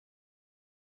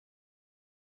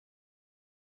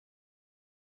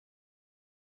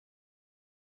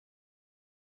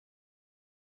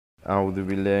أعوذ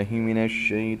بالله من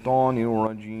الشيطان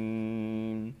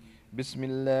الرجيم. بسم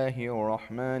الله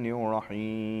الرحمن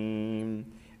الرحيم.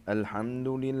 الحمد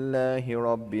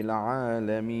لله رب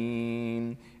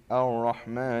العالمين،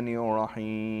 الرحمن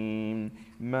الرحيم،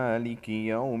 مالك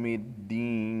يوم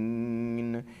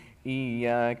الدين.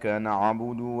 إياك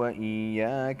نعبد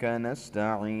وإياك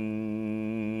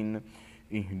نستعين.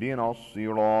 اهدنا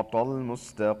الصراط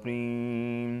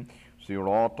المستقيم،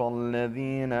 صراط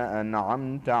الذين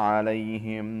أنعمت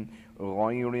عليهم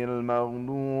غير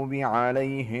المغضوب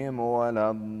عليهم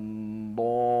ولا الضالين.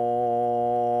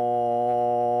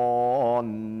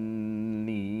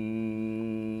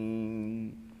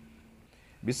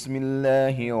 بسم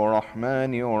الله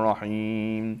الرحمن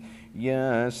الرحيم.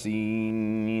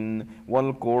 ياسين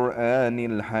والقرآن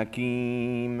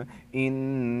الحكيم،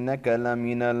 إنك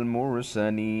لمن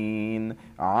المرسلين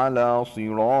على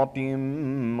صراط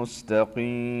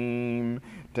مستقيم.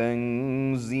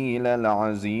 تنزيل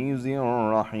العزيز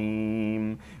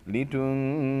الرحيم،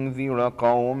 لتنذر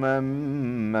قوما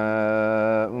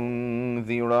ما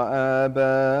أنذر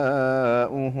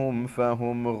آباؤهم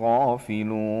فهم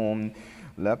غافلون.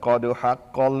 لقد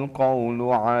حق القول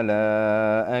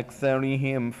على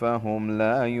أكثرهم فهم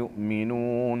لا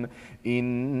يؤمنون.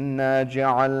 إنا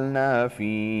جعلنا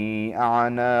في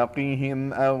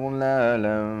أعناقهم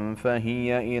أغلالا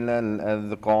فهي إلى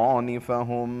الأذقان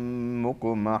فهم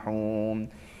مقمحون.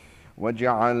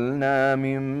 وجعلنا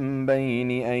من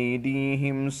بين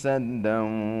أيديهم سدا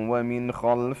ومن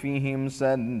خلفهم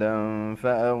سدا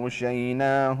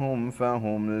فأغشيناهم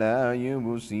فهم لا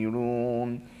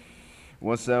يبصرون.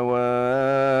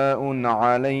 وسواء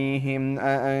عليهم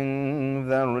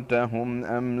أأنذرتهم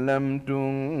أم لم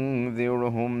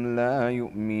تنذرهم لا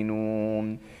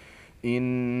يؤمنون.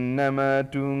 إنما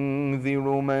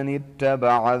تنذر من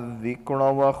اتبع الذكر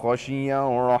وخشي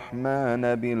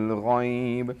الرحمن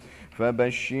بالغيب،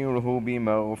 فبشره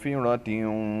بمغفرة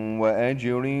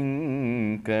وأجر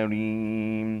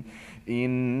كريم.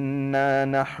 إنا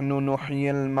نحن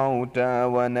نحيي الموتى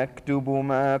ونكتب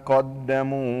ما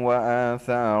قدموا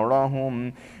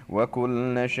وآثارهم،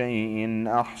 وكل شيء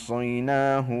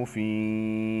أحصيناه في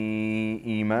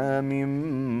إمام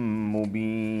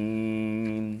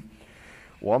مبين.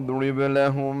 واضرب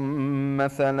لهم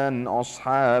مثلا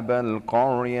أصحاب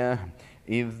القرية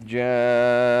إذ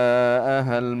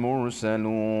جاءها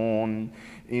المرسلون.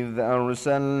 إذ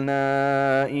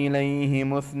أرسلنا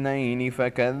إليهم اثنين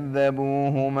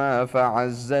فكذبوهما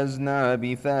فعززنا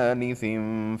بثالث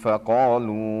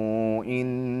فقالوا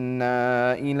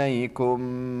إنا إليكم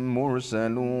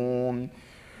مرسلون.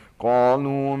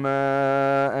 قالوا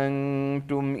ما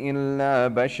أنتم إلا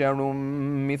بشر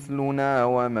مثلنا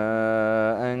وما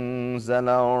أنزل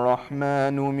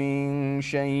الرحمن من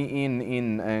شيء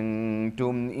إن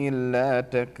أنتم إلا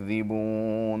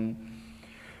تكذبون.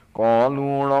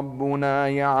 قالوا ربنا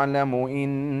يعلم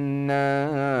إنا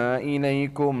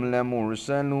إليكم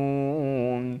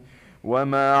لمرسلون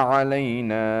وما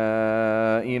علينا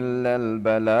إلا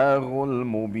البلاغ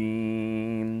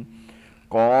المبين.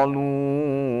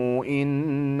 قالوا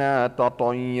إنا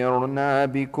تطيرنا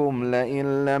بكم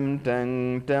لئن لم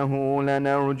تنتهوا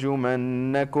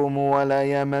لنرجمنكم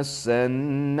وليمسنكم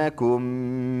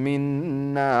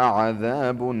منا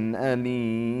عذاب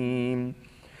أليم.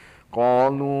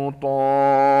 قالوا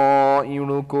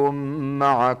طائركم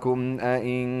معكم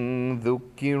أئن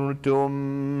ذكرتم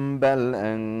بل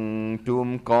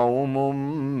أنتم قوم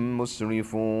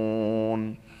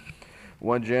مسرفون.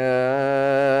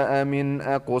 وجاء من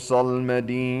أقصى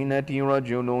المدينة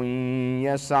رجل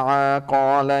يسعى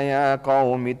قال يا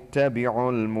قوم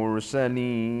اتبعوا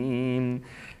المرسلين.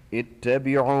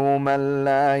 اتبعوا من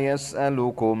لا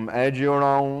يسألكم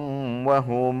أجرا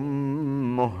وهم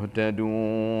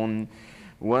مهتدون.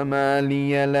 وما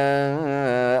لي لا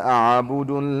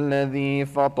أعبد الذي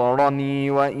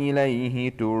فطرني وإليه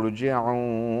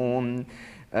ترجعون.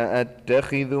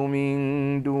 أأتخذ من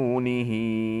دونه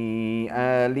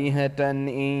آلهة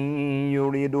إن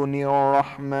يردني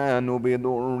الرحمن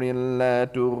بضر لا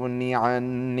تغن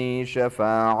عني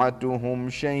شفاعتهم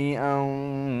شيئا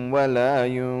ولا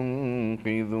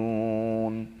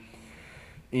ينقذون.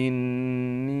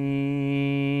 إني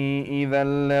إذا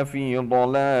لفي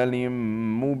ضلال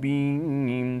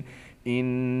مبين.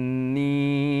 إني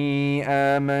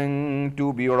آمنت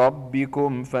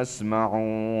بربكم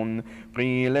فاسمعون.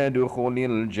 قيل ادخل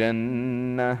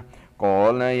الجنة.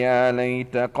 قال يا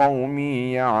ليت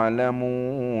قومي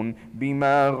يعلمون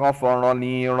بما غفر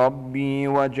لي ربي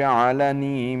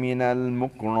وجعلني من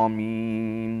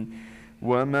المكرمين.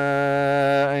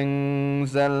 وما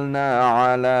أنزلنا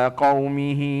على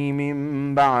قومه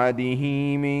من بعده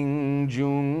من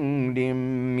جند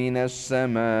من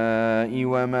السماء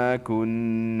وما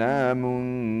كنا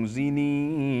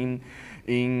منزلين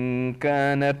إن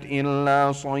كانت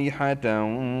إلا صيحة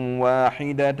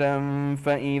واحدة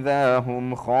فإذا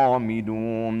هم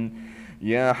خامدون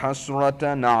يا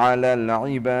حسرة على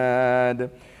العباد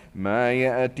ما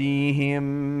يأتيهم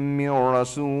من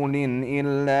رسول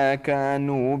إلا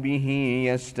كانوا به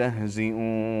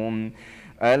يستهزئون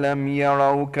ألم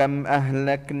يروا كم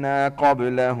أهلكنا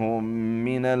قبلهم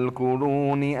من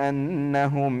القرون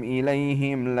أنهم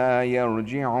إليهم لا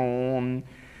يرجعون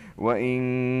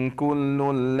وإن كل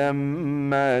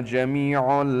لما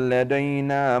جميع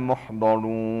لدينا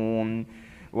محضرون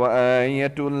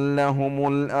وآية لهم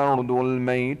الأرض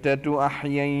الميتة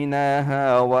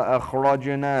أحييناها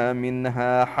وأخرجنا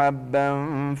منها حبا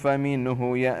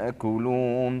فمنه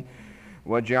يأكلون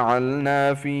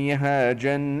وجعلنا فيها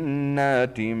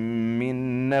جنات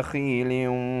من نخيل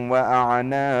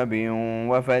وأعناب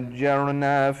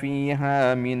وفجرنا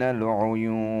فيها من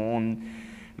العيون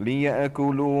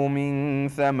ليأكلوا من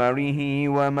ثمره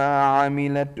وما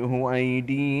عملته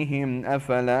أيديهم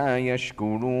أفلا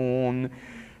يشكرون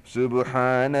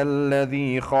سبحان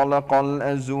الذي خلق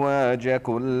الأزواج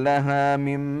كلها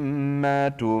مما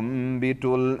تنبت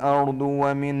الأرض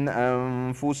ومن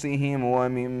أنفسهم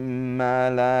ومما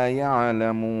لا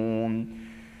يعلمون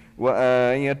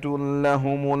وآية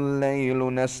لهم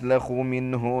الليل نسلخ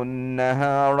منه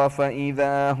النهار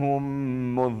فإذا هم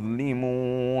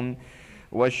مظلمون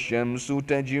والشمس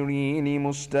تجري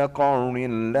لمستقر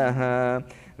لها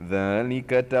ذلك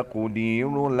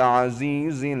تقدير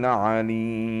العزيز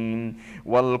العليم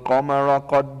والقمر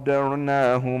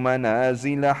قدرناه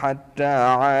منازل حتى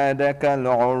عاد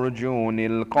كالعرجون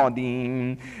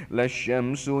القديم لا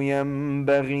الشمس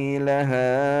ينبغي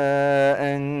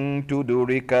لها أن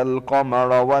تدرك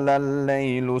القمر ولا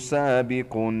الليل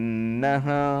سابق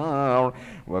النهار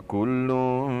وكل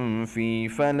في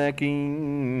فلك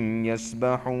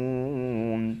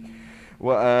يسبحون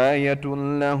وآية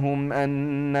لهم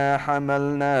أنا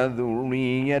حملنا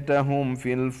ذريتهم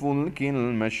في الفلك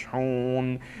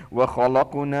المشحون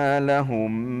وخلقنا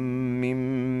لهم من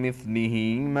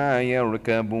مثله ما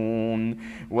يركبون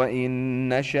وإن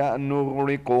نشأ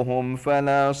نغرقهم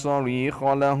فلا صريخ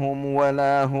لهم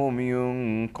ولا هم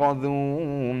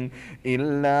ينقذون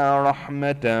إلا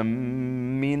رحمة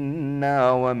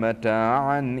منا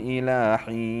ومتاعا إلى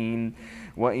حين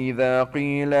وإذا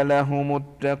قيل لهم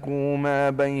اتقوا ما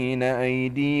بين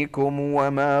أيديكم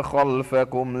وما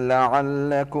خلفكم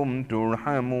لعلكم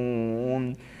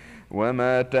ترحمون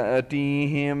وما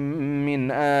تأتيهم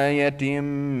من آية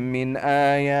من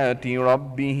آيات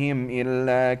ربهم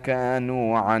إلا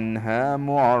كانوا عنها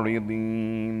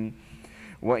معرضين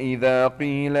وإذا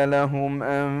قيل لهم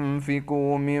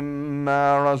أنفقوا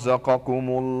مما رزقكم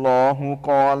الله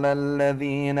قال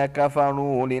الذين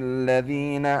كفروا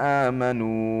للذين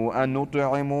آمنوا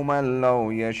أنطعم من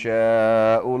لو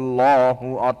يشاء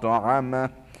الله أطعمه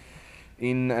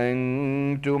إن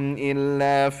أنتم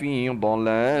إلا في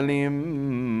ضلال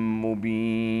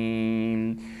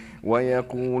مبين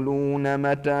ويقولون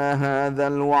متى هذا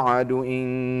الوعد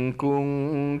إن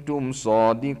كنتم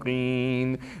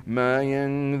صادقين ما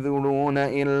ينذرون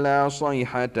إلا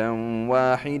صيحة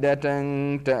واحدة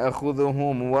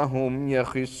تأخذهم وهم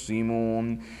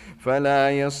يخصمون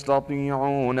فلا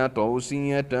يستطيعون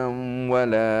توصية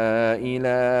ولا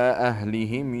إلى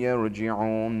أهلهم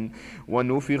يرجعون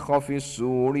ونفخ في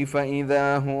السور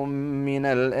فإذا هم من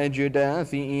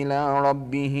الأجداث إلى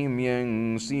ربهم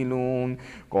ينسلون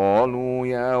قالوا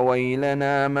يا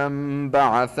ويلنا من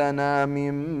بعثنا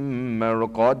من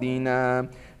مرقدنا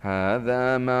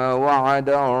هذا ما وعد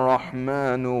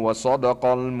الرحمن وصدق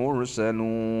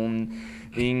المرسلون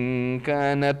إن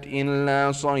كانت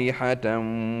إلا صيحة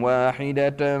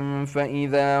واحدة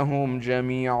فإذا هم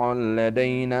جميع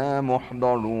لدينا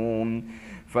محضرون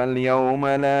فاليوم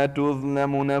لا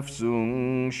تظلم نفس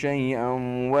شيئا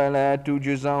ولا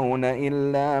تجزون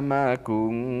إلا ما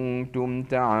كنتم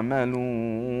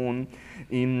تعملون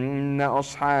إن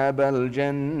أصحاب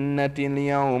الجنة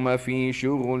اليوم في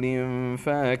شغل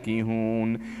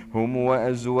فاكهون هم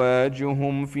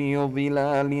وأزواجهم في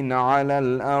ظلال على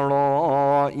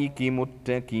الأرائك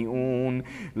متكئون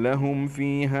لهم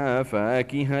فيها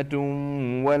فاكهة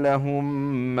ولهم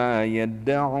ما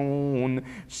يدعون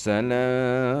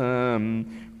سلام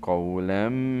قولا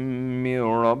من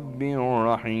رب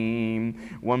رحيم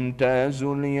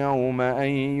وامتازوا اليوم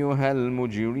أيها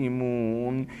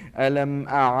المجرمون ألم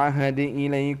أعهد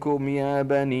إليكم يا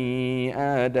بني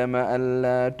آدم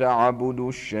ألا تعبدوا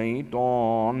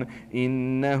الشيطان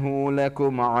إنه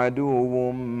لكم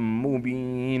عدو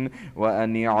مبين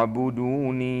وأن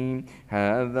اعبدوني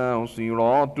هذا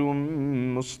صراط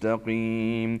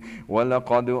مستقيم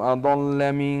ولقد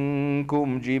أضل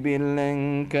منكم جبلا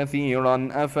كثيرا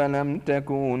أفلم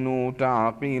تكونوا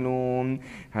تعقلون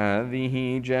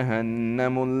هذه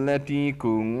جهنم التي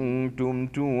كنتم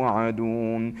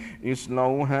توعدون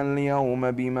اصلوها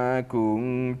اليوم بما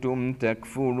كنتم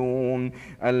تكفرون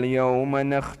اليوم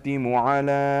نختم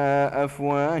على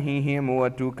أفواههم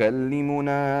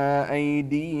وتكلمنا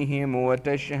أيديهم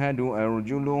وتشهد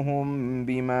أرجلهم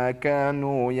بما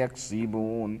كانوا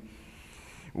يكسبون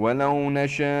ولو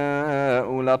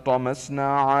نشاء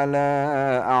لطمسنا على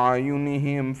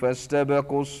أعينهم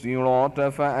فاستبقوا الصراط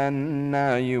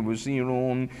فأنى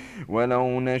يبصرون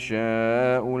ولو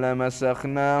نشاء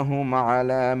لمسخناهم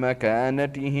على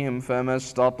مكانتهم فما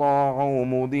استطاعوا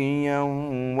مضيا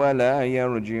ولا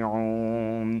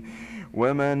يرجعون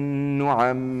ومن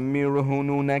نعمره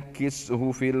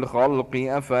ننكسه في الخلق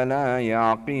أفلا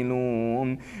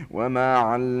يعقلون وما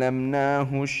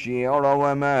علمناه الشعر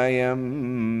وما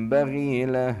ينبغي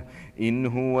له إن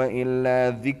هو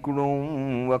إلا ذكر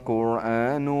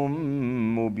وقرآن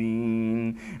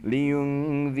مبين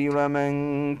لينذر من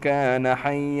كان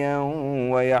حيا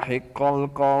ويحق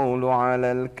القول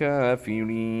على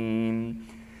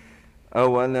الكافرين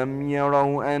أولم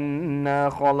يروا أنا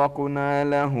خلقنا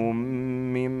لهم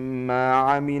مما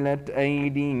عملت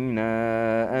أيدينا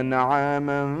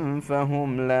أنعاما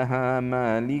فهم لها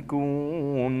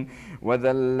مالكون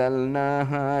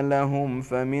وذللناها لهم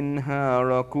فمنها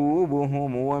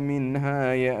ركوبهم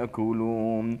ومنها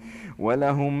يأكلون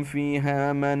ولهم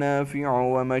فيها منافع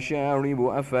ومشارب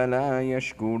أفلا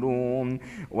يشكرون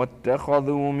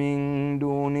واتخذوا من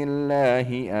دون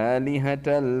الله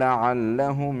آلهة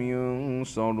لعلهم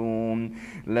ينصرون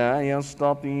لا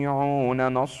يستطيعون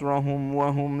نصرهم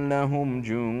وهم لهم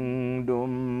جند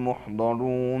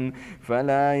محضرون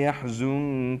فلا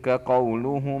يحزنك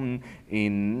قولهم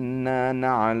إنا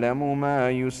نعلم ما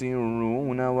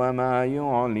يسرون وما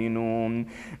يعلنون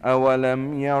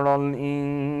أولم ير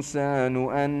الإنسان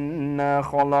أنا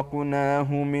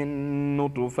خلقناه من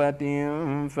نطفة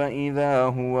فإذا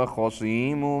هو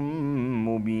خصيم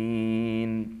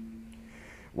مبين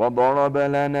وضرب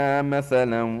لنا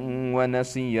مثلا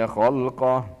ونسي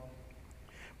خلقه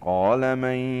قال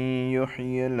من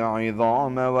يحيي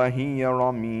العظام وهي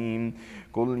رميم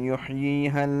قل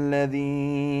يحييها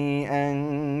الذي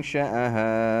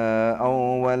أنشأها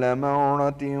أول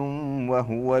مرة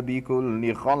وهو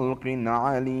بكل خلق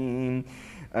عليم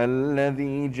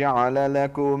الذي جعل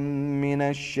لكم من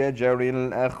الشجر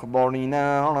الأخضر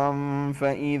نارا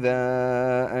فإذا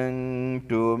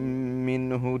أنتم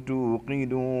منه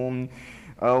توقدون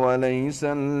أوليس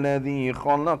الذي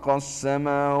خلق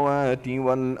السماوات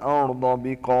والأرض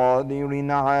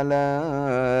بقادر على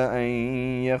أن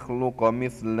يخلق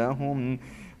مثلهم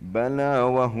بلى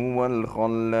وهو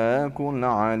الخلاق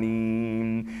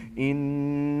العليم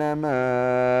إنما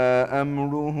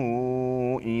أمره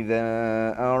إذا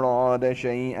أراد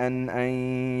شيئا أن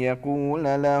يقول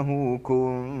له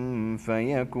كن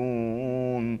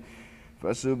فيكون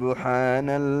فسبحان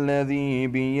الذي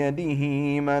بيده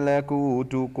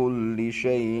ملكوت كل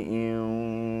شيء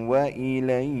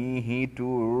وإليه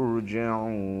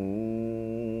ترجعون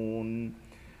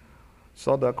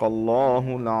صدق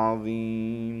الله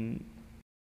العظيم.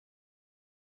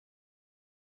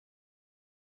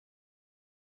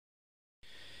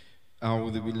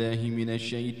 أعوذ بالله من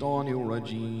الشيطان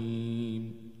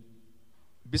الرجيم.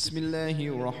 بسم الله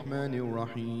الرحمن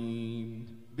الرحيم.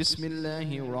 بسم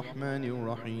الله الرحمن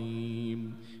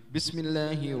الرحيم. بسم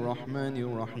الله الرحمن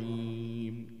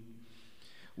الرحيم.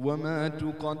 وما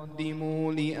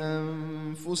تقدموا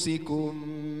لأنفسكم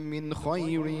من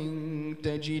خير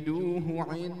تجدوه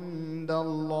عند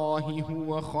الله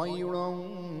هو خيرا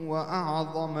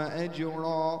وأعظم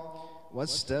أجرا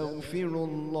واستغفروا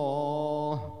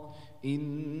الله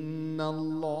إن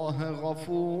الله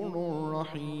غفور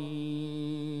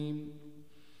رحيم.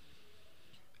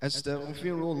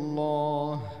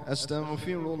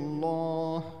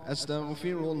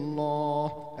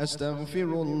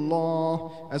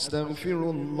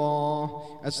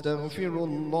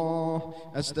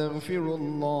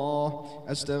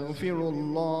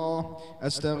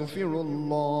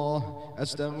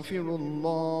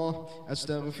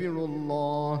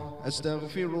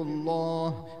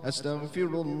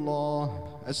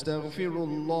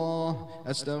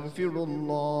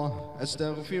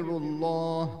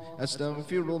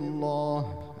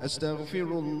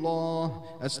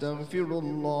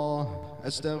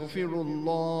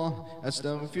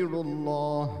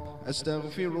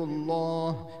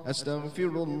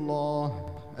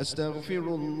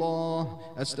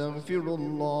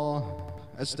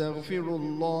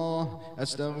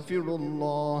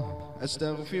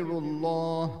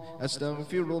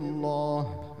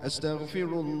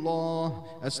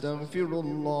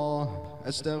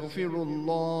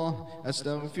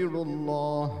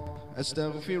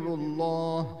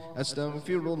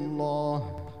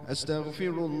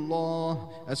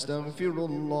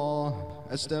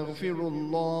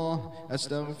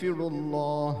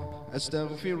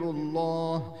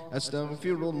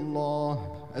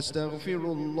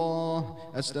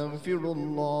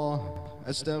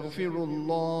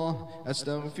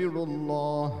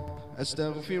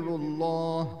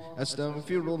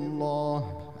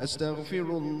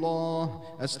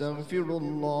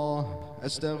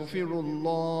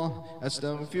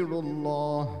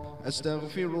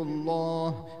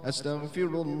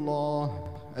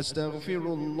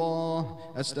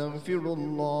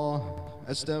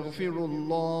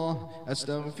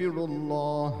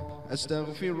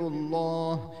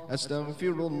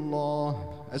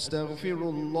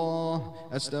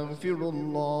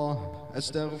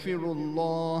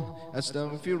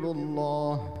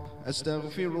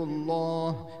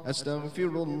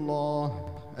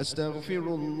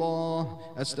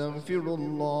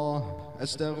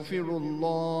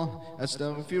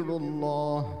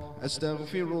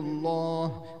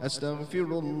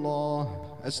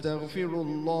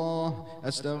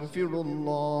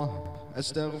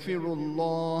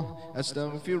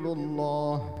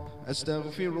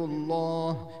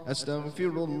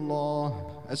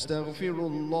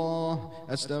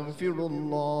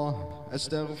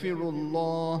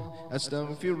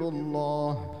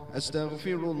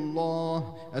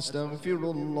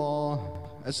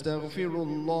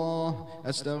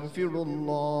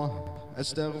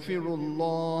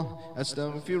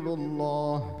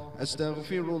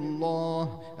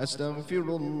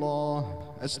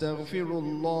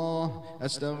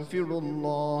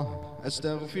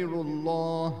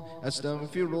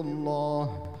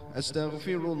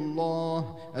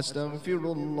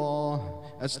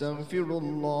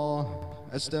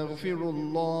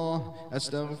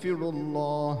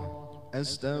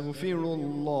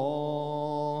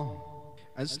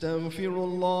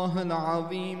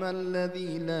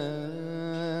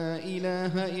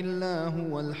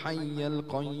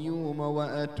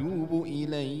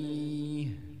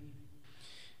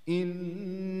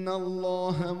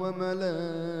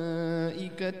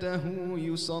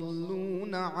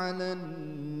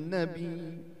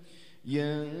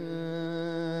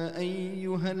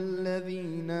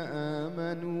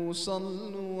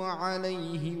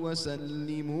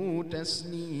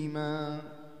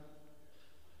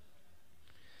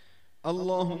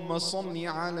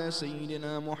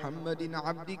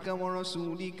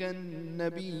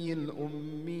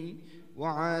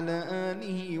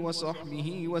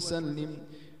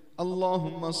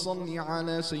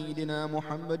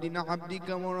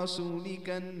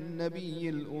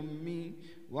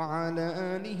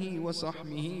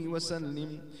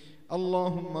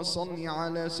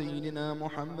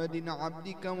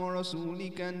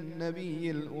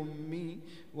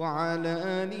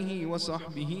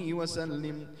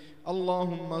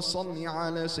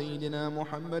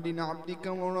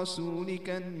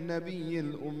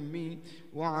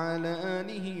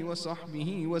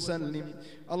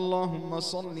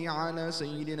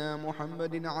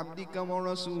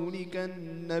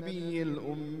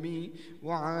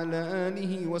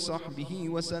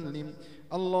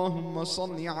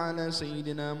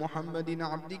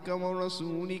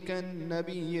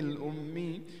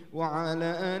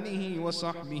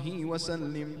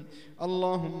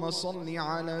 اللهم صل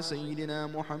على سيدنا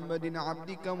محمد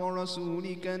عبدك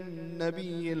ورسولك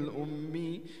النبي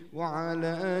الأمي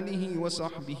وعلى آله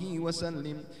وصحبه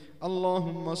وسلم.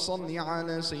 اللهم صل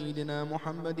على سيدنا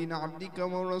محمد عبدك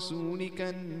ورسولك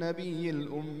النبي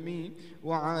الأمي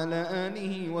وعلى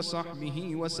آله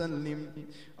وصحبه وسلم.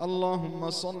 اللهم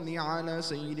صل على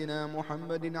سيدنا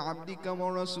محمد عبدك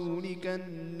ورسولك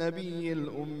النبي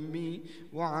الأمي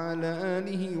وعلى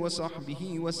آله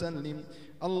وصحبه وسلم.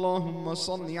 اللهم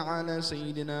صل على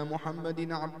سيدنا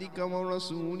محمد عبدك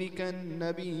ورسولك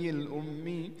النبي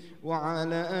الأمي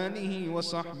وعلى آله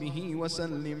وصحبه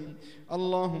وسلم.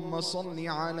 اللهم صل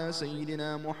على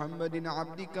سيدنا محمد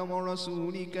عبدك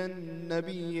ورسولك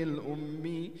النبي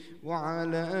الأمي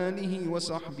وعلى آله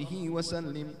وصحبه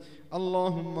وسلم.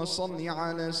 اللهم صل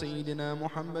على سيدنا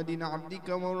محمد عبدك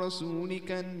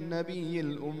ورسولك النبي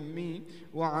الأمي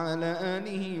وعلى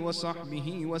آله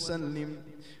وصحبه وسلم.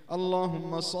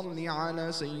 اللهم صل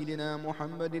على سيدنا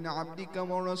محمد عبدك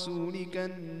ورسولك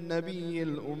النبي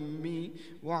الأمي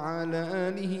وعلى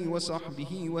آله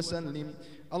وصحبه وسلم.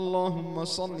 اللهم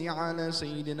صل على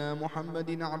سيدنا محمد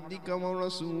عبدك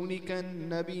ورسولك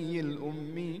النبي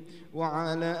الأمي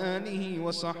وعلى آله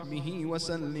وصحبه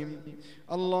وسلم.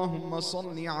 اللهم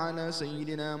صل على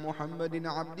سيدنا محمد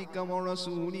عبدك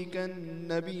ورسولك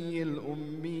النبي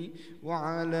الأمي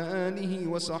وعلى آله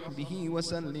وصحبه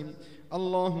وسلم.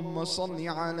 اللهم صل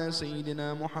على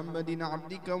سيدنا محمد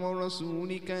عبدك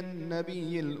ورسولك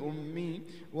النبي الأمي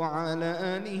وعلى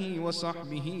آله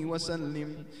وصحبه وسلم.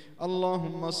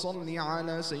 اللهم صل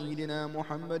على سيدنا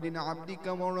محمد عبدك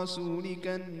ورسولك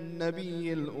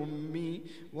النبي الأمي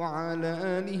وعلى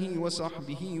آله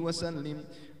وصحبه وسلم.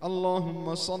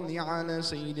 اللهم صل على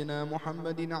سيدنا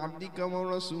محمد عبدك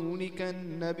ورسولك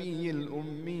النبي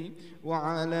الأمي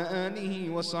وعلى آله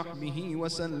وصحبه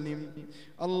وسلم.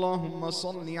 اللهم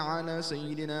صل على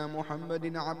سيدنا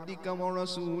محمد عبدك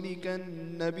ورسولك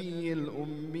النبي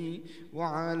الأمي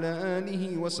وعلى آله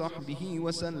وصحبه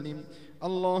وسلم.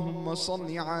 اللهم صل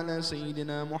على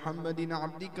سيدنا محمد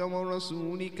عبدك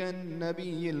ورسولك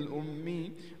النبي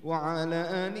الأمي وعلى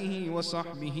آله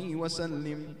وصحبه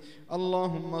وسلم.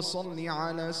 اللهم صل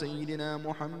على سيدنا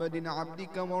محمد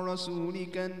عبدك ورسولك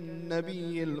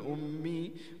النبي الأمي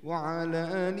وعلى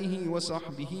آله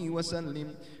وصحبه وسلم.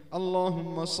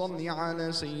 اللهم صل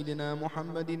على سيدنا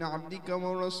محمد عبدك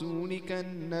ورسولك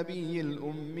النبي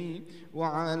الأمي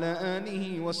وعلى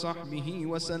آله وصحبه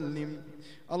وسلم.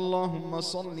 اللهم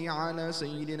صل على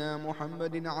سيدنا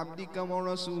محمد عبدك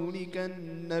ورسولك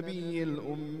النبي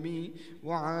الأمي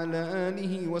وعلى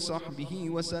آله وصحبه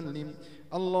وسلم.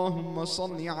 اللهم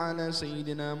صل على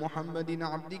سيدنا محمد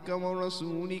عبدك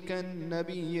ورسولك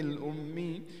النبي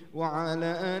الأمي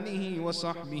وعلى آله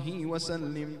وصحبه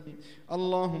وسلم.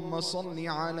 اللهم صل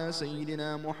على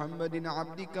سيدنا محمد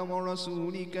عبدك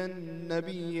ورسولك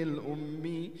النبي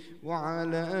الأمي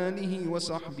وعلى آله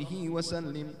وصحبه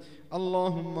وسلم.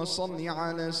 اللهم صل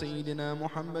على سيدنا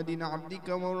محمد عبدك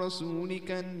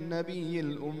ورسولك النبي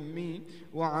الأمي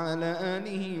وعلى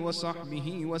آله وصحبه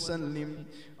وسلم.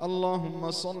 اللهم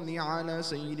صل على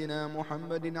سيدنا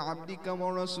محمد عبدك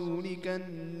ورسولك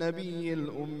النبي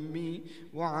الأمي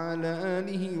وعلى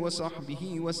آله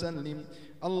وصحبه وسلم.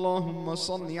 اللهم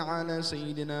صل على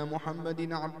سيدنا محمد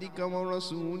عبدك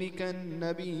ورسولك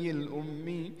النبي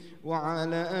الأمي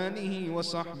وعلى آله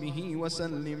وصحبه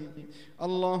وسلم.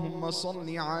 اللهم صل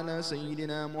على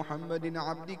سيدنا محمد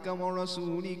عبدك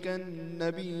ورسولك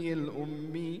النبي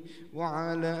الأمي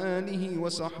وعلى آله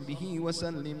وصحبه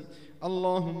وسلم.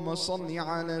 اللهم صل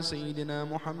على سيدنا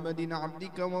محمد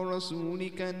عبدك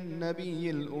ورسولك النبي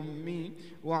الأمي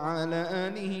وعلى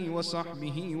آله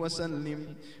وصحبه وسلم.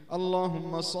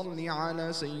 اللهم صل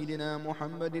على سيدنا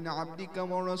محمد عبدك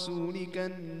ورسولك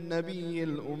النبي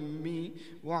الأمي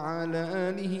وعلى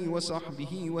آله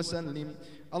وصحبه وسلم.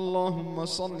 اللهم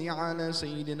صل على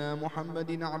سيدنا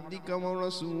محمد عبدك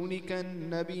ورسولك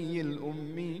النبي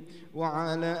الأمي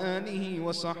وعلى آله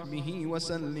وصحبه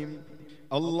وسلم.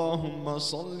 اللهم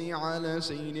صل على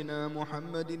سيدنا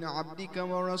محمد عبدك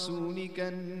ورسولك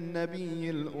النبي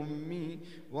الأمي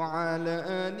وعلى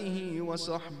آله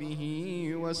وصحبه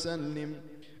وسلم.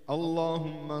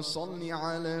 اللهم صل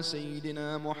على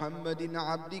سيدنا محمد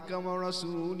عبدك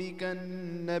ورسولك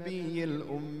النبي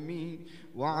الأمي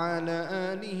وعلى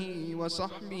آله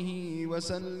وصحبه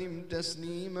وسلم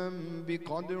تسليما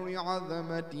بقدر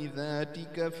عظمة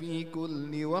ذاتك في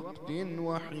كل وقت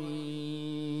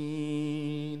وحين.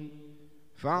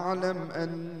 فاعلم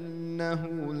أنه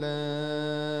لا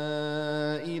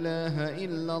إله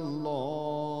إلا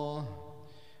الله،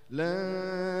 لا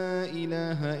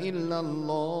إله إلا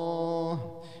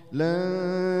الله،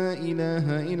 لا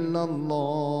إله إلا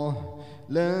الله،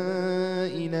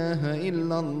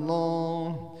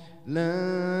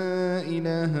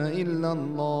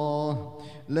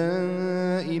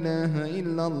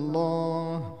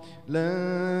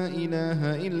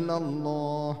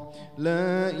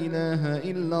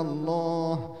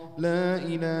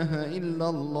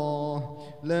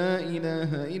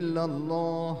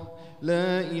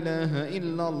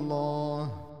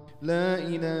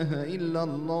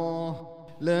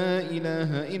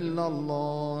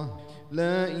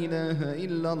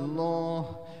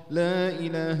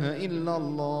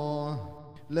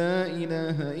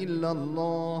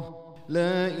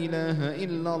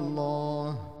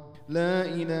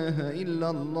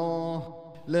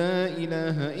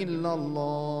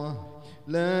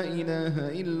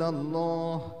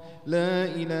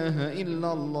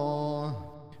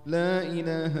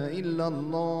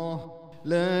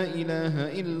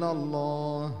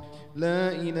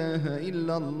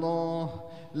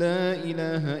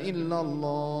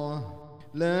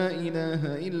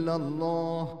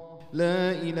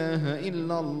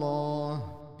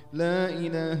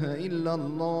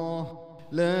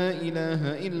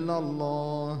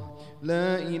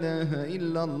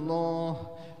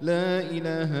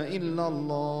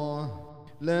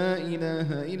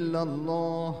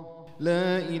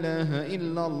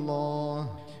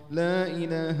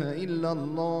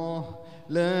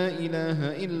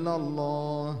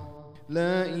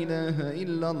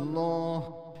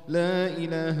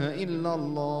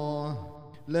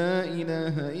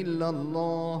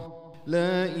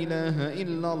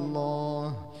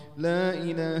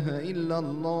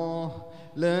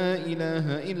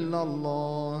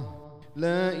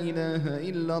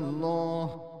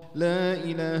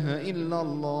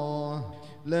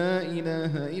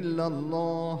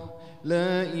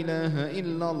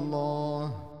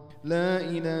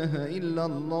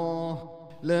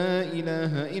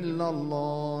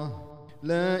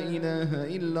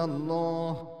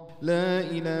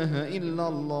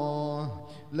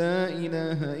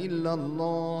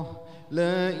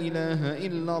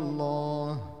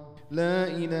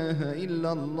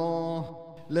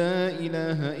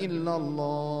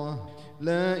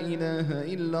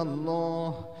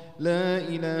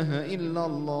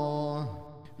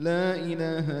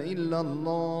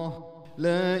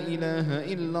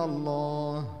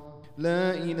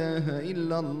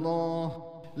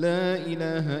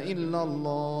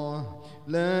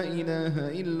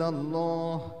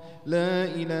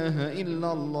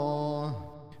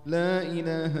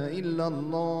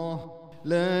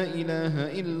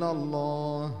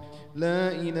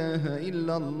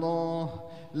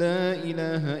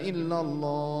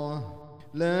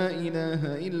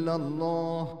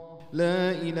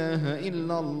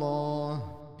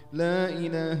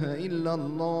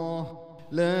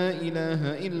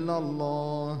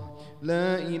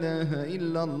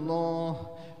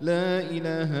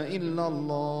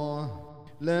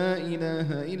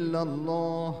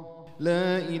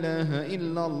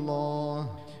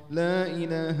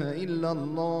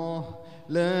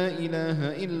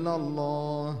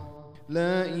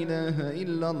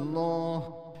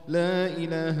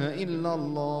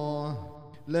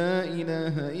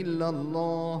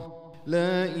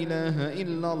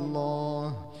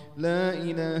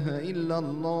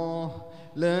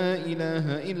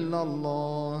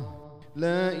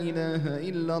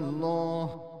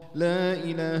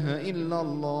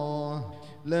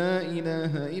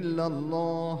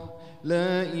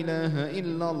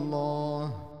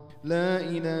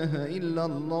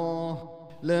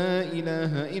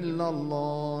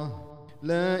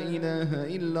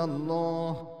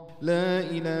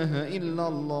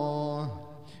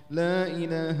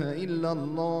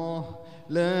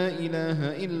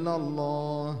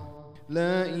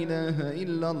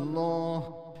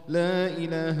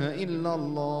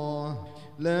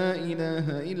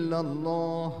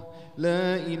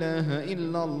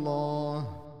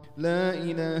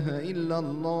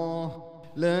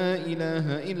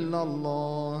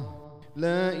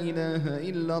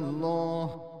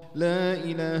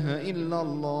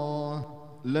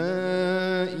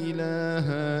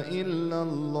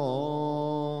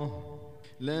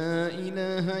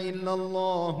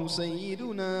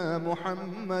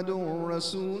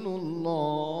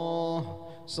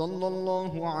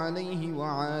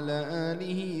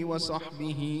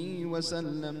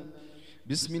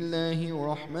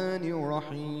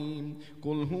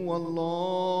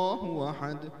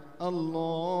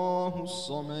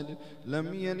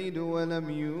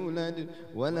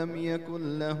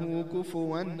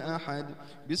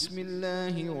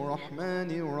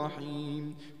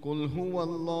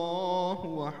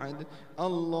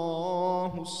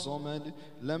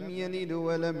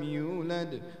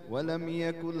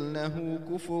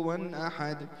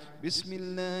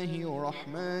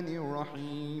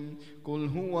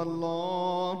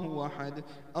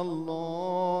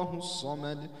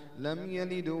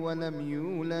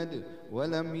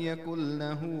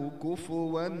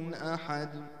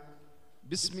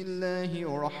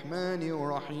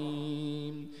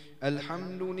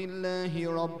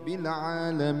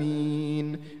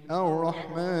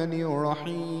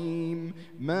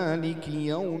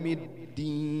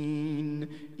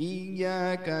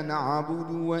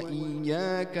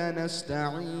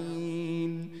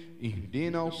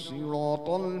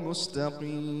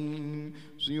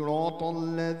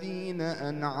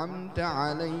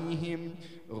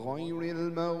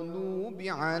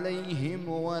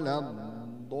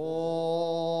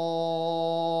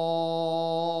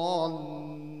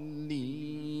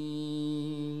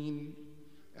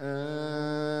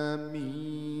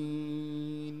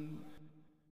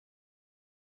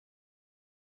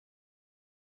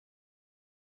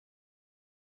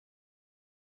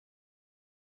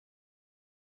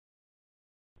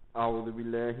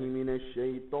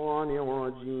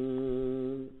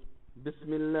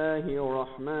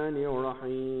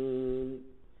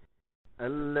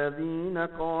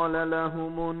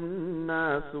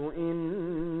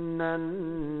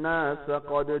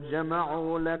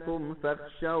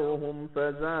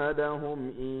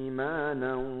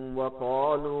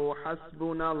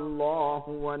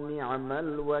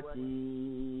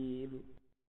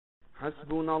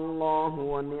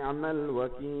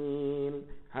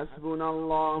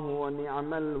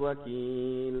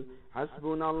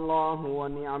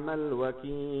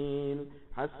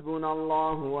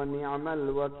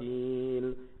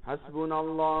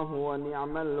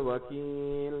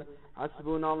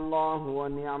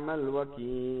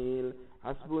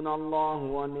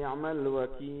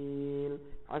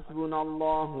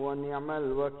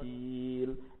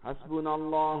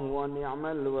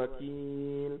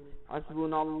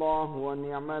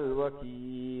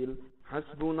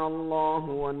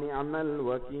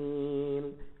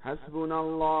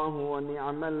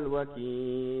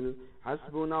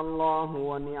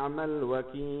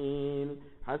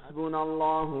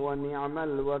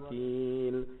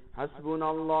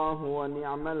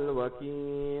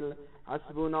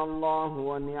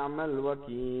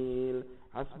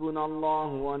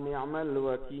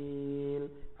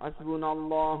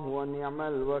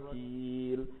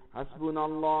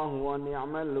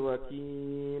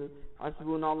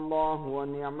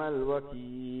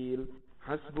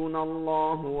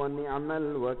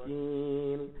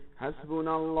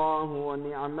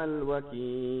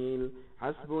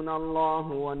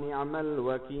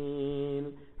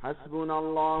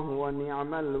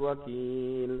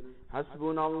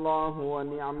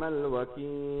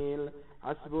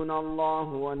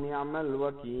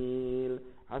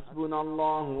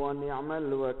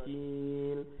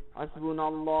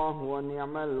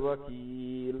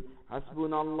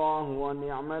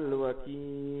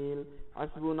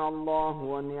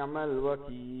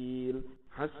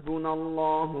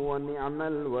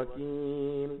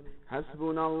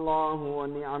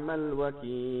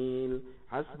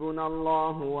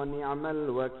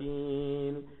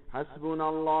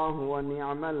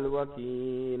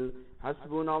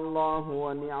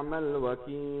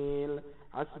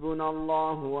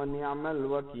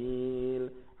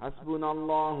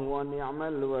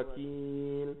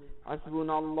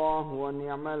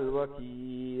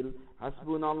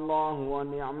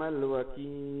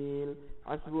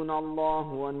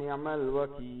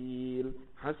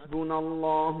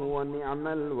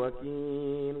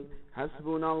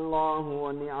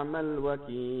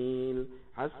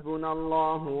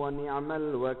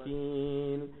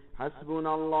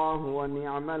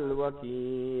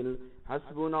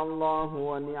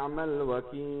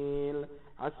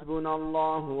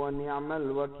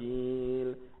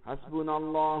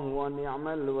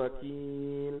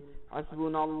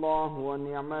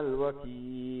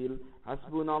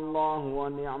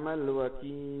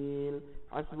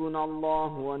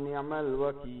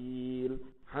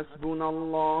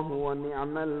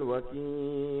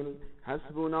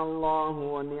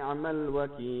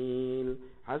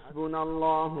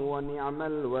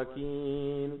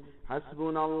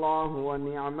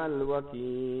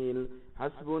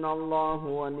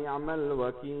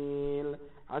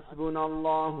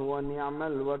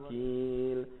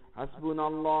 حسبنا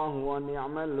الله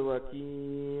ونعم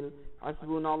الوكيل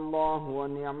حسبنا الله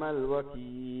ونعم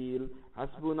الوكيل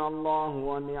حسبنا الله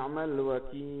ونعم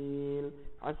الوكيل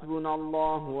حسبنا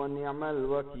الله ونعم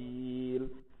الوكيل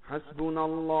حسبنا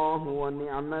الله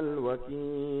ونعم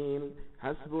الوكيل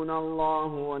حسبنا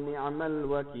الله ونعم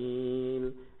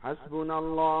الوكيل حسبنا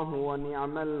الله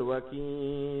ونعم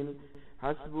الوكيل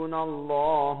حسبنا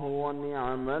الله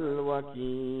ونعم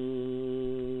الوكيل.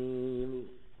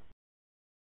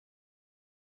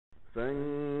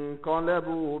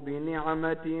 فانقلبوا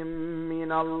بنعمة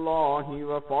من الله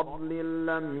وفضل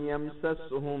لم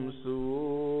يمسسهم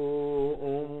سوء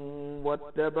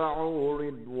واتبعوا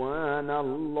رضوان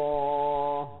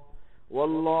الله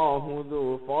والله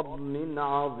ذو فضل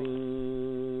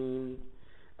عظيم.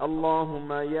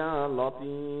 اللهم يا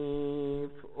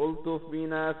لطيف ألطف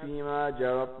بنا فيما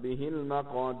جرت به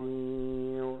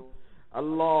المقادير.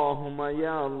 اللهم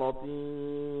يا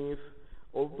لطيف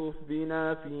ألطف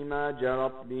بنا فيما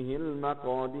جرت به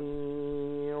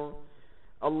المقادير.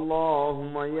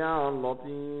 اللهم يا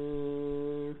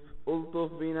لطيف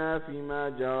ألطف بنا فيما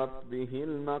جرت به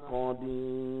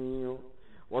المقادير.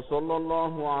 وصلى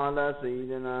الله على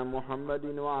سيدنا محمد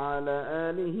وعلى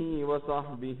آله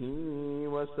وصحبه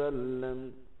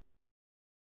وسلم.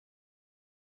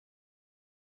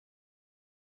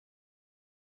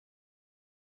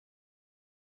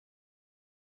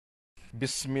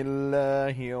 بسم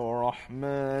الله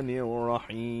الرحمن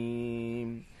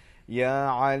الرحيم. يا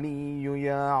علي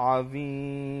يا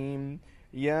عظيم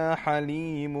يا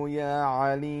حليم يا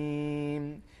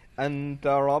عليم أنت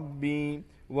ربي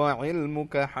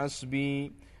وعلمك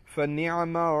حسبي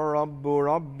فنعم الرب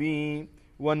ربي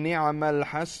ونعم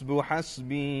الحسب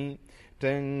حسبي.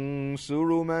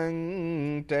 تنصر من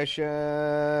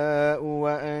تشاء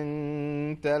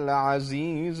وأنت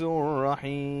العزيز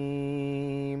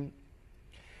الرحيم.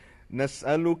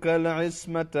 نسألك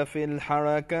العصمة في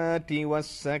الحركات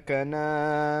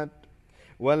والسكنات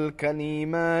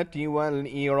والكلمات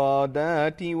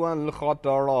والإرادات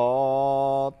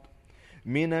والخطرات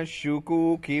من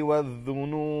الشكوك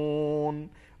والظنون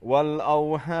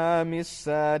والأوهام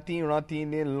الساترة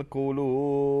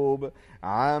للقلوب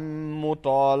عن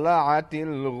مطالعة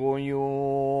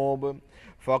الغيوب.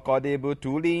 فقد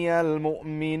ابتلي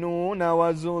المؤمنون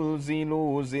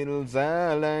وزلزلوا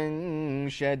زلزالا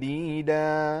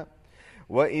شديدا.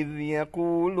 وإذ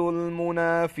يقول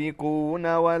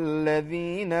المنافقون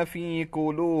والذين في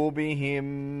قلوبهم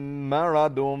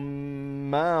مرض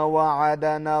ما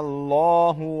وعدنا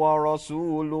الله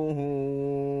ورسوله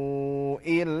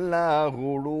إلا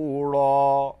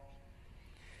غرورا.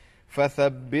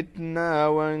 فثبتنا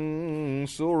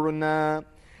وانصرنا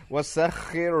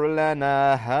وسخر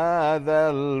لنا هذا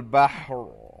البحر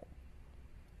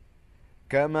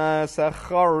كما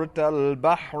سخرت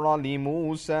البحر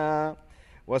لموسى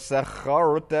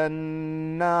وسخرت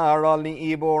النار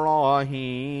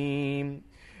لإبراهيم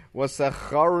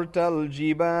وسخرت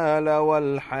الجبال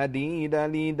والحديد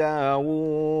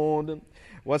لداود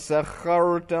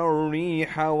وسخرت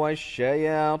الريح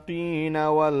والشياطين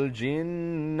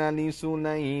والجن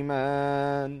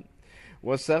لسليمان.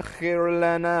 وسخر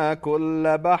لنا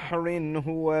كل بحر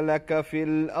هو لك في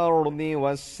الأرض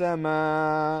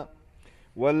والسماء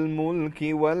والملك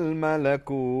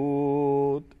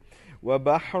والملكوت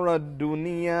وبحر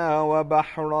الدنيا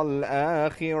وبحر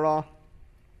الآخرة.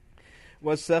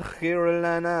 وسخر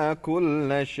لنا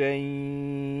كل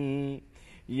شيء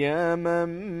يا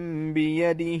من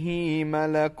بيده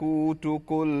ملكوت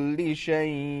كل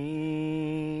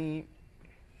شيء.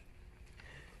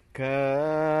 كافها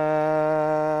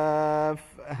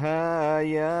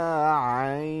يا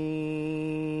عين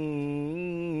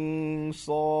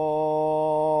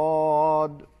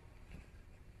صاد.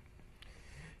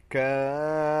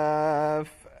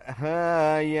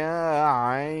 كافها يا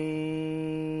عين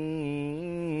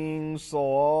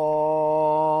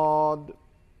صاد.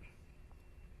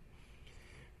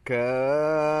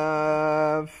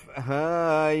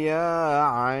 كافها يا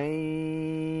عين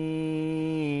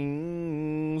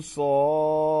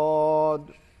صاد.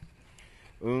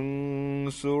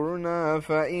 انصرنا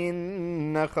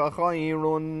فإنك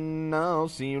خير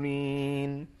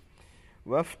الناصرين.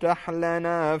 وافتح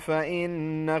لنا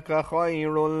فإنك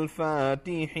خير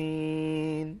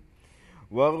الفاتحين.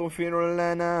 واغفر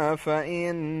لنا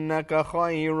فإنك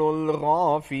خير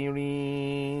الغافرين.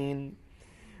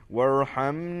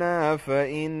 وارحمنا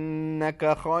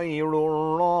فإنك خير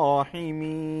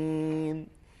الراحمين.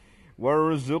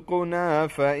 وارزقنا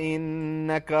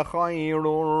فإنك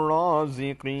خير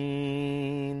الرازقين.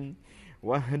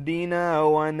 واهدنا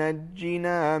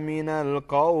ونجنا من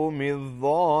القوم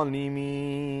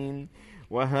الظالمين.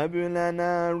 وهب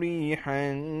لنا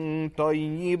ريحا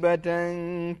طيبة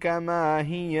كما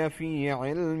هي في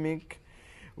علمك،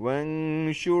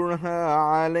 وانشرها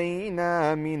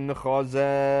علينا من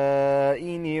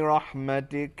خزائن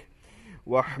رحمتك،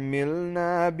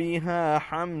 واحملنا بها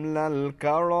حمل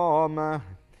الكرامة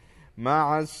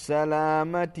مع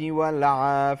السلامة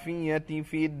والعافية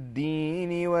في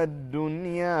الدين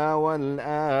والدنيا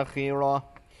والآخرة،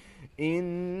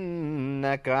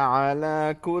 إنك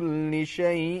على كل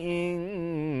شيء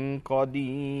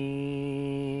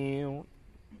قدير.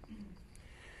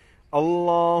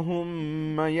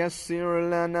 اللهم يسر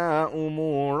لنا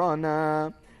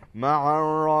أمورنا مع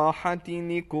الراحة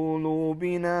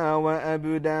لقلوبنا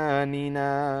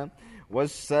وأبداننا،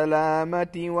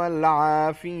 والسلامة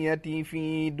والعافية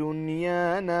في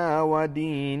دنيانا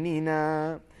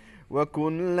وديننا،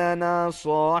 وكن لنا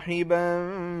صاحبا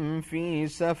في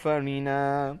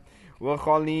سفرنا،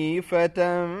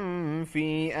 وخليفة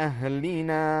في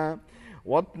أهلنا،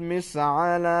 واطمس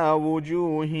على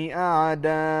وجوه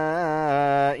أعدائنا،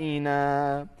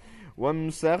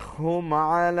 وامسخهم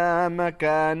على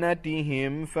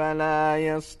مكانتهم فلا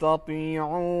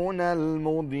يستطيعون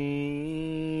المضي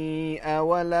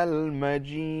ولا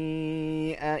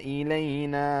المجيء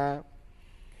إلينا.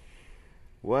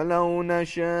 ولو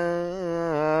نشاء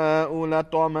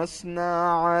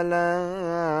لطمسنا على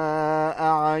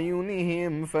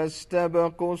أعينهم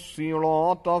فاستبقوا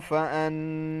الصراط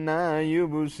فأنى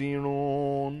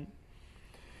يبصرون.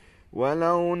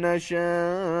 ولو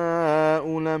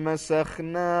نشاء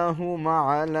لمسخناهم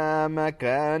على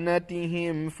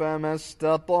مكانتهم فما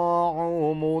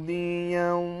استطاعوا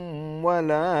مضيا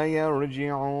ولا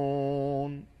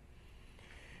يرجعون.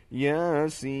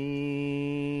 ياسين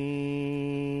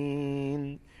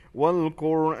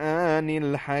والقرآن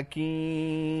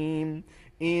الحكيم،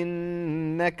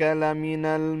 إنك لمن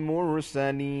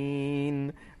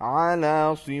المرسلين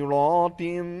على صراط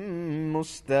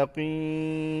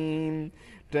مستقيم،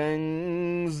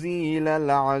 تنزيل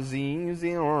العزيز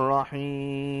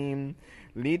الرحيم،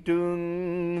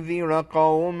 لتنذر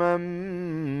قوما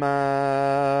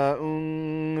ما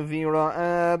أنذر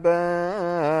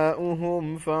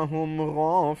آباؤهم فهم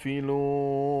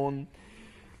غافلون.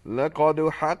 لقد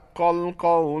حق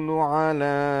القول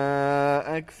على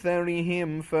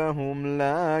أكثرهم فهم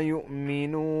لا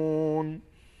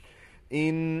يؤمنون.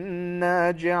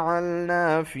 إنا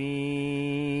جعلنا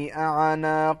في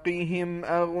أعناقهم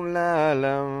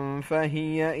أغلالا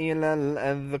فهي إلى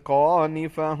الأذقان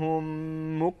فهم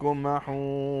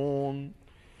مقمحون.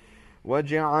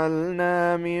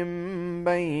 وجعلنا من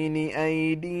بين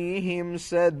أيديهم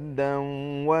سدا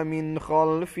ومن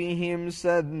خلفهم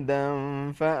سدا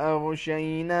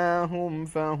فأغشيناهم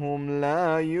فهم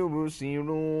لا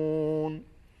يبصرون.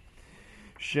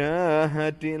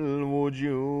 شاهت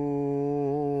الوجوه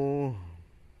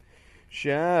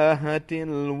شاهت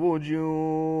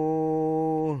الوجوه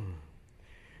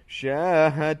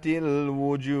شاهت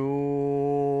الوجوه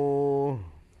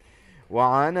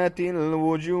وعنت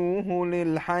الوجوه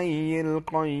للحي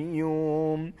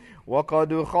القيوم،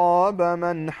 وقد خاب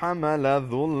من حمل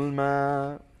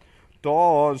ظلما.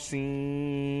 طاسين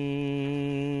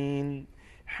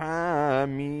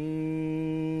حاميم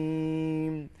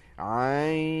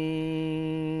عين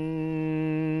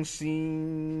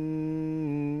سين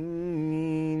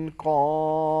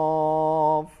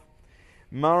قاف.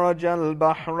 مرج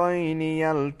البحرين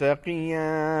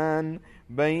يلتقيان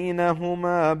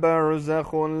بينهما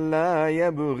برزخ لا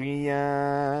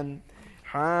يبغيان.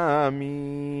 حاميم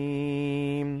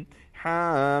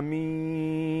حاميم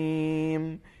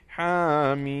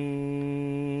حاميم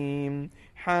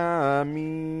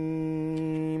حاميم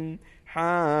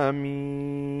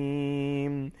حاميم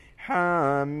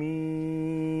حاميم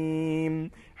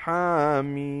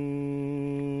حاميم.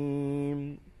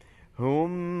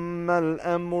 هم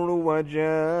الأمر وجاء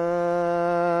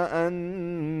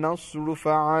النصر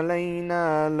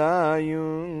فعلينا لا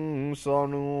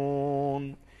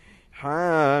ينصرون.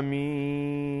 حاميم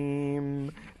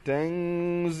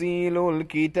تنزيل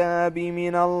الكتاب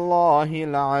من الله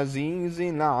العزيز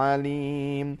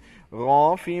العليم،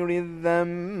 غافر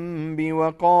الذنب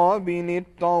وقابل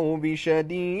التوب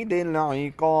شديد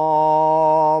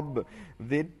العقاب،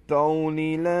 ذي الطول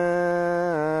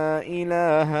لا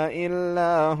إله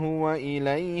إلا هو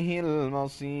إليه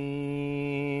المصير.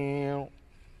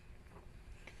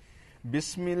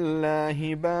 بسم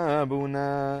الله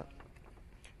بابنا،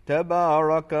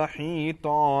 تبارك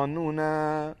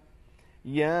حيطاننا.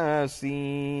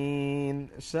 ياسين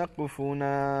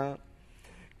سقفنا.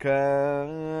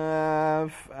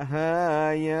 كاف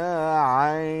ها يا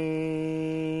عين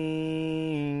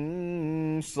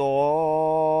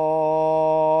صاد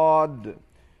صاد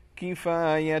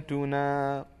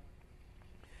كفايتنا.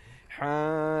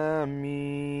 حاميم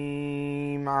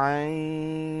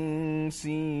عين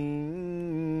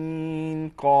سين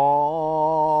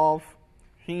قاف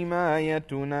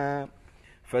حمايتنا.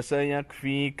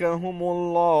 فسيكفيكهم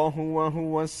الله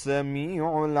وهو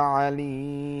السميع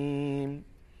العليم.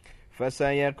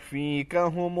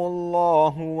 فسيكفيكهم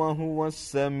الله وهو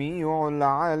السميع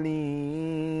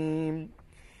العليم.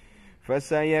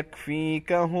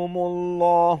 فسيكفيكهم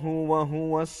الله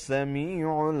وهو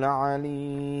السميع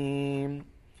العليم.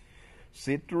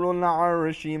 ستر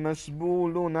العرش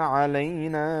مسبول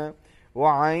علينا،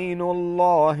 وعين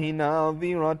الله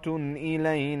ناظرة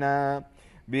إلينا.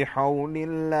 بحول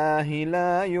الله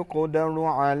لا يقدر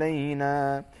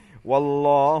علينا،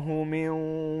 والله من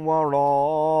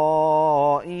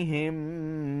ورائهم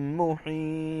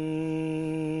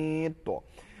محيط.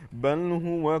 بل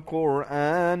هو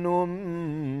قرآن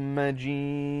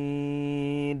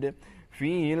مجيد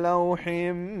في لوح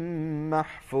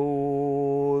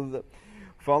محفوظ.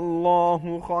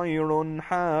 فالله خير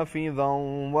حافظا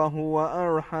وهو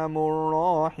أرحم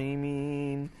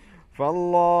الراحمين.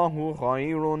 فالله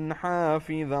خير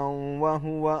حافظا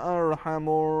وهو أرحم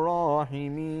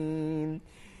الراحمين.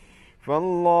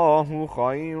 فالله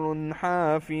خير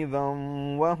حافظا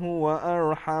وهو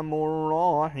أرحم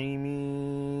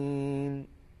الراحمين.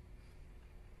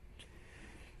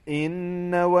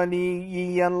 إن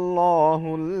وليي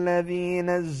الله الذي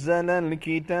نزل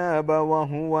الكتاب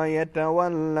وهو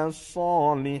يتولى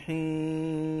الصالحين.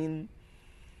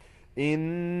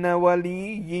 إن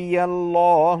وليي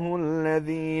الله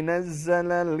الذي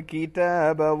نزل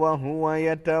الكتاب وهو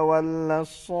يتولى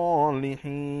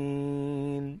الصالحين.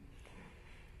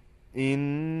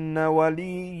 إن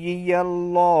وليي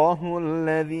الله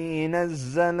الذي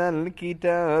نزل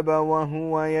الكتاب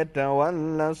وهو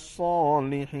يتولى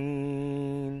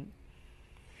الصالحين.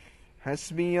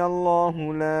 حسبي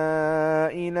الله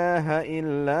لا إله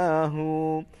إلا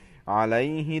هو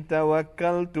عليه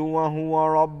توكلت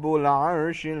وهو رب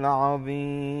العرش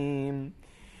العظيم.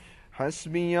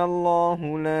 حسبي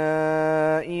الله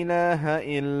لا إله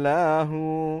إلا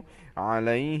هو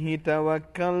عليه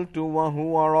توكلت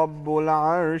وهو رب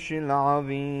العرش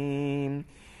العظيم.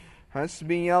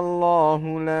 حسبي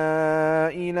الله لا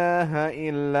إله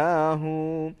إلا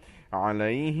هو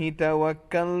عليه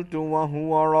توكلت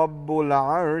وهو رب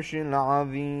العرش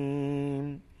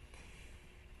العظيم.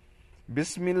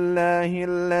 بسم الله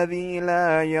الذي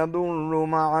لا يضر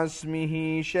مع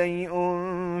اسمه شيء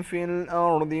في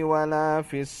الأرض ولا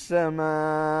في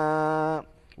السماء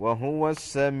وهو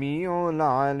السميع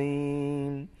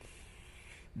العليم.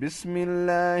 بسم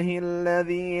الله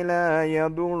الذي لا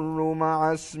يضر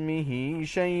مع اسمه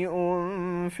شيء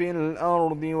في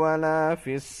الأرض ولا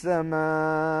في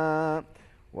السماء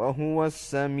وهو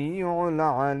السميع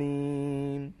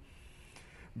العليم.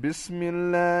 بسم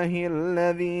الله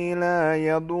الذي لا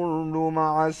يضر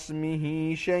مع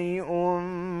اسمه شيء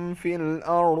في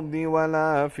الأرض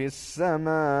ولا في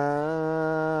السماء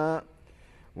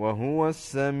وهو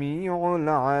السميع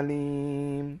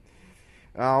العليم.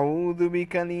 أعوذ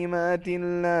بكلمات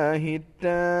الله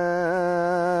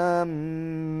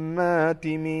التامات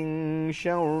من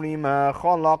شر ما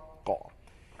خلق.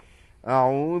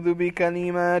 أعوذ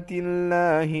بكلمات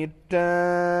الله التامات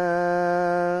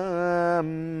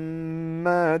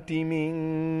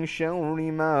من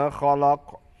شر ما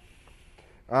خلق.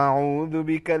 أعوذ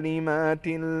بكلمات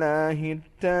الله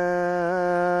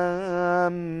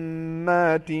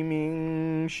التامات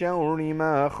من شر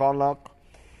ما خلق.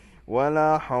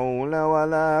 ولا حول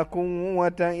ولا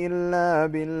قوة إلا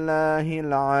بالله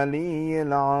العلي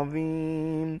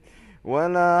العظيم.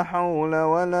 ولا حول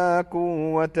ولا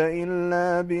قوة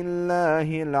إلا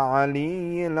بالله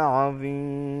العلي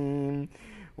العظيم.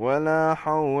 ولا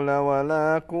حول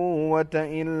ولا قوة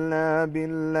إلا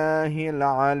بالله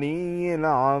العلي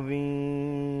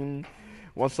العظيم.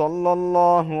 وصلى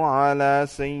الله على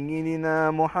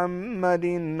سيدنا محمد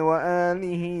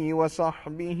وآله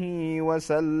وصحبه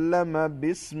وسلم.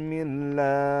 بسم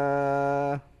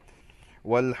الله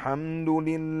والحمد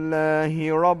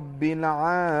لله رب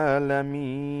العالمين.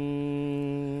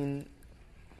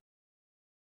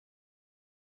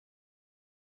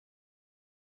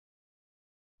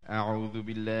 أعوذ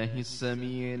بالله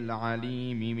السميع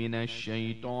العليم من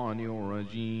الشيطان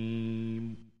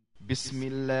الرجيم. بسم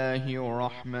الله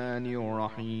الرحمن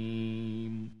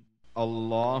الرحيم.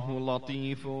 الله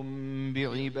لطيف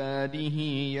بعباده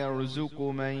يرزق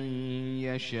من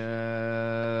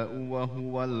يشاء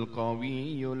وهو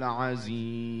القوي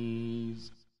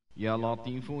العزيز.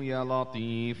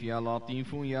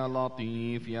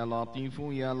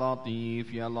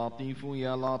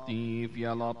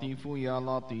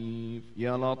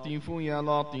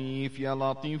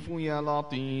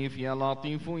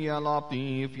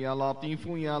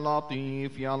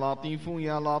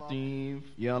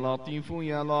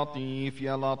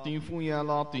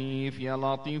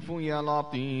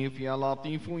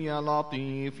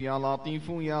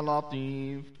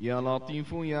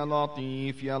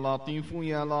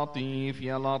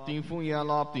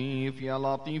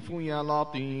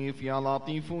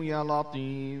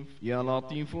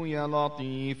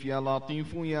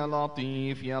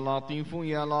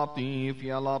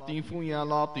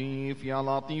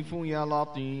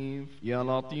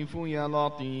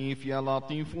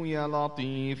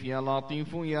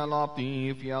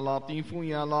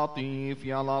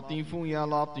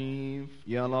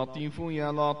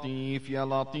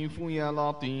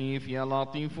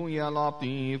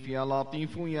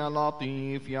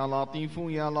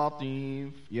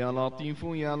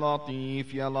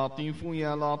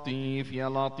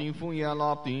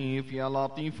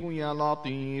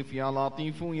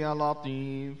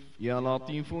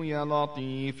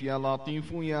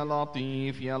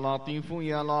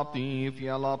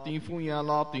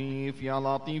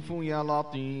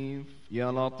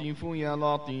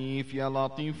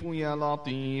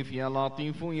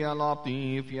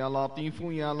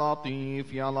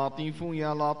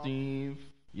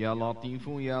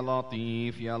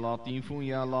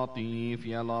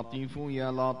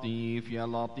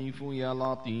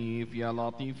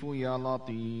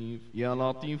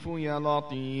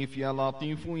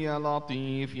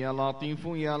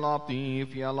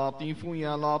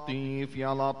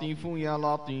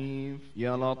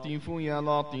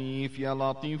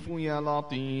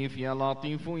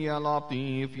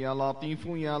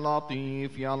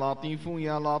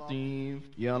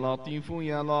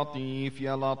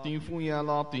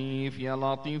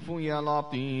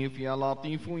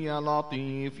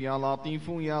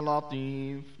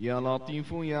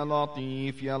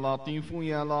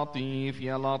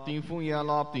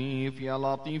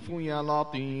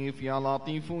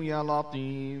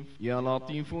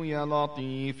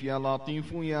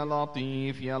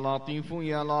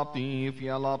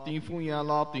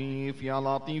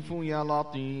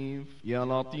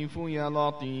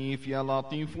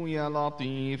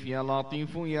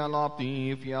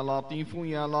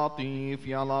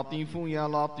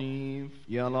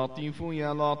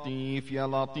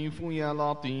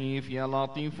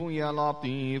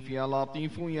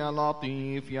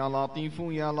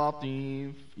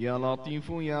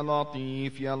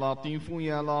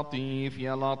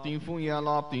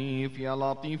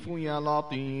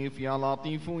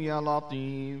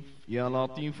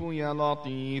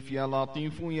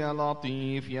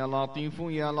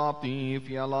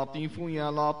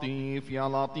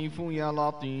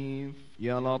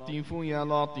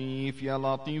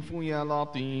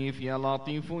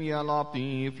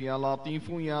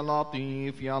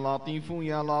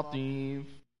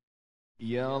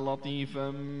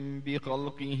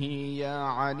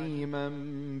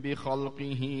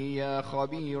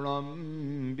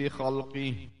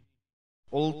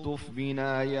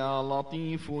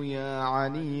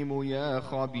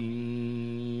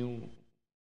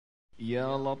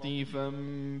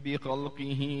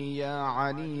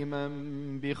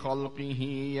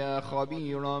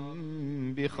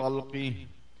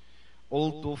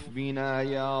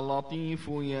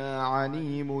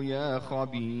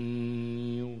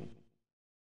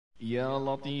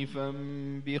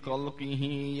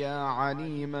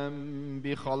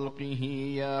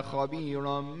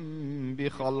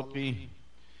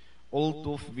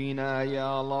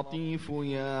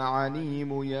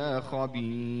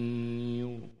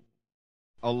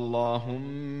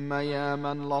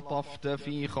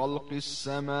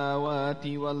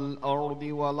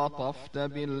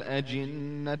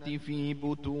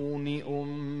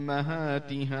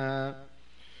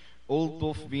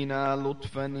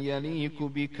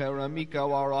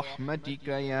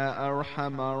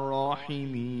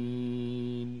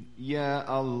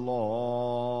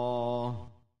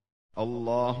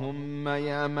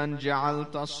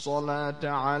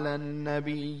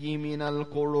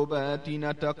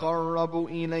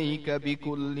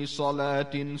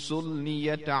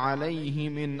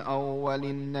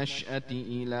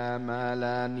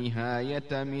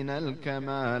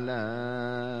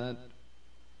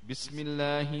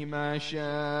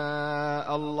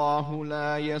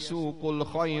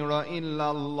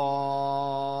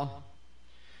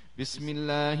 بسم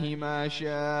الله ما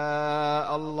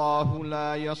شاء الله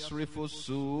لا يصرف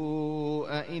السوء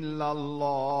إلا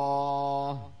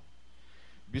الله.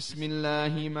 بسم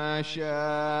الله ما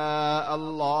شاء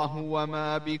الله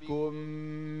وما بكم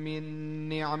من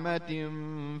نعمة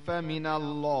فمن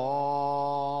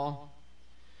الله.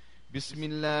 بسم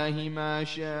الله ما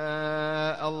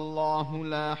شاء الله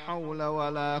لا حول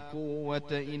ولا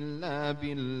قوة إلا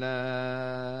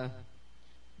بالله.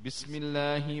 بسم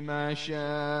الله ما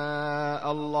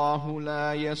شاء الله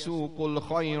لا يسوق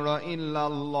الخير إلا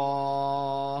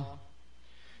الله.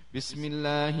 بسم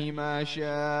الله ما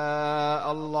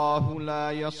شاء الله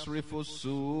لا يصرف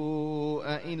السوء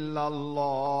إلا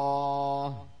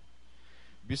الله.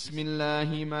 بسم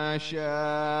الله ما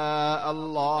شاء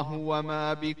الله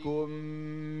وما بكم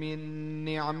من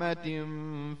نعمة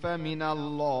فمن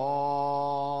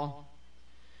الله.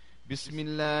 بسم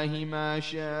الله ما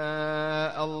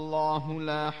شاء الله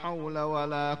لا حول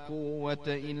ولا قوة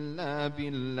إلا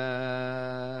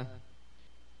بالله.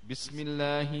 بسم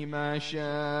الله ما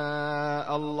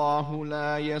شاء الله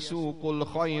لا يسوق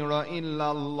الخير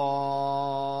إلا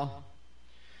الله.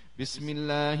 بسم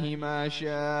الله ما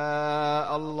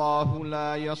شاء الله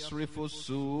لا يصرف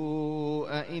السوء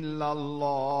إلا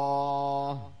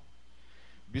الله.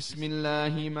 بسم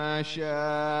الله ما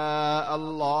شاء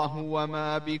الله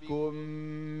وما بكم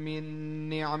من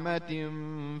نعمة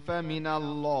فمن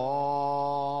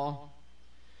الله.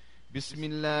 بسم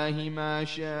الله ما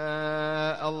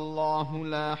شاء الله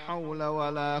لا حول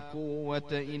ولا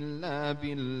قوة إلا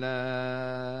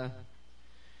بالله.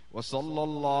 وصلى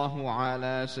الله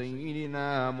على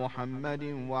سيدنا محمد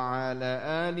وعلى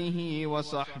آله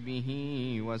وصحبه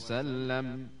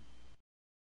وسلم.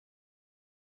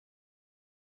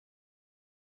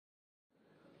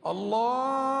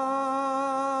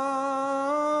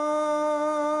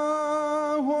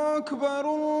 الله أكبر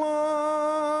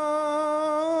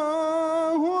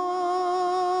الله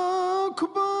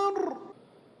أكبر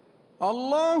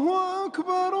الله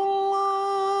أكبر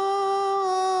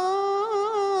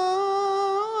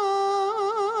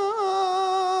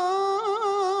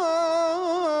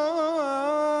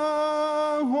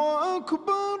الله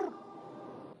أكبر.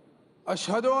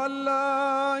 أشهد أن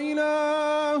لا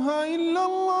إله إلا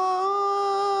الله.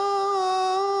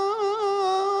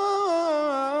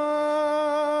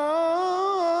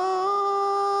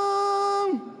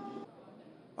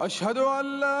 أشهد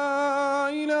أن لا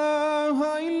إله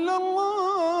إلا الله.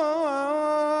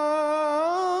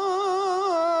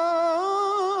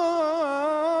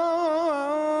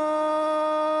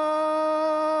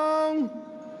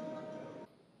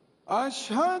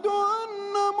 أشهد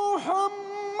أن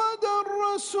محمدًا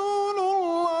رسول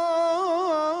الله.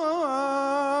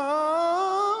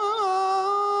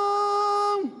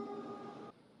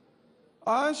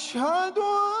 أشهد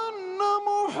أن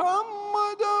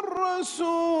محمدًا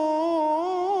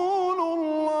رسول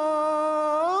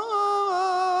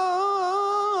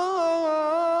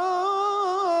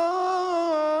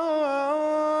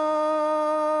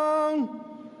الله.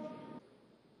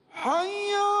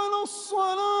 حي على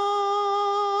الصلاة.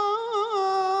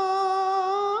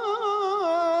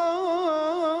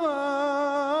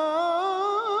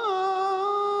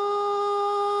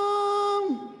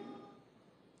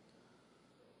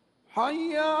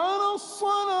 حي على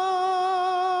الصلاة.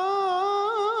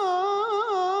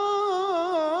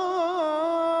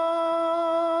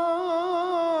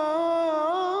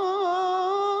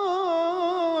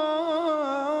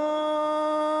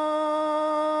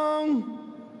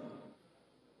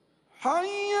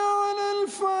 حي على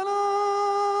الفلاح.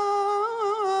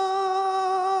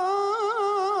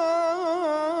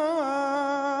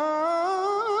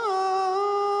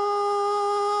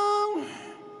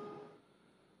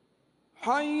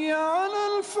 حي على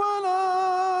الفلاح.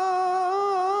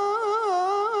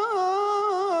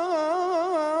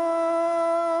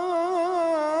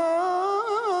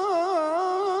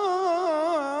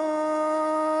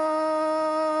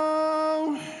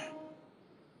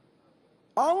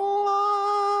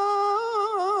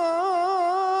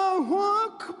 الله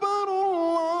أكبر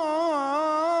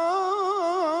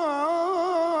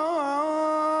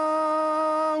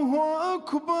الله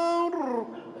أكبر.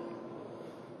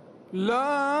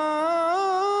 لا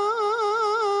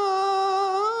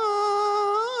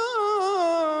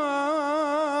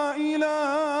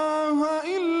إله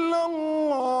إلا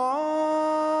الله.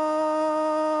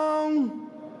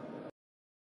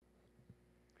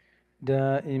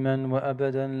 دائما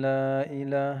وأبدا لا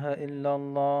إله إلا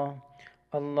الله.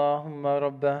 اللهم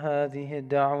رب هذه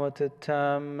الدعوة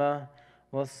التامة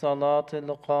والصلاة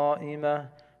القائمة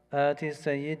آت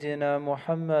سيدنا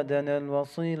محمدا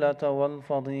الوصيلة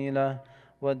والفضيلة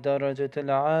والدرجة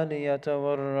العالية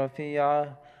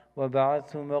والرفيعة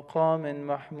وبعثه مقام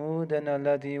محمودا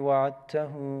الذي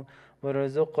وعدته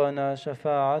وارزقنا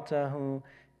شفاعته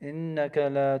إنك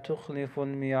لا تخلف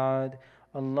الميعاد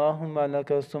اللهم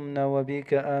لك صمنا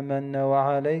وبك آمنا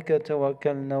وعليك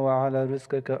توكلنا وعلى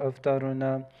رزقك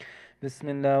أفطرنا بسم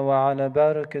الله وعلى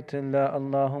بركة الله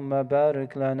اللهم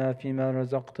بارك لنا فيما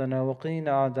رزقتنا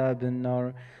وقنا عذاب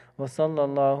النار وصلى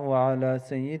الله على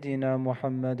سيدنا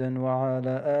محمد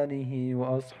وعلى آله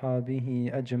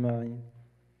وأصحابه أجمعين.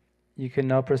 You can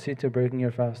now proceed to breaking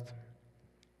your fast.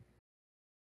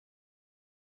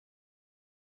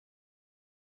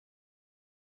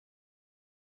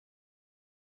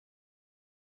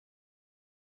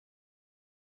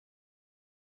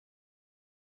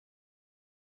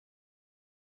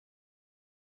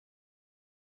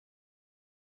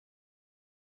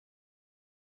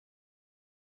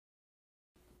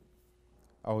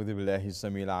 أعوذ بالله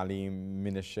السميع العليم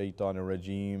من الشيطان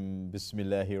الرجيم بسم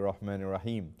الله الرحمن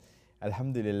الرحيم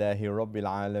الحمد لله رب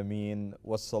العالمين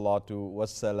والصلاة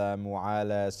والسلام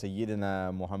على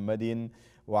سيدنا محمد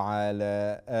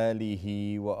وعلى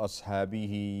آله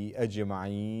وأصحابه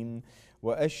أجمعين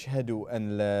وأشهد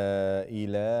أن لا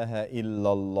إله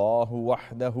إلا الله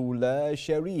وحده لا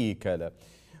شريك له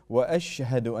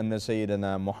وأشهد أن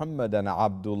سيدنا محمدا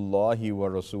عبد الله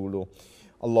ورسوله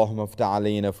اللهم افتح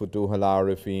علينا فتوح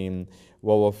العارفين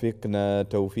ووفقنا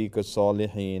توفيق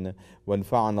الصالحين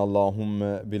وانفعنا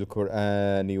اللهم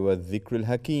بالقرآن والذكر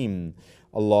الحكيم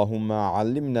اللهم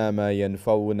علمنا ما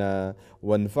ينفعنا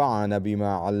وانفعنا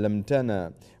بما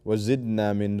علمتنا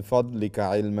وزدنا من فضلك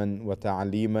علما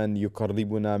وتعليما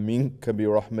يقربنا منك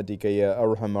برحمتك يا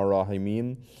أرحم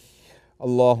الراحمين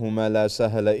اللهم لا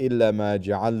سهل إلا ما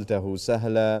جعلته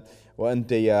سهلا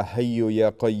وأنت يا حي يا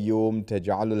قيوم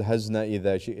تجعل الحزن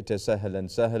إذا شئت سهلا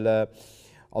سهلا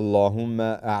اللهم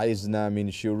أعزنا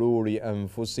من شرور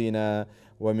أنفسنا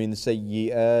ومن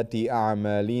سيئات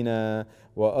أعمالنا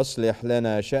وأصلح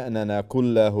لنا شأننا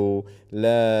كله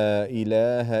لا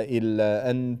إله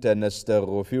إلا أنت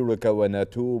نستغفرك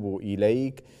ونتوب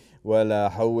إليك ولا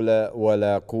حول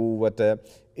ولا قوة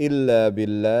إلا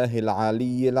بالله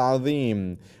العلي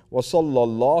العظيم وصلى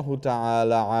الله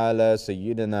تعالى على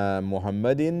سيدنا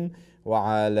محمد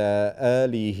وعلى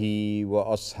آله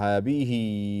وأصحابه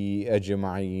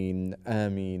أجمعين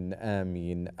آمين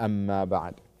آمين أما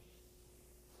بعد.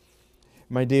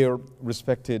 My dear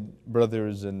respected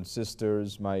brothers and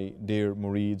sisters, my dear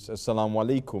murids, Assalamu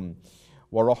alaikum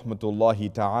wa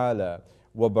rahmatullahi ta'ala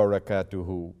wa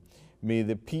barakatuhu. May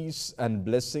the peace and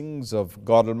blessings of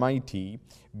God Almighty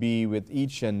be with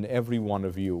each and every one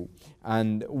of you.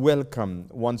 And welcome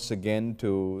once again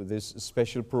to this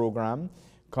special program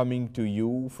coming to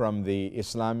you from the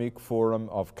Islamic Forum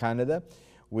of Canada,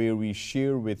 where we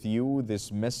share with you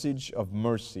this message of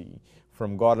mercy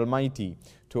from God Almighty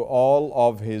to all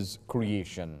of His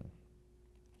creation.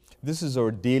 This is our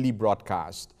daily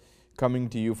broadcast coming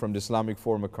to you from the Islamic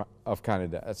Forum of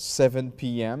Canada at 7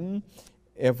 p.m.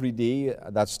 every day.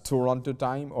 That's Toronto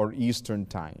time or Eastern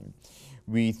time.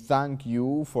 We thank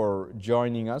you for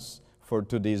joining us for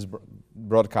today's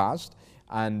broadcast,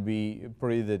 and we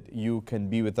pray that you can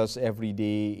be with us every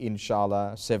day,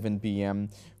 inshallah, 7 p.m.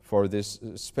 for this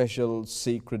special,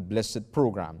 sacred, blessed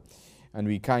program. And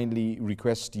we kindly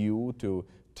request you to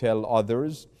tell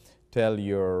others, tell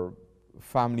your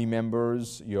family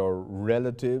members, your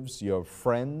relatives, your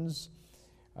friends,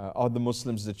 other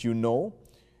Muslims that you know.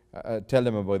 Tell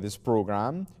them about this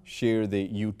program. Share the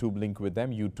YouTube link with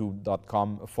them,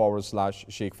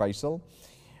 youtube.com/Sheikh Faisal,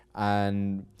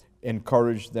 and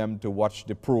encourage them to watch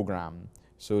the program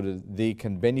so that they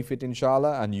can benefit,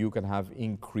 inshallah, and you can have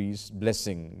increased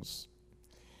blessings.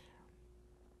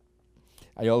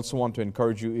 I also want to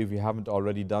encourage you, if you haven't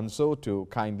already done so, to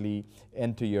kindly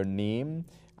enter your name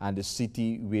and the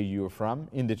city where you're from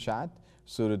in the chat,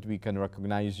 so that we can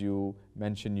recognize you,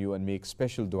 mention you, and make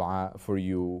special dua for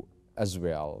you as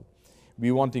well.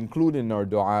 We want to include in our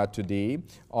dua today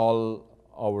all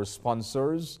our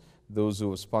sponsors, those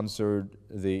who have sponsored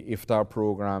the iftar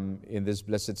program in this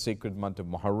blessed sacred month of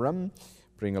Muharram.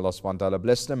 Praying Allah subhanahu wa ta'ala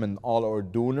bless them, and all our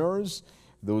donors,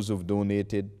 those who've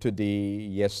donated today,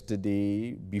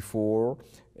 yesterday, before,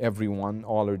 everyone,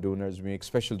 all our donors, we make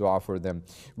special dua for them.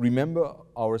 Remember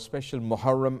our special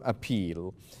Muharram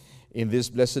appeal. In this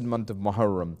blessed month of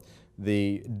Muharram,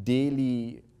 the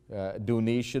daily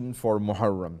donation for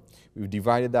Muharram, we've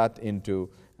divided that into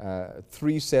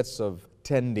 3 sets of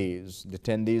 10 days, the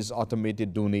 10 days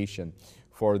automated donation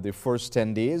for the first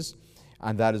 10 days,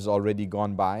 and that has already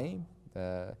gone by.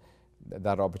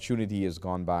 That opportunity has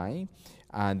gone by.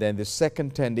 And then the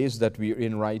second 10 days that we are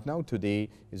in right now, today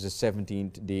is the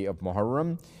 17th day of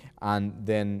Muharram. And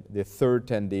then the third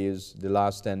 10 days, the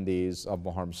last 10 days of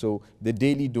Muharram. So the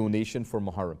daily donation for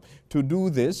Muharram. To do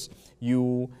this,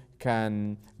 you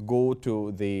can go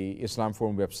to the Islam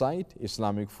Forum website,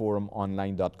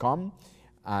 islamicforumonline.com,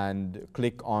 and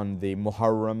click on the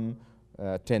Muharram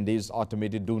 10 days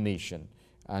automated donation.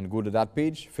 And go to that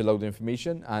page, fill out the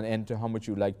information, and enter how much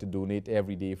you'd like to donate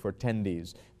every day for 10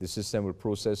 days. The system will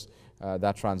process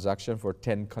that transaction for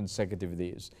 10 consecutive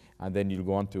days. And then you'll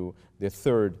go on to the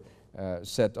third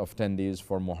set of 10 days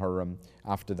for Muharram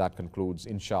after that concludes,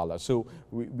 inshallah. So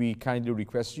we kindly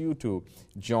request you to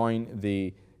join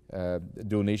the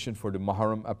donation for the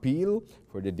Muharram appeal,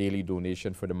 for the daily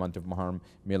donation for the month of Muharram.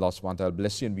 May Allah subhanahu wa ta'ala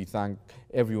bless you, and we thank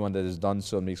everyone that has done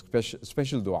so, and make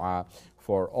special dua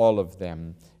for all of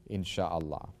them,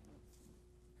 inshallah.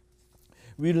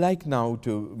 We'd like now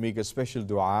to make a special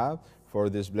dua for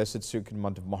this blessed sacred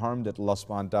month of Muharram, that Allah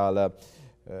subhanahu wa ta'ala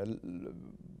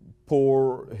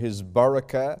pour His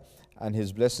barakah and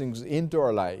His blessings into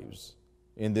our lives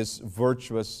in this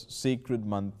virtuous sacred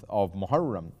month of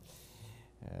Muharram.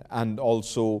 And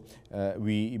also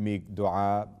we make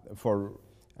dua for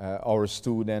our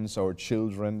students, our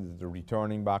children that are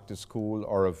returning back to school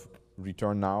or have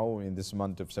returned now in this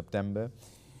month of September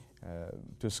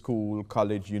to school,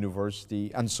 college,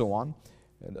 university, and so on.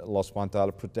 And Allah subhanahu wa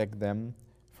ta'ala protect them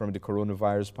from the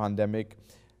coronavirus pandemic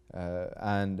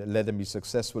and let them be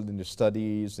successful in their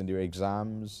studies, in their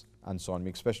exams, and so on.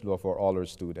 Make special dua for all our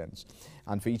students.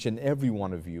 And for each and every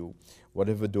one of you,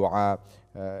 whatever dua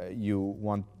you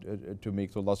want to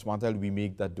make to Allah subhanahu wa ta'ala, we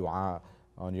make that dua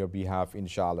on your behalf,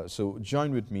 inshallah. So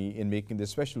join with me in making this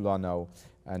special dua now,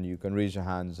 and you can raise your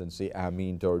hands and say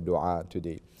Ameen to our dua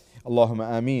today.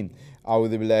 Allahumma Ameen.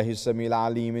 A'udhu billahi as-samil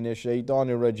alim minash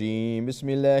shaitanir rajim.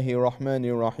 Bismillahir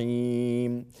rahmanir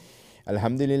rahim.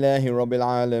 Alhamdulillahi Rabbil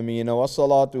Alameen, wa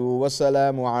salatu wa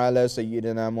salamu ala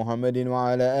Sayyidina Muhammadin wa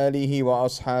ala alihi wa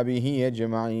ashabihi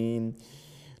ajma'in.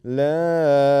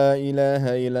 La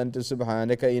ilaha illa anta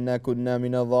subhanaka inna kunna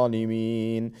mina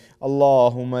zalimin.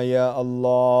 Allahumma ya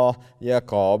Allah, ya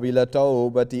qabila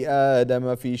tawbati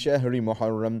Adam fi shahri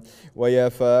Muharram, wa ya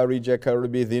farija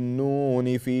karbi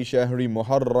dhinnuni fi shahri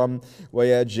Muharram, wa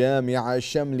ya jami'a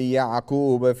shamli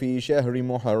Ya'qub fi shahri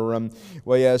Muharram,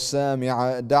 wa ya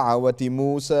sami'a da'wati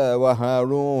Musa wa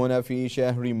Harun fi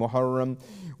shahri Muharram,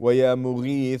 ويا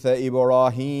مغيث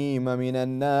إبراهيم من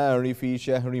النار في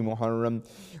شهر محرم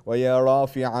ويا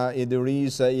رافع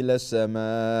إدريس إلى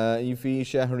السماء في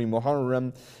شهر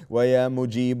محرم ويا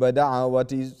مجيب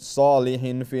دعوة صالح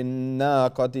في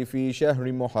الناقة في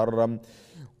شهر محرم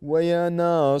ويا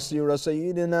ناصر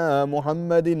سيدنا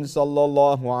محمد صلى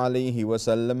الله عليه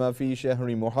وسلم في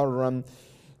شهر محرم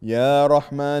يا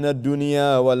رحمن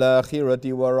الدنيا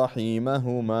والآخرة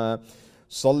ورحيمهما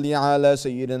صل على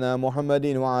سيدنا محمد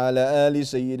وعلى آل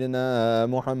سيدنا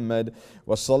محمد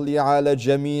وصل على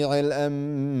جميع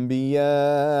الأنبياء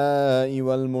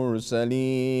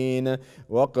والمرسلين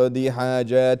وقض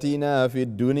حاجاتنا في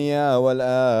الدنيا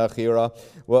والآخرة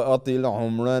وأطل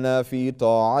عمرنا في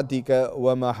طاعتك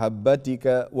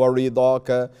ومحبتك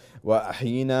ورضاك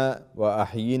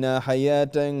وأحينا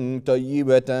حياة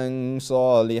طيبة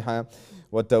صالحة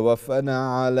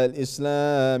وتوفنا على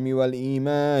الإسلام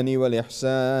والإيمان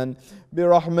والإحسان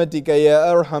برحمتك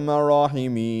يا أرحم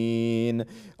الراحمين.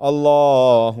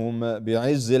 اللهم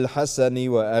بعز الحسن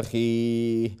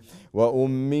وأخيه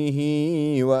وأمه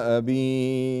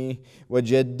وأبيه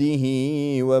وجده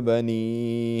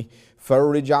وبنيه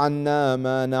فرج عنا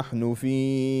ما نحن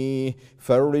فيه،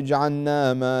 فرج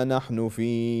عنا ما نحن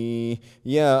فيه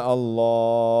يا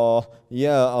الله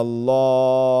يا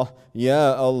الله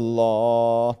يا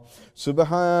الله.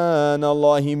 سبحان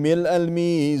الله ملء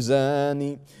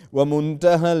الميزان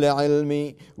ومنتهى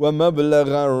العلم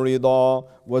ومبلغ الرضا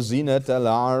وزنة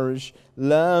العرش،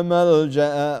 لا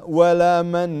ملجأ ولا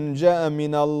منجأ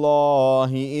من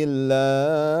الله إلا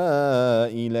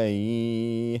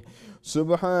إليه.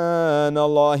 سبحان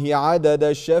الله عدد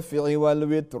الشفع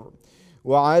والوتر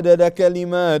وعدد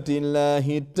كلمات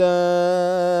الله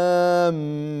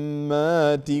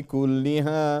التامات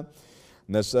كلها.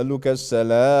 نسألك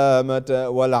السلامة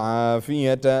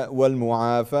والعافية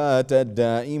والمعافاة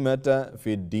الدائمة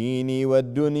في الدين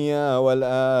والدنيا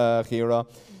والآخرة.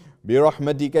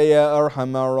 برحمتك يا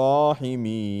أرحم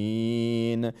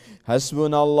الراحمين.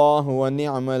 حسبنا الله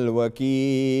ونعم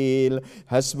الوكيل،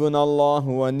 حسبنا الله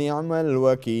ونعم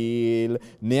الوكيل،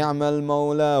 نعم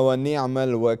المولى ونعم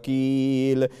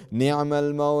الوكيل، نعم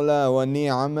المولى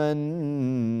ونعم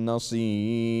النصير.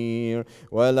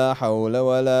 ولا حول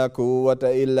ولا قوة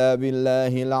إلا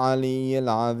بالله العلي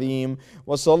العظيم.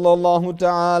 وصلى الله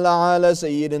تعالى على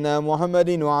سيدنا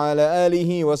محمد وعلى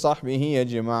آله وصحبه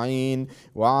أجمعين،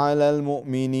 وعلى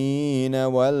المؤمنين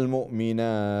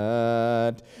والمؤمنات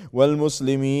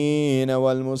والمسلمين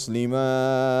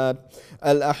والمسلمات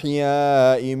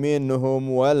الأحياء منهم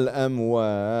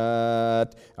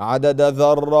والأموات عدد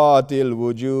ذرات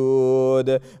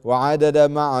الوجود وعدد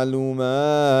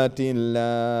معلومات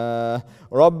الله.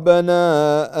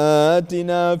 ربنا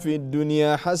آتنا في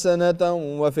الدنيا حسنة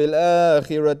وفي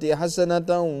الآخرة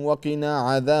حسنة وقنا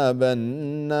عذاب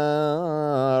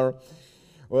النار،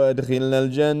 وادخلنا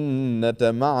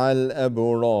الجنة مع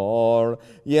الأبرار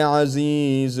يا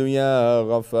عزيز يا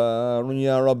غفار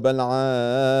يا رب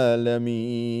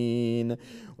العالمين.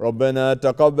 ربنا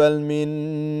تقبل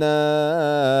منا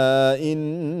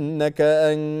إنك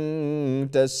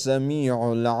أنت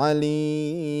السميع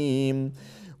العليم،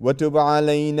 وتب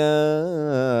علينا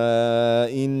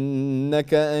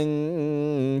إنك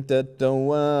أنت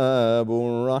التواب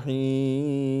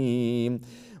الرحيم.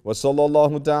 وصلى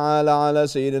الله تعالى على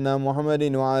سيدنا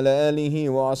محمد وعلى آله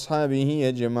وأصحابه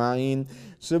أجمعين.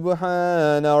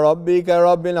 سبحان ربك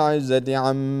رب العزة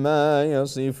عما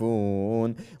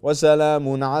يصفون،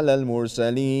 وسلام على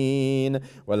المرسلين،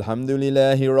 والحمد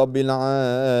لله رب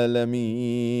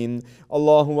العالمين.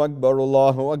 الله أكبر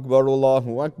الله أكبر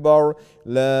الله أكبر.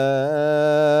 لا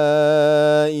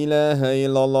إله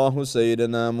إلا الله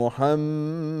سيدنا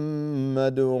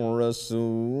محمد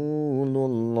رسول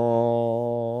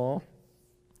الله.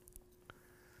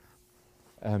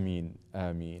 Ameen,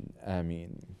 Ameen,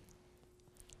 Ameen.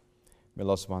 May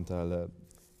Allah subhanahu wa ta'ala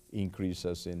increase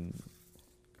us in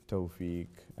tawfiq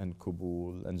and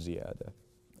kubul and ziyada.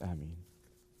 Ameen.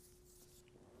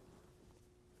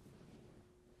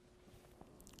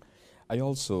 I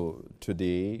also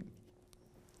today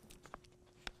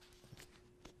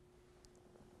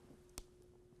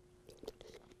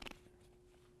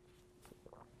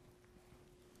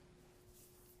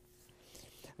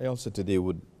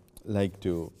would like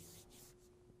to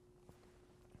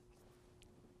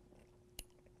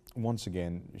once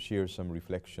again share some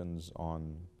reflections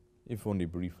on, if only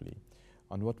briefly,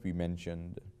 on what we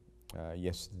mentioned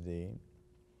yesterday,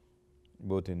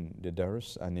 both in the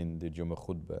Dars and in the Jummah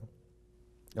Khutbah,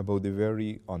 about the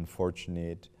very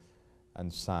unfortunate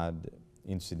and sad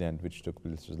incident which took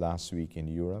place last week in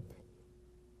Europe,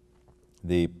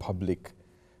 the public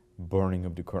burning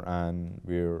of the Quran,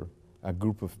 where a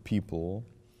group of people,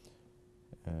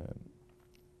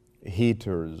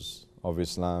 haters of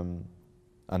Islam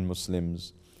and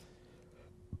Muslims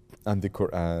and the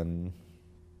Quran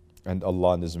and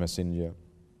Allah and His Messenger,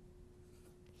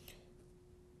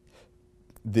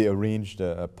 they arranged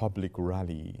a public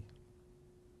rally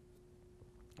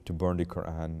to burn the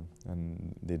Quran,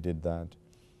 and they did that.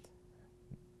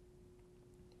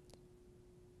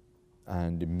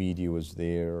 And the media was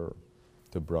there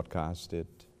to broadcast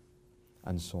it,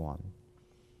 and so on.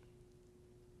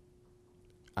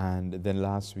 And then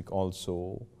last week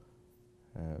also,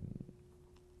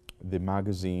 the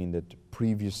magazine that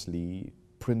previously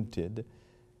printed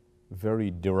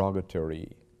very derogatory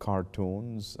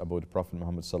cartoons about Prophet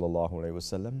Muhammad sallallahu alaihi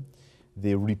wasallam,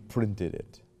 they reprinted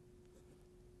it.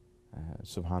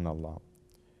 Subhanallah.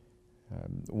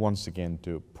 Once again,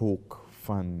 to poke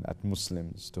fun at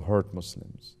Muslims, to hurt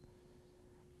Muslims.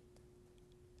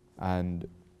 And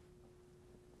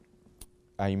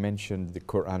I mentioned the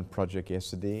Quran Project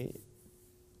yesterday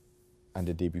and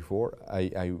the day before.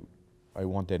 I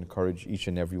want to encourage each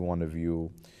and every one of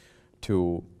you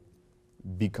to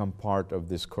become part of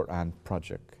this Quran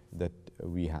Project that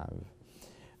we have,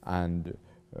 and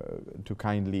to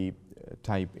kindly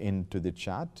type into the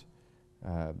chat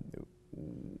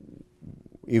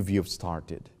if you've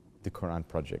started the Quran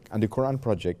Project. And the Quran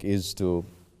Project is to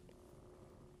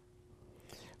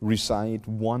recite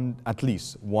at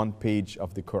least one page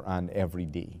of the Quran every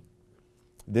day.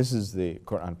 This is the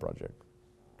Quran Project,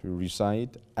 to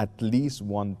recite at least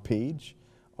one page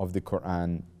of the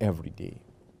Quran every day.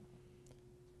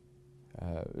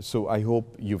 So I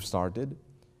hope you've started.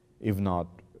 If not,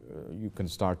 you can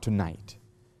start tonight.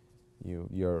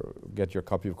 Get your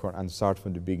copy of Quran, start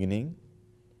from the beginning,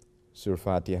 Surah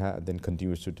Fatiha, then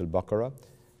continue Surah Al-Baqarah.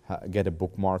 Get a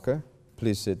bookmarker,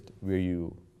 place it where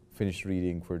you finish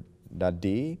reading for that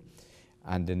day,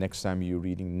 and the next time you're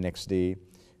reading the next day,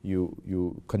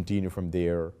 you continue from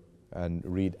there and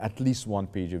read at least one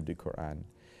page of the Quran.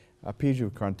 A page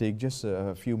of the Quran take just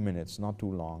a few minutes, not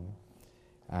too long.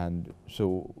 And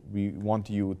so we want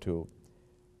you to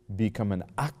become an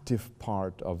active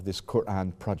part of this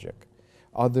Quran project.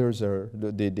 Others are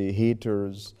the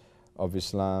haters of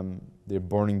Islam. They're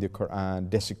burning the Quran,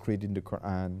 desecrating the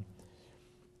Quran.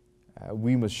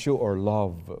 We must show our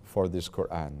love for this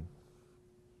Quran.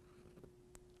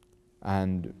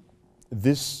 And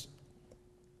this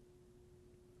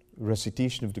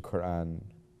recitation of the Quran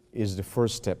is the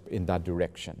first step in that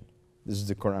direction. This is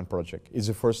the Quran project. It's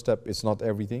the first step. It's not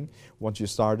everything. Once you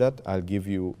start that, I'll give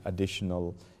you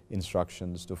additional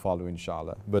instructions to follow,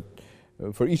 inshallah. But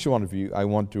for each one of you, I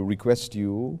want to request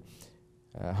you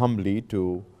humbly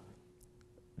to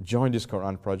join this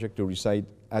Quran project, to recite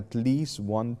at least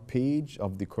one page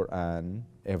of the Quran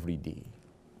every day.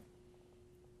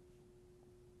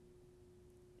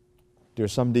 There are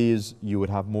some days you would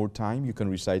have more time. You can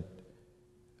recite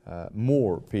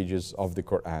more pages of the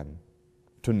Quran.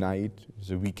 Tonight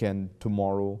is a weekend,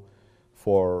 tomorrow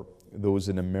for those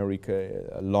in America,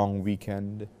 a long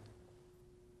weekend,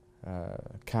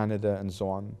 Canada and so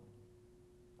on.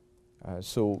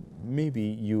 So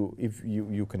maybe if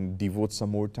you can devote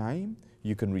some more time,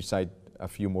 you can recite a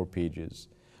few more pages.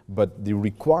 But the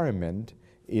requirement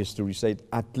is to recite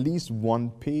at least one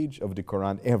page of the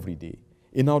Quran every day.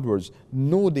 In other words,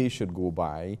 no day should go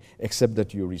by except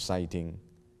that you're reciting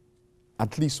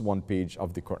at least one page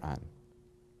of the Quran.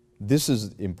 This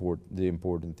is the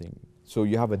important thing. So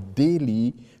you have a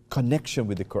daily connection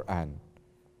with the Quran.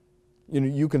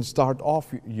 You can start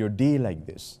off your day like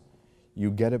this. You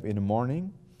get up in the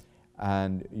morning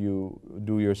and you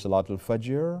do your Salatul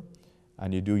Fajr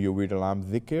and you do your Wird al-Am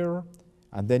dhikr,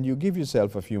 and then you give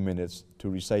yourself a few minutes to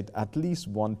recite at least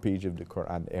one page of the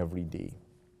Quran every day.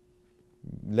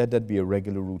 Let that be a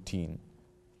regular routine,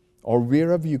 or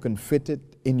wherever you can fit it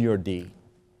in your day.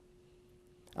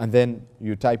 And then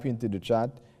you type into the chat,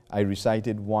 I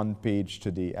recited 1 page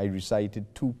today, I recited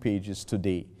 2 pages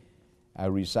today, I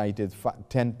recited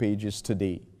 10 pages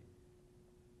today,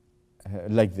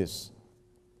 like this.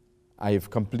 I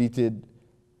have completed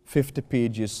 50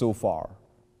 pages so far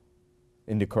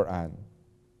in the Quran.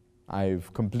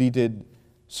 I've completed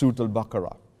Surah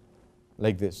Al-Baqarah,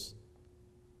 like this.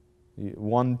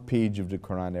 1 page of the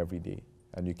Quran every day.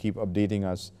 And you keep updating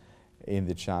us in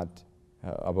the chat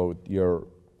about your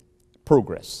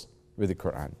progress with the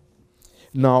Quran.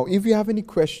 Now, if you have any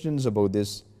questions about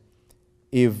this,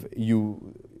 if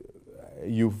you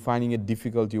finding it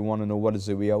difficult, you want to know what is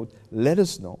the way out, let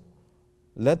us know.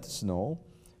 Let us know.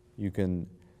 You can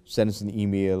send us an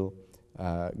email,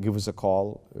 give us a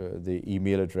call. The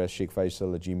email address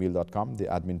sheikhfaisal@gmail.com. The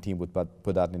admin team would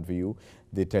put that in for you.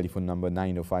 The telephone number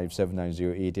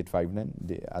 905-790-8859.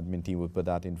 The admin team would put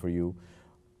that in for you.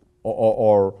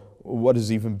 Or what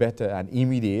is even better and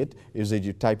immediate is that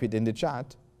you type it in the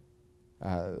chat.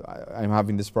 I'm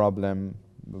having this problem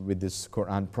with this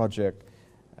Quran project.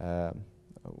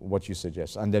 What you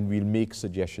suggest, and then we'll make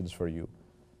suggestions for you.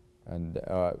 And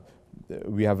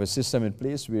we have a system in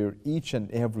place where each and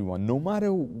everyone, no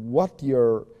matter what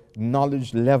your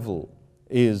knowledge level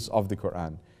is of the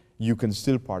Quran, you can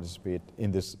still participate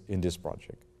in this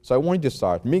project. So I want you to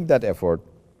start, make that effort,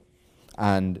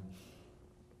 and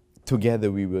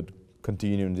together we would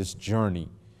continue in this journey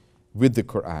with the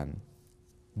Quran.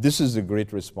 This is a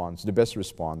great response, the best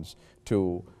response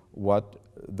to what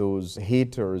those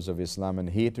haters of Islam and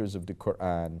haters of the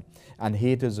Quran and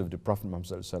haters of the Prophet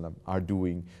Muhammad are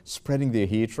doing, spreading their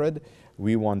hatred.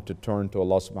 We want to turn to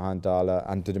Allah subhanahu wa ta'ala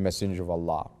and to the Messenger of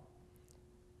Allah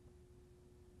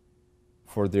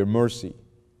for their mercy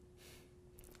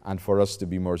and for us to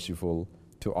be merciful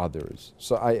to others.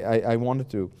 So I wanted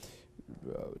to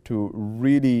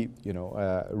really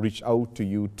reach out to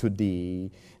you today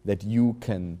that you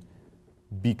can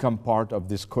become part of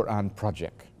this Quran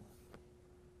project.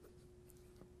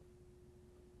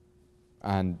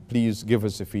 And please give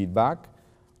us a feedback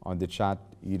on the chat,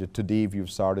 either today if you've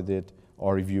started it,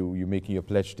 or if you're making your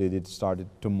pledge date, it started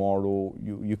tomorrow.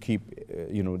 You keep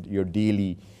your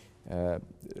daily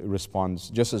response,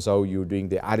 just as how you're doing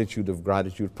the Attitude of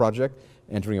Gratitude project,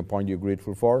 entering a point you're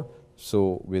grateful for,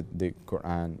 so with the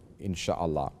Quran,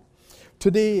 inshallah.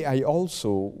 Today I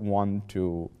also want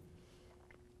to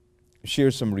share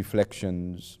some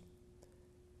reflections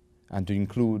and to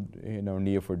include in our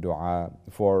niyyah for dua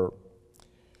for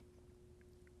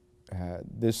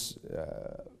this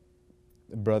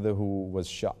brother who was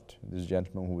shot, this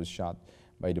gentleman who was shot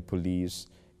by the police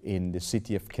in the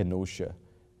city of Kenosha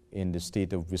in the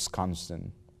state of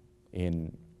Wisconsin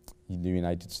in the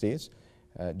United States.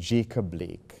 Jacob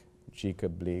Blake.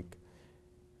 Jacob Blake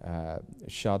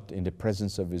shot in the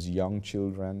presence of his young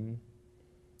children.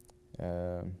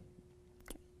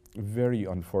 Very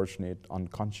unfortunate,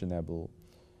 unconscionable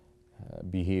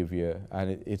behavior,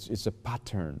 and it's a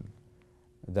pattern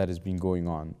that has been going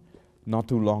on. Not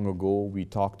too long ago, we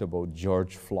talked about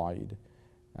George Floyd,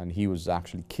 and he was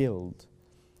actually killed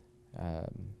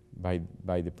by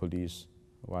the police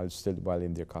while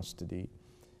in their custody.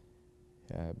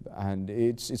 And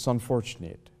it's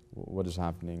unfortunate what is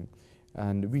happening.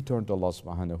 And we turn to Allah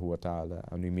subhanahu wa ta'ala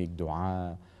and we make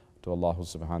dua to Allah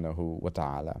subhanahu wa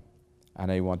ta'ala.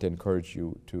 And I want to encourage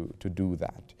you to do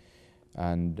that.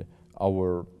 And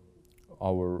our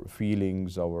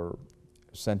feelings, our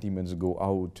sentiments go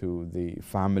out to the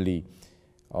family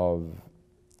of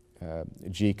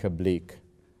Jacob Blake,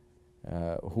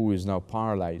 who is now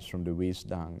paralyzed from the waist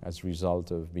down as a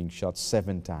result of being shot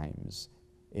 7 times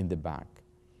in the back.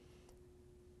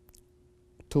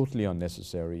 Totally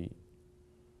unnecessary.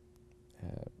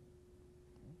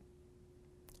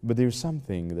 But there's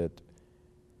something that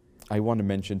I want to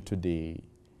mention today,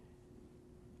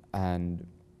 and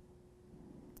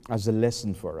as a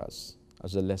lesson for us,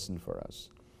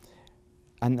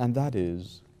 and that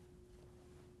is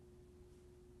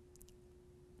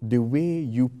the way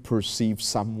you perceive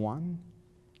someone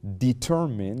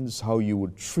determines how you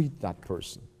would treat that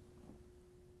person.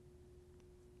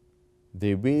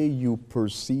 The way you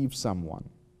perceive someone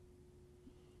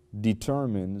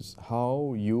determines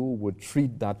how you would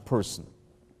treat that person.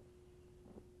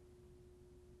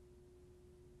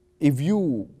 If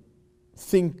you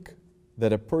think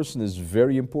that a person is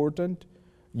very important,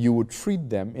 you would treat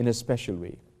them in a special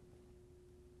way.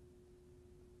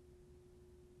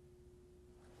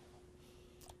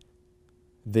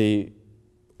 The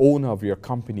owner of your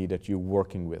company that you're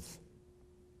working with,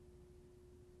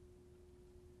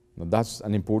 now that's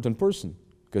an important person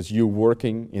because you're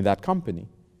working in that company.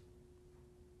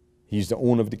 He's the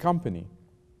owner of the company.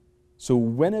 So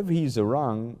whenever he's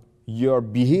around, your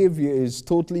behavior is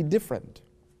totally different.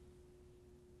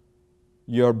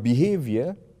 Your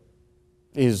behavior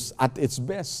is at its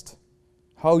best.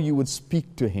 How you would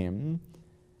speak to him,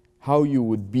 how you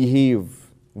would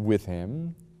behave with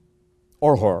him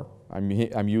or her.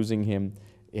 I'm using him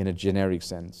in a generic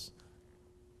sense,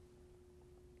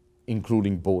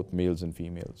 including both males and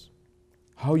females.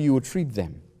 How you would treat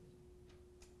them.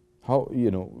 How,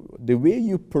 the way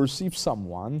you perceive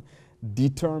someone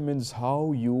determines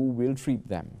how you will treat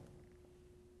them.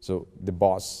 So the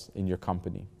boss in your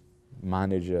company,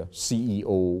 manager,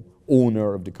 CEO,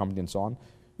 owner of the company and so on,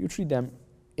 you treat them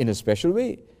in a special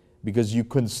way because you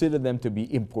consider them to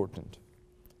be important.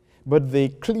 But the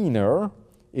cleaner,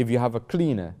 if you have a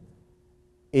cleaner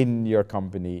in your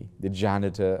company, the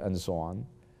janitor and so on,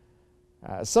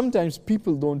 sometimes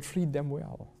people don't treat them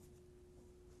well.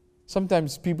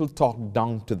 Sometimes people talk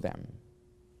down to them,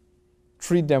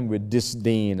 treat them with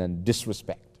disdain and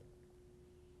disrespect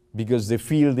because they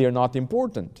feel they're not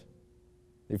important.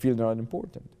 They feel they're not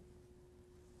important.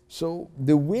 So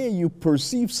the way you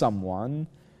perceive someone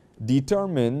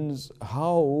determines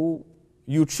how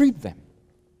you treat them.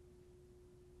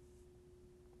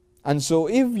 And so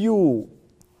if you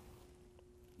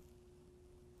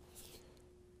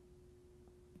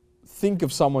think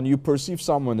of someone, you perceive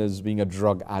someone as being a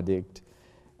drug addict,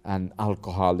 an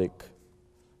alcoholic,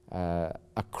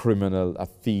 a criminal, a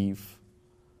thief,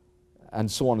 and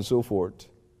so on and so forth,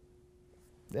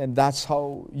 then that's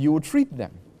how you would treat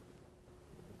them.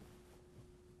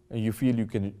 And you feel you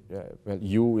can,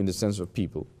 you in the sense of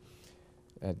people,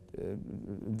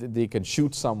 they can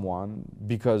shoot someone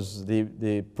because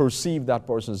they perceive that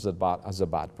person as a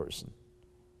bad person.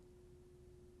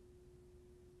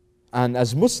 And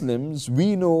as Muslims,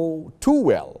 we know too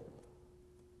well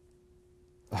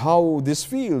how this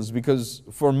feels because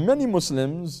for many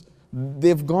Muslims,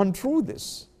 they've gone through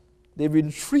this. They've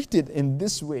been treated in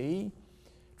this way,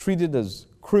 treated as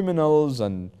criminals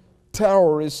and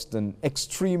terrorists and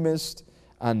extremists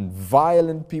and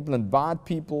violent people and bad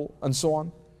people and so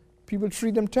on. People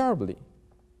treat them terribly.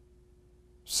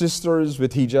 Sisters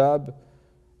with hijab,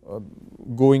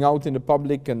 going out in the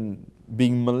public and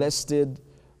being molested,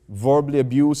 verbally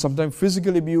abused, sometimes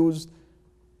physically abused,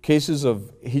 cases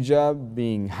of hijab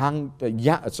being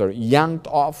yanked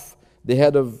off the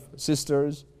head of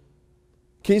sisters,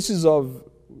 cases of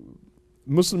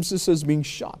Muslim sisters being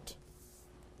shot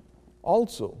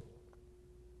also,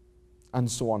 and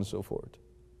so on and so forth.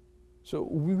 So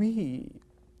we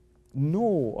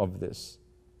know of this,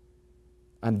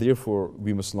 and therefore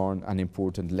we must learn an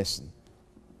important lesson.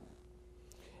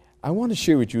 I want to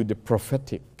share with you the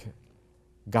prophetic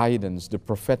guidance, the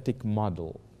prophetic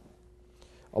model.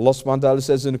 Allah subhanahu wa ta'ala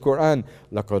says in the Quran,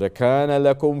 لَقَدْ كَانَ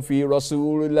لَكُمْ فِي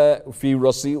رَسُولِ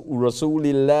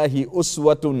اللَّهِ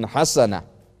أُسْوَةٌ حَسَنَةٌ.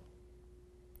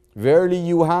 Verily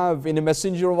you have in the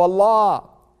Messenger of Allah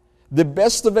the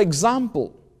best of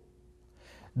example,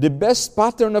 the best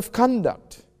pattern of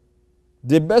conduct,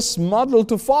 the best model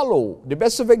to follow, the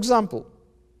best of example.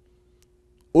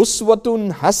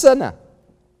 Uswatun hasana.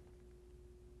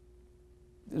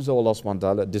 This is how Allah subhanahu wa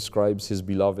ta'ala describes His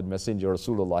beloved Messenger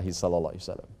Rasulullah sallallahu alaihi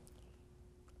wasallam.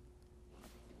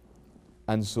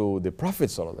 And so the Prophet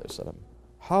sallallahu alaihi wasallam,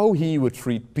 how he would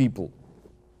treat people.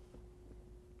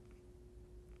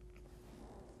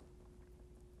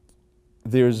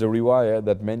 There's a riwayah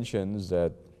that mentions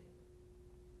that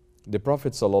the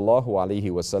Prophet sallallahu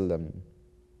alaihi wasallam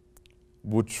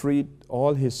would treat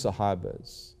all his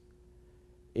Sahabas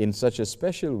in such a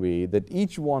special way that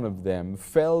each one of them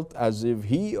felt as if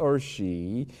he or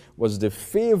she was the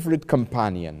favorite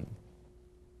companion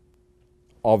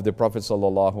of the Prophet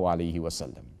sallallahu alaihi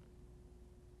wasallam.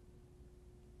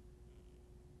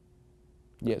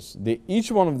 Yes,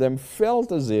 each one of them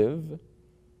felt as if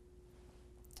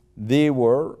they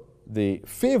were the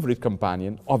favorite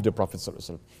companion of the Prophet sallallahu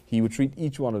alaihi wasallam. He would treat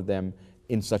each one of them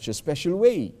in such a special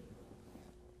way.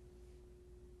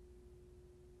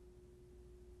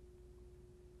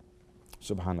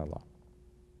 Subhanallah.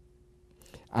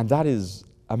 And that is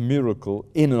a miracle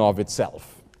in and of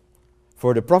itself.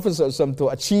 For the Prophet ﷺ to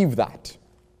achieve that.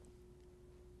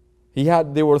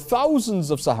 There were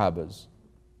thousands of Sahabas.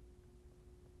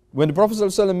 When the Prophet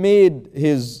ﷺ made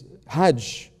his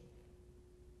Hajj,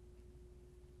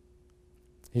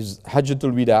 his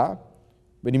Hajjatul Wida,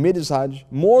 when he made his Hajj,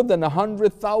 more than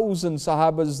 100,000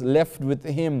 Sahabas left with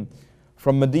him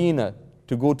from Medina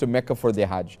to go to Mecca for their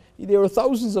Hajj. There were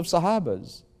thousands of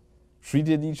Sahabas.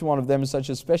 Treated each one of them in such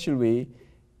a special way.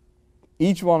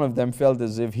 Each one of them felt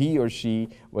as if he or she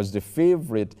was the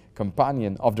favorite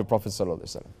companion of the Prophet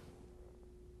ﷺ.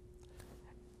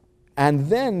 And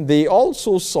then they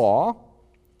also saw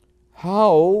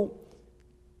how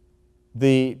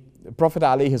the Prophet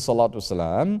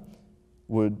ﷺ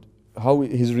how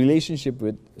his relationship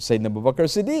with Sayyidina Abu Bakr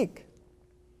Siddiq,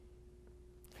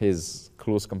 his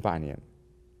close companion,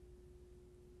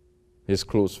 his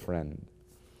close friend.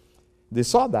 They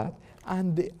saw that,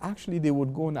 and they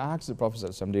would go and ask the Prophet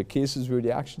ﷺ. There are cases where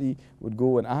they actually would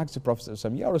go and ask the Prophet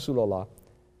ﷺ, Ya Rasulullah,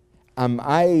 am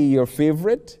I your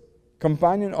favorite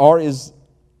companion, or is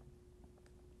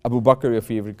Abu Bakr your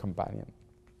favorite companion?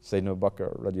 Sayyidina Abu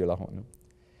Bakr radiallahu anhu.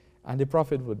 And the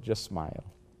Prophet would just smile.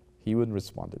 He wouldn't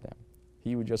respond to them.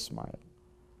 He would just smile.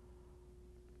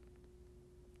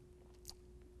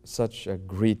 Such a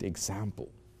great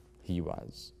example he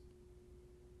was.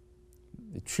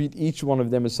 They treat each one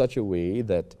of them in such a way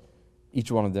that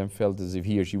each one of them felt as if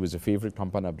he or she was a favorite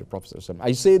companion of the Prophet ﷺ.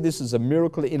 I say this is a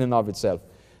miracle in and of itself.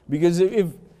 Because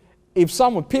if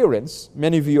someone, parents,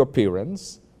 many of you are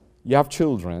parents, you have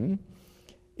children,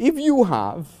 if you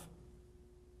have,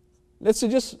 let's say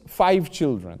just 5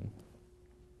 children,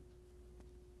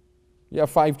 you have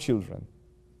 5 children,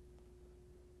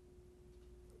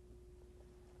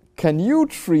 can you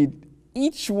treat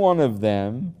each one of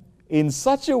them in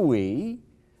such a way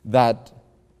that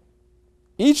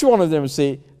each one of them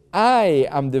say, I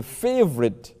am the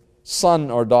favorite son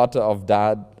or daughter of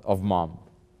dad, of mom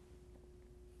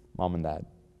and dad?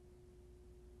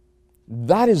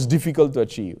 That is difficult to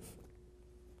achieve.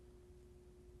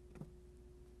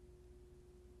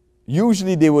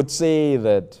 Usually they would say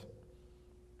that,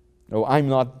 oh, I'm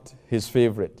not his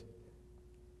favorite.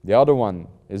 The other one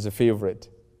is a favorite.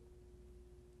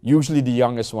 Usually the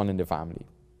youngest one in the family.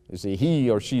 You say he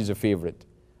or she is a favorite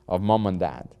of mom and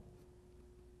dad.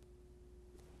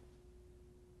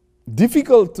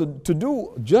 Difficult to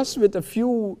do just with a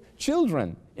few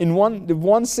children in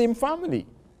one same family.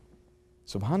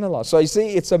 Subhanallah. So I say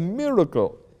it's a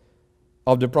miracle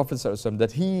of the Prophet ﷺ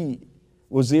that he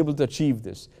was able to achieve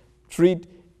this. Treat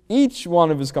each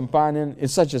one of his companions in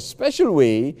such a special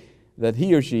way that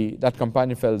he or she, that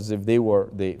companion, felt as if they were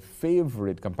the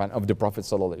favorite companion of the Prophet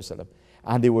ﷺ.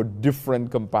 And they were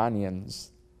different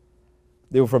companions.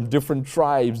 They were from different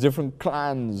tribes, different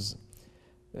clans.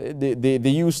 They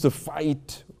used to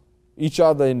fight each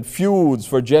other in feuds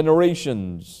for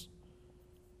generations.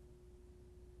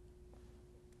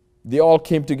 They all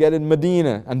came together in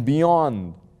Medina and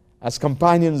beyond as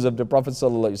companions of the Prophet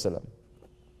ﷺ.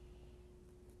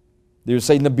 There was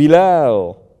Sayyidina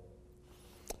Bilal,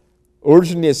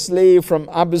 originally a slave from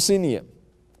Abyssinia.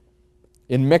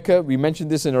 In Mecca, we mentioned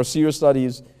this in our serious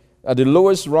studies, at the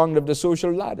lowest rung of the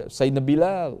social ladder. Sayyidina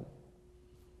Bilal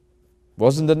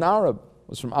wasn't an Arab,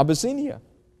 was from Abyssinia.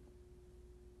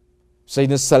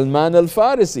 Sayyidina Salman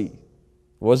al-Farisi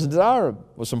wasn't Arab,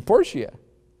 was from Persia.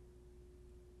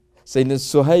 Sayyidina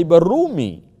Suhaib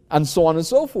al-Rumi, and so on and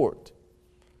so forth.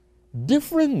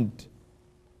 Different,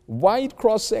 wide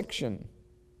cross-section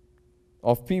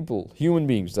of people, human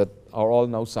beings that are all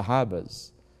now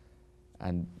Sahabas.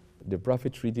 And the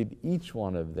Prophet treated each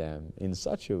one of them in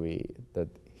such a way that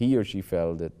he or she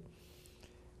felt that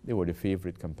they were the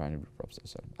favorite companion of the Prophet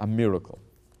ﷺ. A miracle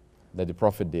that the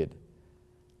Prophet did.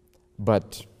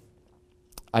 But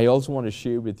I also want to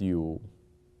share with you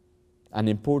an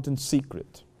important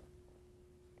secret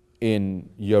in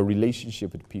your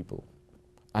relationship with people,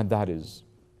 and that is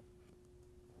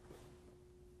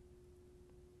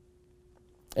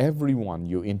everyone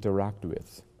you interact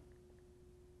with,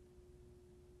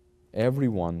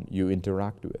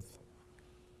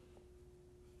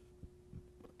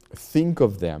 think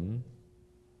of them,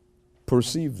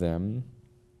 perceive them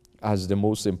as the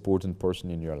most important person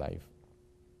in your life.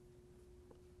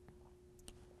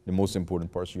 The most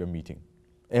important person you're meeting.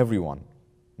 Everyone,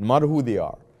 no matter who they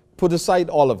are. Put aside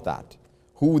all of that.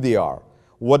 Who they are.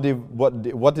 What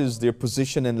is their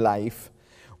position in life.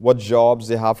 What jobs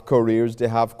they have, careers they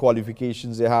have,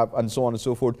 qualifications they have, and so on and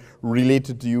so forth.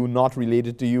 Related to you, not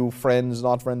related to you. Friends,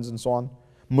 not friends, and so on.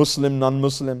 Muslim,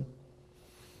 non-Muslim.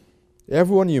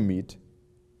 Everyone you meet,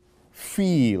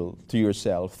 feel to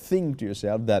yourself, think to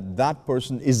yourself that that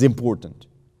person is important.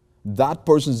 That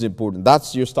person is important.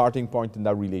 That's your starting point in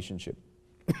that relationship.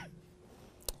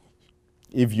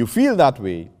 If you feel that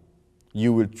way,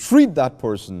 you will treat that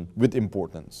person with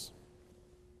importance.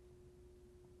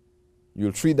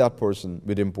 You'll treat that person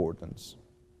with importance.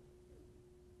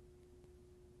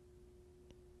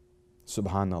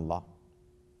 Subhanallah.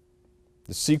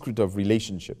 The secret of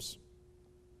relationships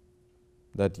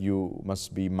that you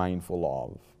must be mindful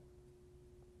of.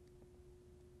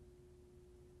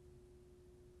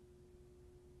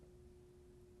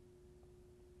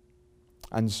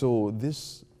 And so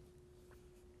this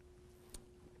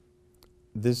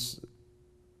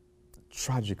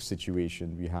tragic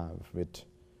situation we have with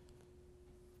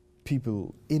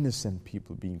people, innocent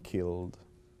people being killed,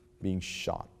 being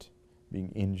shot,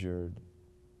 being injured,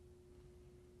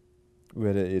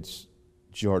 whether it's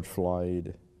George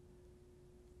Floyd,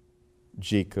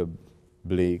 Jacob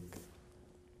Blake,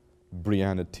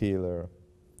 Breonna Taylor,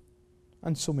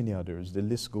 and so many others. The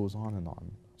list goes on and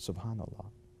on. Subhanallah.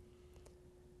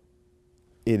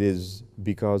 It is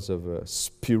because of a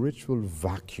spiritual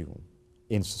vacuum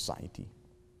in society.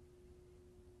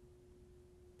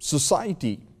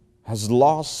 Society has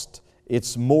lost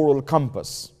its moral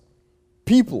compass.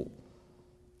 People,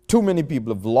 too many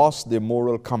people have lost their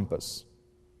moral compass,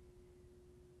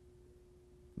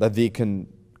 that they can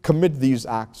commit these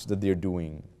acts that they're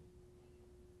doing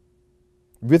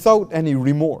without any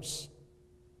remorse,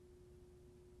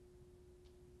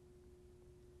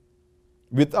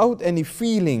 without any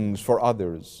feelings for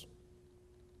others.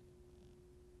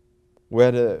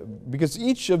 Because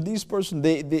each of these persons,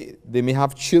 they may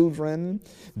have children,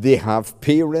 they have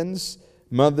parents,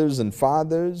 mothers and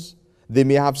fathers, they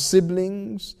may have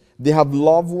siblings, they have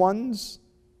loved ones,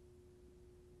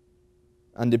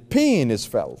 and the pain is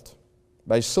felt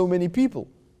by so many people.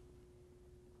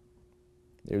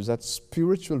 There's that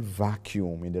spiritual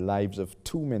vacuum in the lives of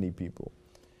too many people.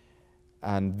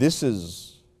 And this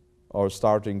is our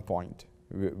starting point,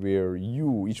 where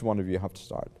each one of you have to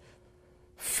start.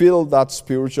 Fill that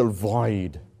spiritual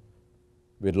void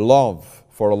with love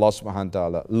for Allah subhanahu wa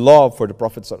ta'ala, love for the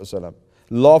Prophet sallallahu alaihi wasallam,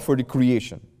 love for the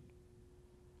creation.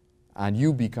 And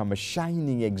you become a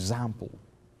shining example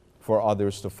for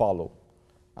others to follow,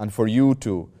 and for you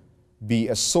to be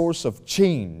a source of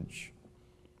change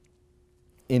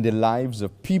in the lives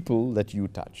of people that you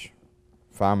touch.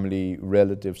 Family,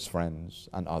 relatives, friends,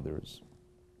 and others.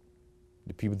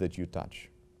 The people that you touch.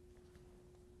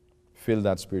 Fill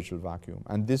that spiritual vacuum.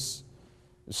 And this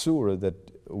surah that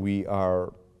we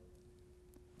are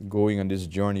going on this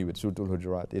journey with, Surah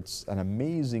Al-Hujurat, it's an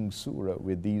amazing surah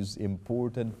with these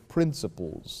important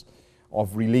principles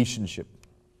of relationship.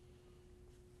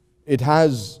 It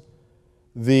has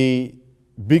the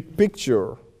big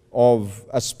picture of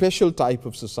a special type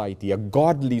of society, a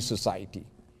godly society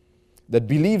that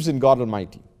believes in God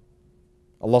Almighty,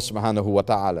 Allah subhanahu wa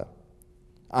ta'ala,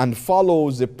 and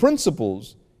follows the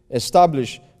principles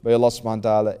established by Allah subhanahu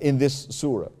wa ta'ala in this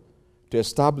surah to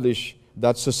establish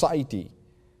that society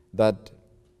that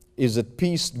is at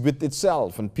peace with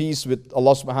itself and peace with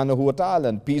Allah subhanahu wa ta'ala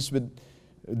and peace with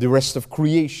the rest of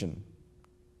creation.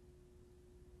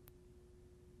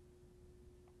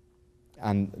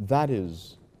 And that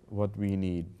is what we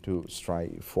need to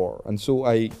strive for. And so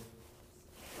I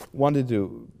wanted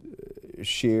to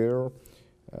share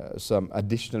some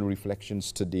additional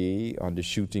reflections today on the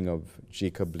shooting of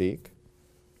Jacob Blake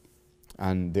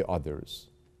and the others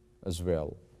as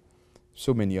well.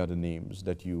 So many other names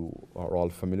that you are all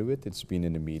familiar with. It's been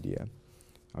in the media.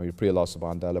 And we pray Allah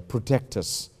subhanahu wa ta'ala protect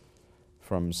us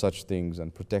from such things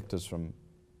and protect us from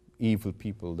evil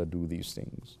people that do these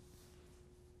things.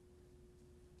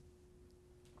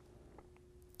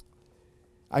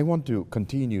 I want to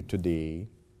continue today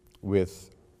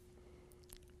with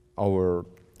our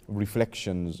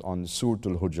reflections on Surah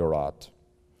Al-Hujurat,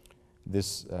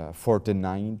 this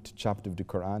 49th chapter of the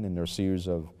Quran in our series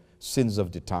of sins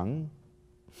of the tongue,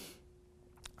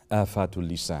 Afatul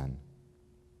Lisan.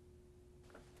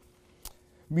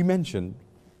 We mentioned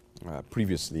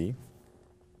previously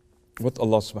what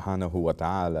Allah subhanahu wa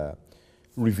ta'ala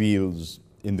reveals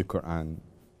in the Quran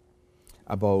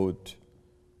about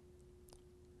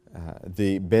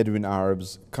the Bedouin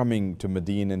Arabs coming to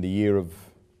Medina in the year of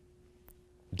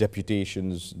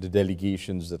deputations, the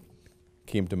delegations that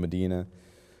came to Medina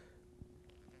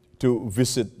to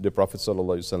visit the Prophet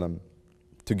ﷺ,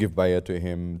 to give bayah to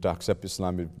him, to accept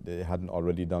Islam if they hadn't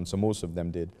already done, so most of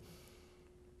them did.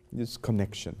 This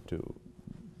connection to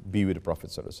be with the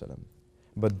Prophet ﷺ.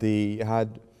 But they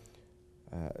had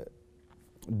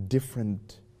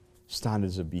different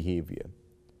standards of behavior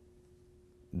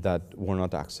that were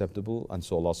not acceptable, and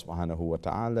so Allah subhanahu wa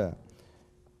ta'ala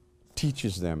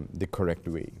teaches them the correct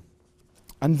way.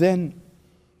 And then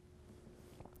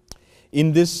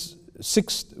in this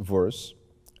 6th verse,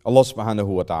 Allah subhanahu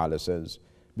wa ta'ala says,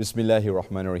 Bismillahir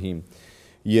Rahmanir Rahim,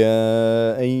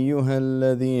 يا أيها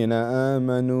الذين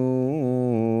آمنوا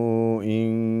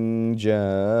إن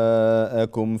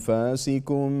جاءكم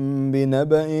فاسق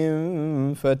بنبأ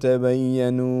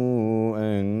فتبينوا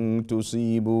أن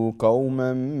تصيبوا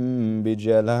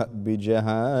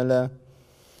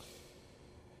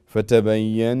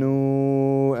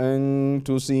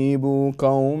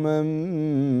قوما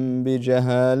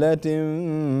بجهالة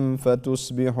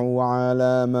فتصبحوا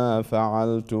على ما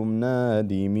فعلتم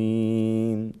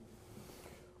نادمين.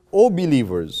 O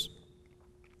believers,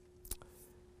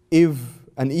 if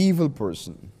an evil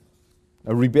person,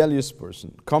 a rebellious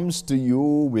person, comes to you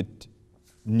with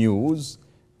news,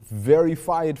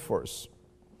 verify it first.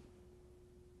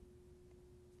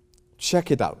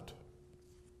 Check it out.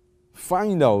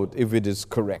 Find out if it is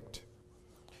correct.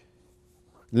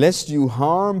 Lest you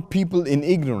harm people in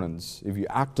ignorance. If you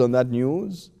act on that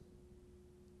news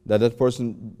that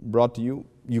person brought to you,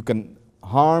 you can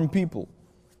harm people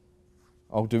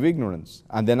out of ignorance.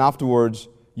 And then afterwards,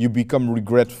 you become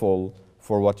regretful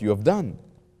for what you have done.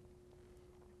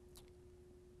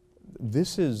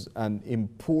 This is an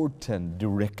important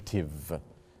directive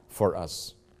for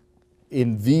us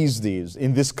in these days,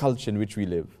 in this culture in which we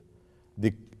live.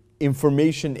 The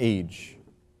information age.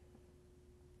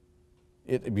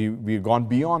 We've gone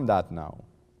beyond that now.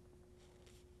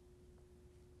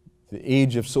 The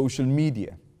age of social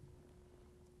media.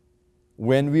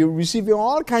 When we're receiving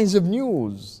all kinds of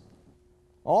news.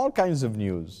 All kinds of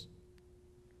news.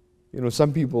 You know,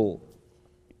 some people,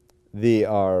 they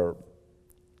are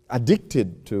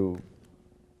addicted to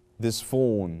this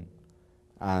phone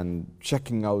and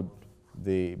checking out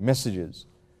the messages.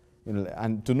 You know,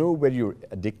 and to know where you're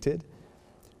addicted,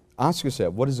 ask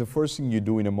yourself, what is the first thing you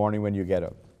do in the morning when you get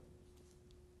up?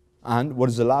 And what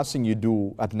is the last thing you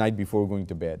do at night before going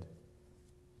to bed?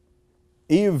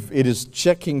 If it is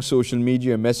checking social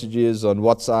media messages on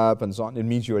WhatsApp and so on, it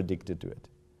means you're addicted to it.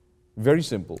 Very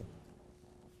simple.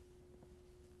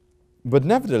 But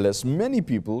nevertheless, many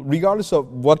people, regardless of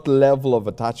what level of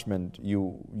attachment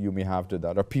you may have to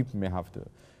that, or people may have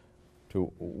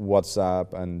to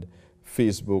WhatsApp and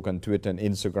Facebook and Twitter and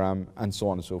Instagram and so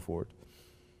on and so forth,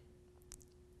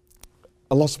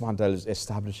 Allah subhanahu wa ta'ala is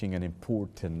establishing an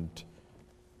important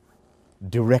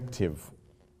directive,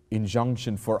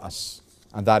 injunction for us,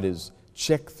 and that is,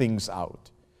 check things out.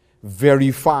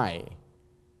 Verify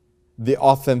the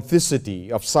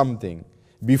authenticity of something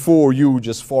before you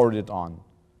just forward it on.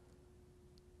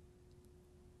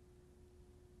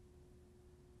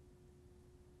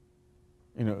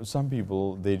 You know, some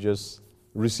people, they just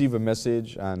receive a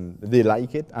message and they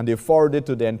like it and they forward it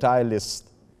to the entire list.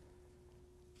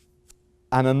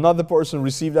 And another person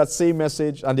received that same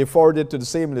message and they forward it to the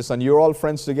same list, and you're all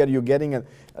friends together, you're getting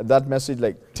that message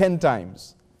like 10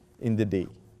 times in the day.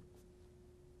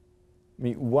 I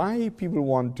mean, why people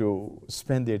want to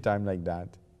spend their time like that?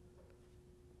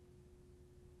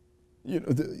 You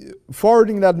know,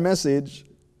 forwarding that message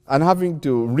and having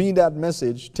to read that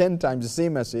message 10 times, the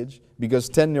same message, because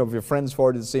 10 of your friends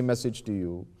forwarded the same message to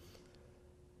you,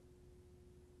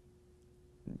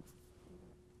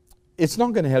 it's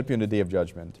not going to help you in the day of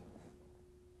judgment.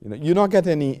 You don't get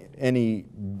any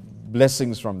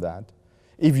blessings from that.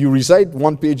 If you recite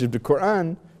one page of the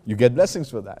Quran, you get blessings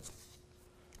for that.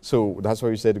 So that's why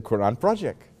we say the Quran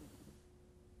project.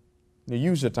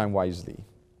 Use your time wisely.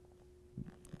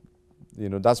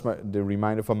 That's the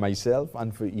reminder for myself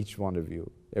and for each one of you,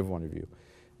 every one of you.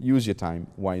 Use your time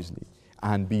wisely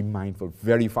and be mindful.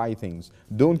 Verify things.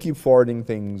 Don't keep forwarding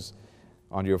things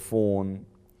on your phone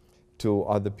to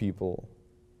other people.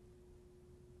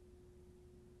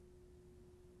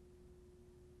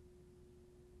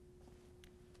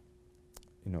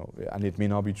 And it may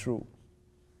not be true.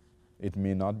 It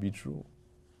may not be true.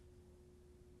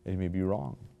 It may be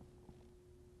wrong.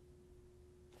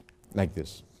 Like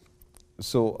this.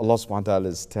 So Allah subhanahu wa ta'ala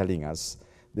is telling us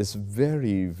this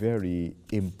very, very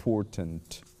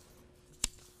important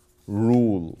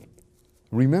rule.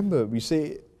 Remember, we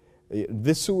say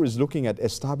this surah is looking at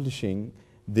establishing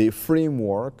the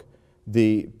framework,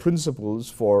 the principles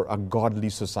for a godly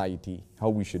society, how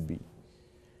we should be.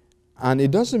 And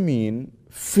it doesn't mean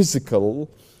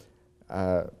physical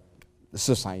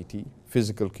society,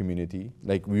 physical community,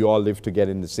 like we all live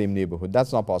together in the same neighborhood.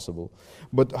 That's not possible.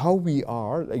 But how we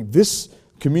are, like this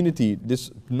community,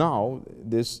 this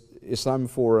Islam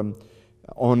Forum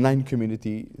online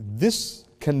community, this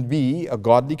can be a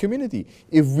godly community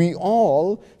if we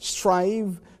all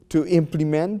strive to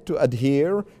implement, to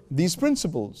adhere these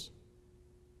principles.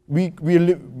 We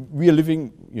are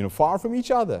living far from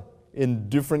each other in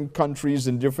different countries,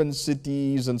 in different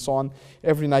cities and so on.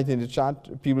 Every night in the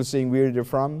chat, people saying where they're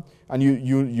from, and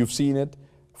you've seen it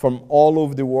from all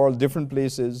over the world, different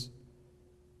places.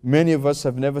 Many of us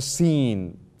have never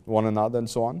seen one another and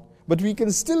so on. But we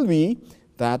can still be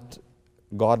that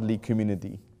godly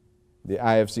community, the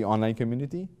IFC online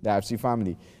community, the IFC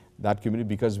family, that community,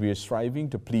 because we are striving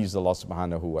to please Allah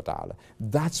subhanahu wa ta'ala.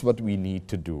 That's what we need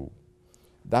to do.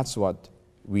 That's what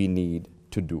we need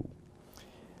to do.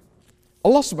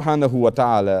 Allah subhanahu wa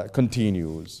ta'ala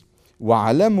continues,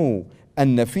 وَعَلَمُوا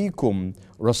أَنَّ فِيكُمْ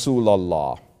رَسُولَ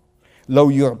اللَّهِ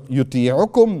لَوْ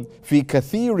يُطِيعُكُمْ فِي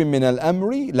كَثِيرٍ مِّنَ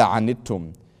الْأَمْرِ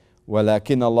لَعَنِتُّمْ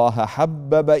وَلَكِنَّ اللَّهَ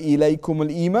حَبَّبَ إِلَيْكُمُ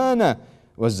الْإِيمَانَ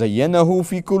وَزَيَّنَهُ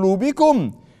فِي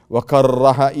قُلُوبِكُمْ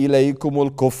وَكَرَّهَ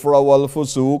إِلَيْكُمُ الْكُفْرَ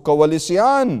وَالْفُسُوقَ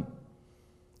وَالْعِصْيَانَ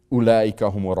أُولَٰئِكَ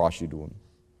هُمُ الرَّاشِدُونَ.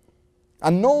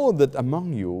 And know that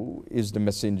among you is the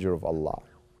messenger of Allah.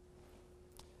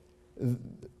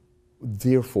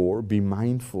 Therefore, be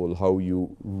mindful how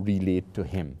you relate to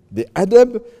him. The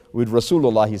adab with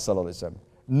Rasulullah sallallahu alaihi wasallam.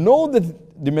 Know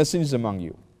that the messenger is among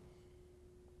you.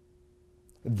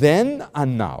 Then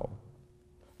and now.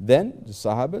 Then the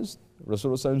Sahabas,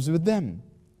 Rasulullah is with them.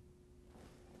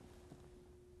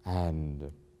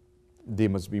 And they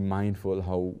must be mindful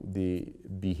how they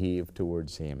behave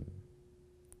towards him.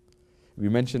 We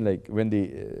mentioned like when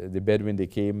the Bedouin, they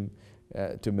came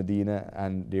to Medina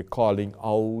and they're calling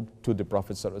out to the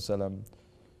Prophet ﷺ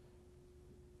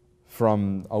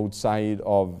from outside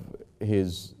of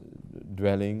his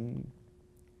dwelling,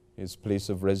 his place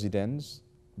of residence,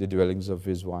 the dwellings of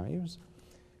his wives.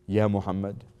 Ya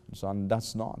Muhammad, son,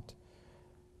 that's not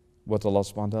what Allah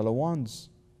subhanahu wa ta'ala wants.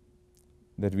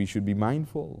 That we should be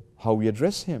mindful how we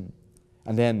address him.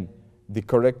 And then the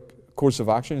correct course of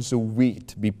action is to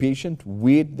wait, be patient,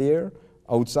 wait there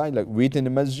outside, like wait in the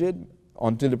masjid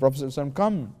until the Prophet ﷺ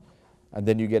comes. And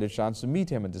then you get a chance to meet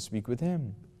him and to speak with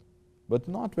him. But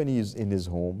not when he is in his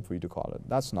home for you to call it.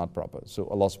 That's not proper. So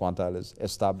Allah subhanahu wa ta'ala is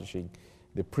establishing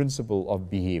the principle of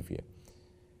behavior,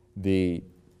 the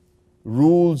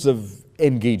rules of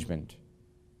engagement.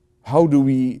 How do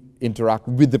we interact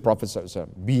with the Prophet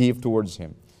ﷺ, behave towards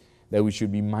him, that we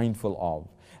should be mindful of.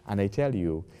 And I tell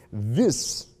you,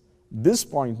 this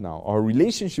point now, our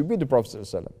relationship with the Prophet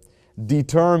ﷺ,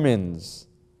 determines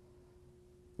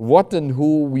what and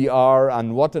who we are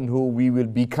and what and who we will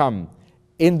become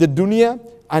in the dunya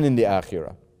and in the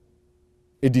akhirah.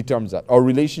 It determines that, our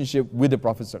relationship with the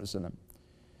Prophet ﷺ.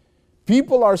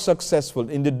 People are successful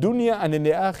in the dunya and in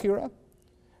the akhirah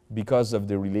because of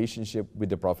the relationship with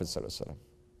the Prophet ﷺ.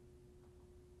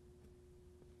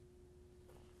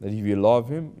 That if you love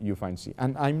him, you find see.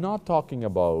 And I'm not talking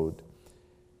about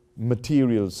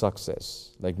material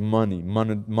success, like money,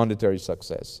 monetary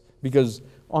success, because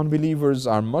unbelievers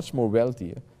are much more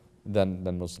wealthier than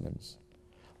Muslims.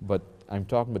 But I'm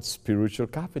talking about spiritual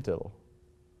capital.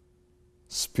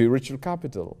 Spiritual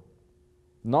capital,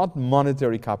 not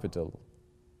monetary capital.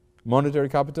 Monetary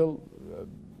capital,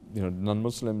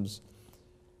 non-Muslims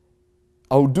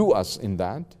outdo us in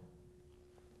that,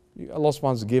 Allah subhanahu wa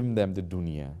ta'ala has given them the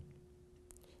dunya.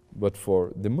 But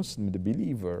for the Muslim, the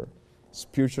believer,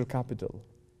 spiritual capital,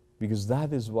 because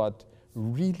that is what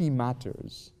really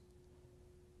matters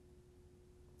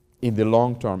in the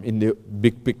long term, in the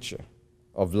big picture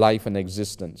of life and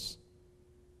existence,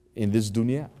 in this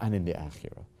dunya and in the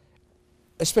akhirah.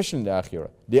 Especially in the akhirah.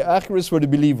 The akhirah is for the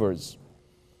believers.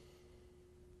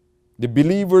 The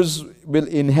believers will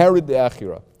inherit the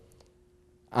akhirah.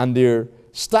 And their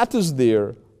status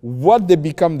there, what they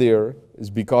become there, is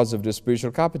because of the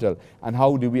spiritual capital. And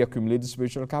how do we accumulate the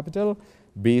spiritual capital?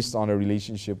 Based on a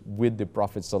relationship with the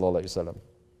Prophet sallallahu alaihi wasallam.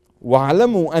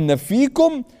 وَعَلَمُوا أَنَّ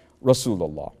فِيكُمْ رَسُولَ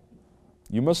اللَّهِ.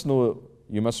 You must know,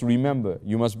 you must remember,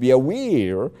 you must be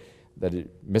aware that the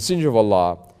Messenger of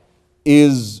Allah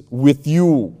is with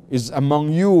you, is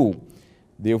among you.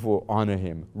 Therefore, honor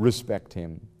him, respect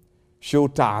him, show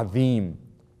ta'zeem,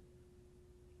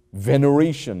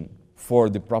 veneration for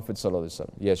the Prophet sallallahu alaihi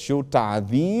wasallam. Yes, show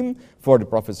ta'zeem for the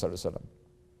Prophet sallallahu alaihi wasallam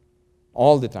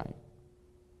all the time.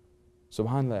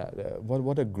 SubhanAllah,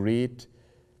 what a great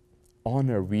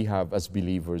honor we have as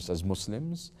believers, as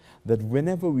Muslims, that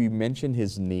whenever we mention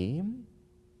his name,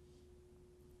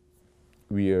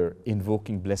 we are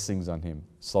invoking blessings on him,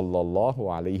 sallallahu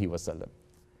alaihi wasallam.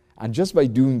 And just by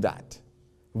doing that,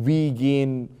 we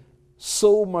gain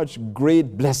so much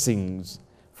great blessings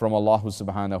from Allah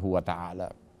subhanahu wa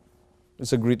ta'ala.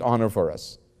 It's a great honor for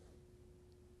us.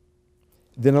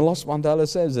 Then Allah subhanahu wa ta'ala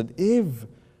says that if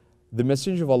the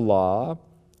Messenger of Allah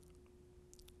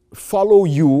follow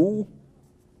you,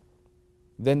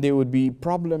 then there would be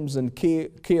problems and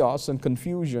chaos and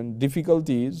confusion,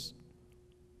 difficulties.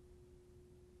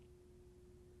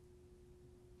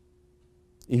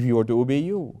 If he were to obey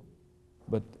you.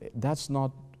 But that's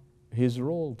not his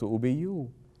role to obey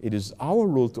you. It is our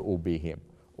role to obey him.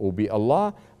 Obey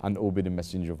Allah and obey the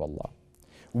Messenger of Allah.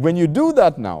 When you do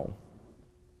that now,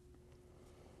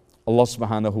 Allah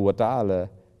subhanahu wa ta'ala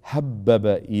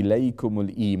حَبَّبَ إِلَيْكُمُ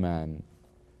الْإِيمَانِ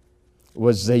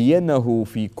وَزَيَّنَهُ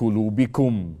فِي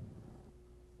قُلُوبِكُمْ.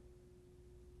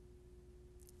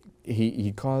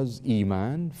 He calls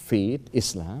Iman, faith,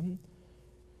 Islam,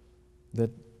 that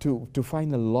to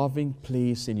find a loving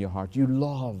place in your heart. You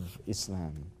love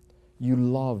Islam. You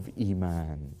love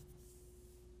Iman.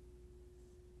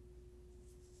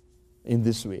 In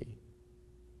this way.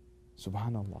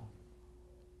 Subhanallah.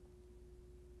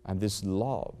 And this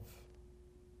love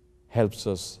helps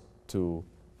us to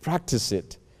practice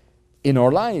it in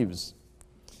our lives.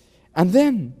 And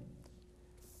then,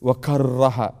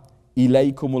 وَكَرَّهَ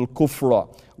إِلَيْكُمُ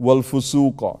الْكُفْرَ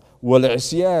وَالْفُسُوقَ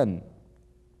وَالْعِصْيَانَ.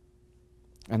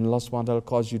 And Allah subhanahu wa ta'ala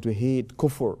calls you to hate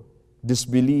kufr,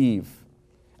 disbelief,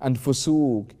 and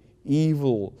fusuq,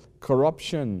 evil,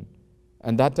 corruption,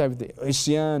 and that type of thing.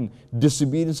 Isyan,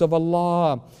 disobedience of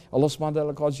Allah. Allah subhanahu wa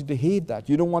ta'ala calls you to hate that.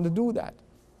 You don't want to do that.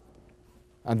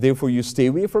 And therefore you stay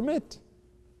away from it.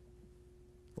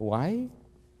 Why?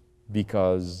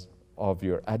 Because of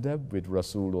your adab with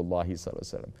Rasulullah sallallahu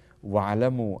alaihi wasallam.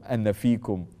 وَعَلَمُوا أَنَّ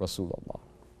فِيكُمْ رَسُولَ اللَّهِ.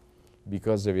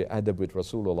 Because of your adab with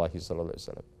Rasulullah sallallahu alaihi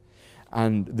wasallam.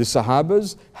 And the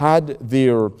Sahabas had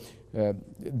their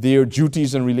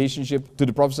duties and relationship to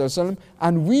the Prophet sallallahu alaihi wasallam,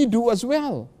 and we do as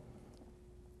well.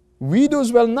 We do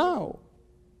as well now.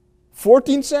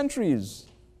 14 centuries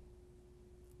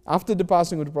after the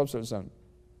passing of the Prophet sallallahu alaihi wasallam.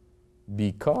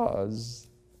 Because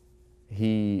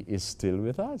he is still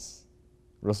with us.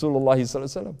 Rasulullah sallallahu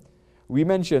alaihi wasallam. We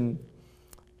mentioned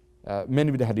many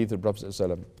of the hadith of the Prophet sallallahu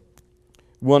alaihi wasallam.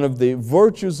 One of the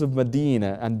virtues of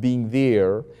Medina and being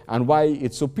there, and why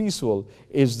it's so peaceful,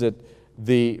 is that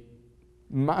the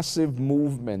massive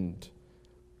movement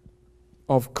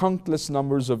of countless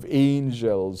numbers of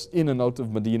angels in and out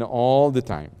of Medina all the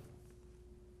time.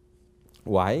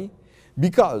 Why?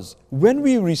 Because when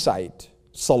we recite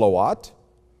salawat,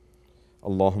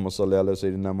 Allahumma salli ala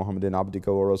Sayyidina Muhammadin abdika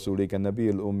wa rasulika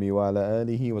nabiyil ummi wa ala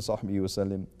alihi wa sahbihi wa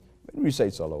sallim. When we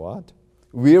recite salawat,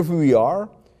 wherever we are,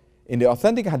 in the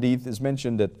authentic hadith is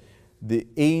mentioned that the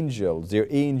angels, they're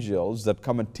angels that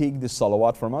come and take the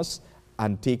salawat from us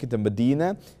and take it to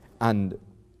Medina and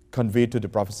convey it to the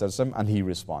Prophet ﷺ, and he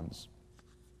responds.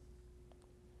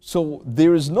 So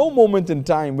there is no moment in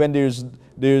time when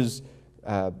there's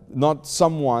not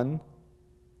someone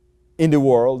in the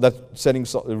world that's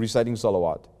reciting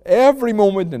salawat. Every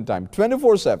moment in time,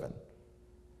 24/7,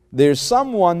 there's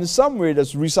someone somewhere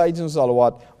that's reciting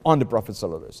salawat on the Prophet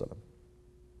ﷺ.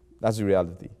 That's the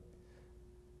reality.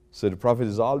 So the Prophet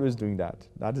is always doing that.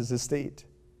 That is his state.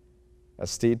 A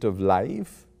state of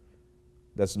life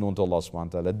that's known to Allah subhanahu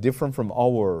wa ta'ala, different from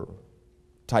our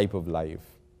type of life.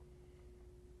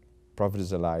 Prophet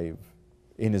is alive.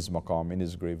 in his maqam, in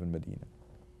his grave in Medina.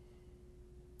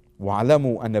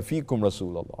 وَعَلَمُوا أَنَّ فِيكُمْ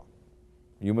رَسُولَ اللَّهِ.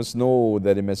 You must know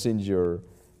that a messenger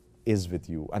is with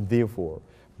you, and therefore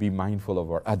be mindful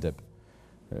of our adab.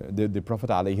 The Prophet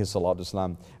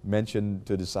ﷺ mentioned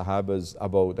to the Sahabas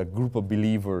about a group of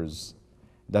believers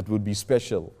that would be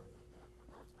special.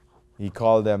 He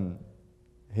called them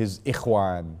his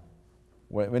ikhwan.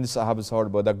 When the Sahabas heard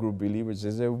about that group of believers,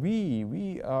 they said,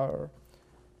 we are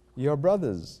your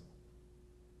brothers.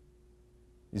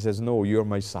 He says, no, you're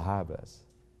my Sahabas,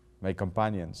 my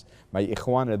companions. My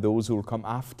ikhwan are those who will come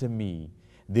after me.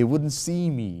 They wouldn't see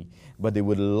me, but they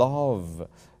would love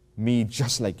me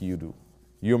just like you do.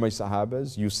 You're my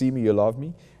Sahabas, you see me, you love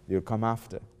me, they'll come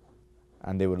after.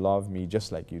 And they will love me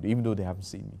just like you do, even though they haven't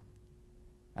seen me.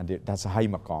 And that's a high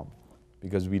maqam,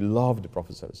 because we love the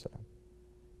Prophet ﷺ.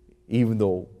 Even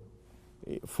though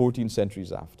 14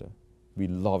 centuries after, we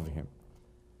love him.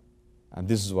 And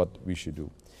this is what we should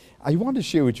do. I want to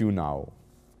share with you now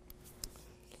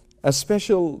a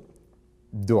special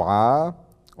dua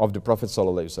of the Prophet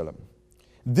ﷺ.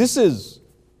 This is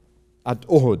at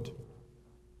Uhud.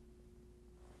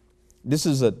 This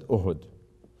is at Uhud.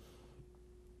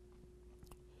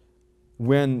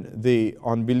 When the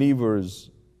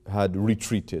unbelievers had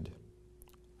retreated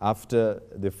after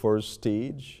the first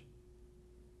stage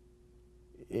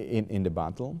in the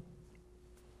battle,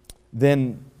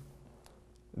 then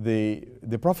the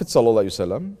Prophet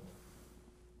ﷺ,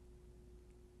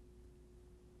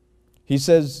 he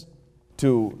says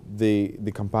to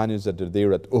the companions that are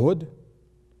there at Uhud,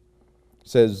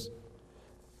 says,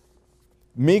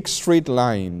 make straight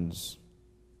lines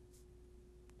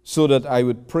so that I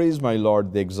would praise my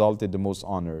Lord, the exalted, the most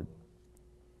honored.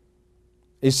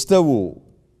 Istawu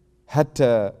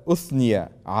hatta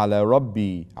uthniya ala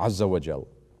Rabbi azza wa jal,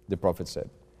 the Prophet said.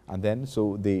 And then,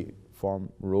 so they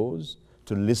rose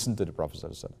to listen to the Prophet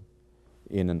ﷺ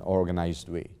in an organized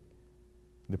way.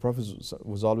 The Prophet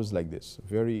was always like this,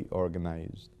 very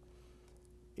organized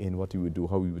in what he would do,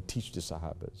 how he would teach the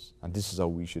Sahabas. And this is how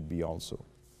we should be also.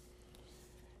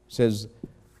 It says,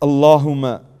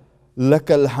 Allahumma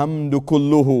lakal hamdu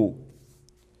kulluhu.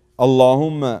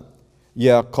 Allahumma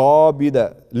ya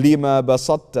qabida lima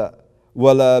basatta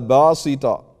wala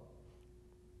basita.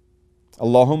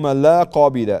 Allahumma la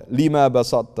qabida lima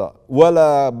basatta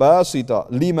wala basita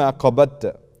lima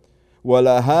qabatta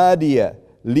wala hadiya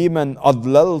liman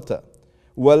adlalta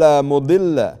wala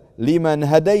mudilla liman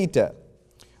hadayta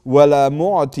wala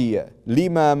mu'tiya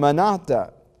lima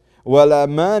mana'ta wala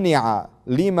mani'a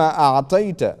lima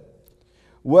a'tayta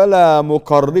wala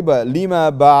muqarriba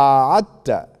lima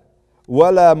ba'adta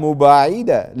wala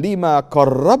muba'ida lima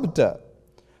qarrabta.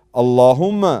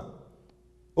 Allahumma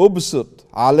ubsut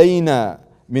alayna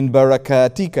min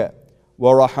barakatika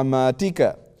wa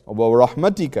rahmatika wa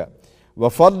rahmatika wa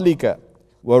fadlika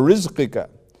wa rizqika.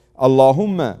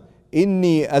 Allahumma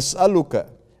inni as'aluka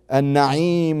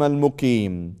an-na'im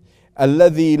al-muqim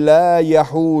alladhi la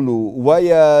yahulu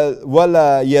wa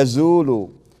la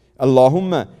yazulu.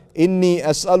 Allahumma inni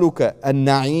as'aluka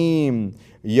an-na'im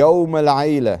yawm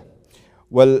al-'ayla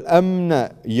wal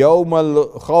amna yawm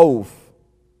al-khawf.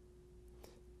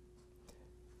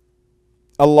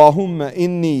 Allahumma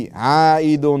inni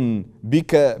a'idun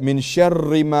bika min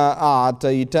sharri ma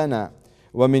a'taytana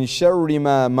wa min sharri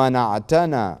ma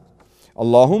mana'tana.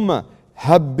 Allahumma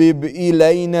habbib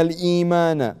ilayna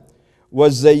al-imana wa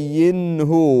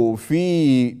zayyinhu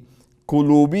fi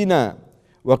qulubina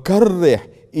wa karrih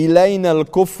ilayna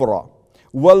al-kufra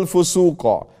wal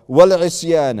fusuqa wal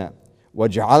isyana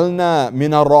waj'alna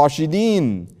min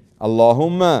ar-rashidin.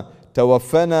 Allahumma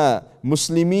tawaffana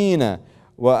muslimina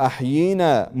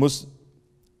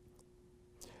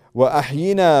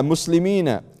وأحيينا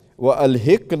مسلمين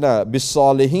وألحقنا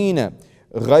بالصالحين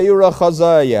غير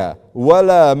خزايا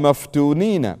ولا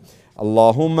مفتونين.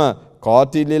 اللهم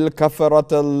قاتل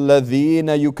الكفرة الذين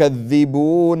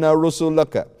يكذبون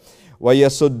رسلك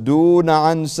ويصدون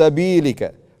عن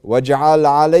سبيلك واجعل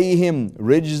عليهم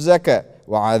رجزك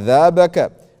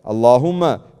وعذابك.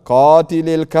 اللهم قاتل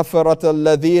الكفرة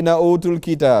الذين أوتوا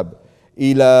الكتاب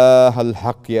إله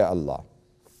الحق يا الله.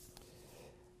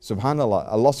 Subhanallah,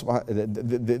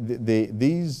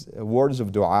 these words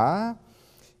of dua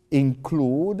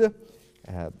include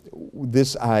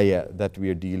this ayah that we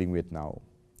are dealing with now.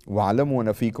 وَعَلَمُوا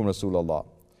أَنَّ فِيكُمْ رَسُولَ اللَّهِ.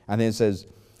 And then it says,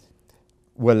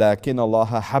 وَلَكِنَّ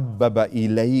اللَّهَ حَبَّبَ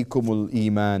إِلَيْكُمُ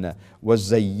الْإِيمَانَ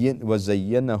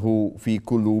وَزَيَّنَهُ فِي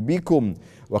قُلُوبِكُمْ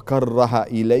وَكَرَّهَ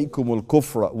إِلَيْكُمُ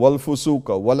الْكُفْرَ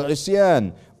وَالْفُسُوقَ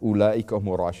وَالْعِصْيَانَ أُولَٰئِكَ هُمُ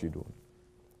الرَّاشِدُونَ.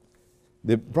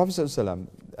 The Prophet ﷺ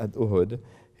at Uhud,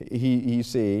 he's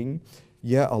saying,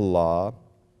 Ya Allah,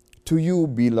 To you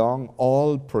belong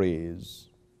all praise.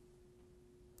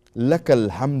 Lakal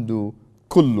hamdu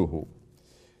kulluhu.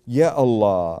 Ya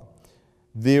Allah,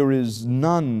 there is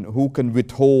none who can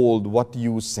withhold what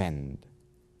you send,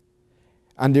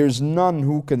 and there is none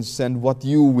who can send what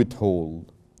you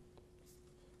withhold.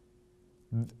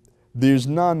 There is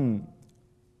none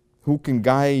who can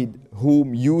guide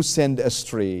whom you send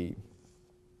astray,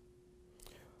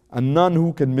 and none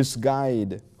who can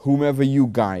misguide whomever you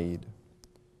guide,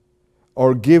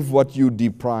 or give what you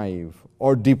deprive,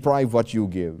 or deprive what you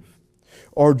give,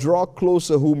 or draw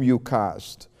closer whom you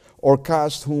cast, or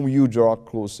cast whom you draw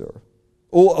closer.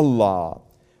 O Allah,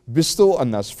 bestow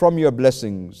on us from your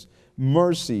blessings,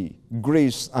 mercy,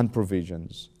 grace, and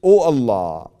provisions. O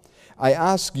Allah, I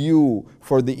ask you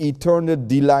for the eternal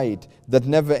delight that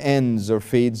never ends or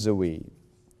fades away.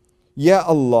 Ya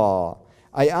Allah,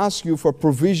 I ask you for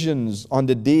provisions on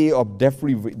the day of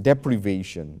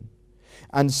deprivation,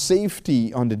 and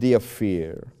safety on the day of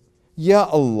fear. Ya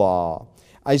Allah,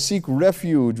 I seek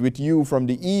refuge with you from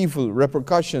the evil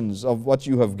repercussions of what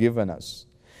you have given us,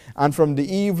 and from the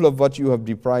evil of what you have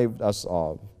deprived us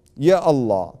of. Ya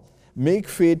Allah, make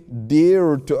faith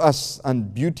dear to us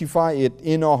and beautify it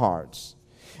in our hearts,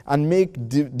 and make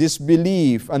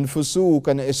disbelief and fusuq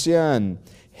and isyan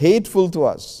hateful to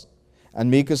us,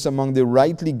 and make us among the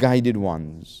rightly guided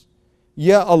ones.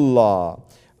 Ya Allah,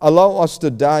 allow us to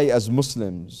die as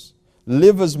Muslims,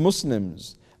 live as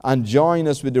Muslims, and join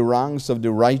us with the ranks of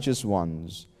the righteous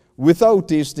ones, without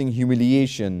tasting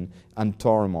humiliation and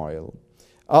turmoil.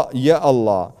 Ya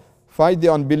Allah, fight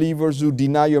the unbelievers who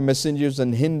deny your messengers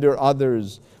and hinder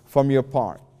others from your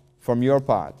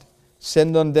path.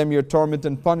 Send on them your torment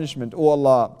and punishment. O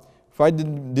Allah, fight the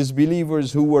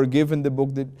disbelievers who were given the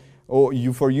book that,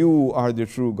 for you are the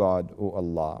true God, O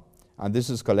Allah. And this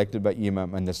is collected by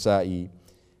Imam An-Nasa'i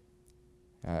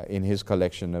in his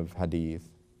collection of hadith,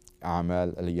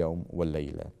 A'mal al-Yawm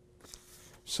wal-Layla.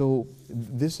 So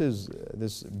this is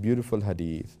this beautiful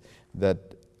hadith that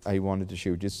I wanted to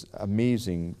share, this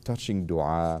amazing, touching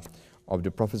dua of the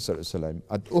Prophet ﷺ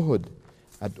at Uhud.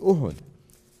 At Uhud,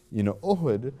 you know,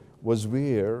 Uhud was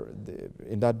where,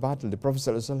 in that battle, the Prophet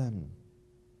ﷺ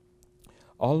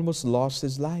almost lost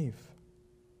his life.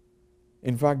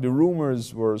 In fact, the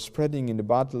rumors were spreading in the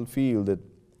battlefield that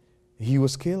he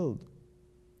was killed.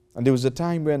 And there was a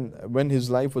time when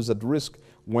his life was at risk,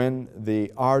 when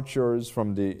the archers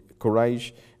from the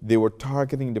Quraysh, they were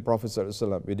targeting the Prophet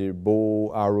ﷺ with their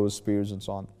bow, arrows, spears, and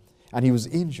so on. And he was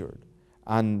injured.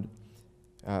 And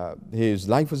his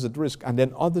life was at risk. And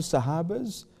then other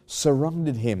Sahabas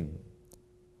surrounded him.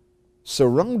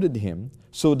 Surrounded him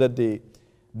so that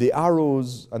the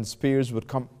arrows and spears would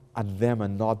come at them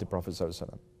and not the Prophet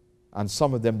ﷺ. And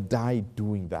some of them died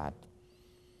doing that.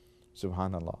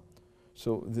 Subhanallah.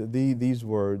 So these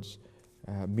words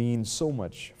mean so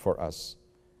much for us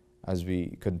as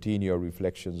we continue our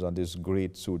reflections on this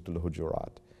great Surah Al-Hujurat.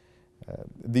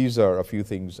 These are a few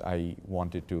things I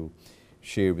wanted to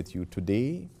share with you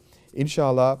today.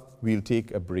 Inshallah, we'll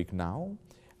take a break now,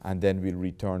 and then we'll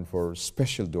return for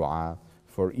special dua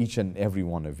for each and every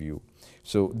one of you.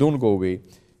 So don't go away.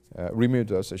 Remain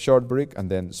with us, a short break, and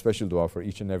then special dua for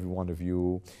each and every one of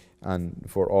you, and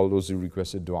for all those who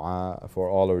requested dua, for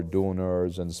all our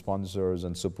donors and sponsors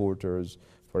and supporters,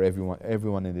 for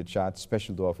everyone in the chat,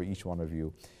 special dua for each one of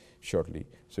you shortly.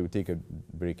 So we take a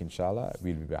break, inshallah.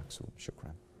 We'll be back soon.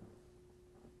 Shukran.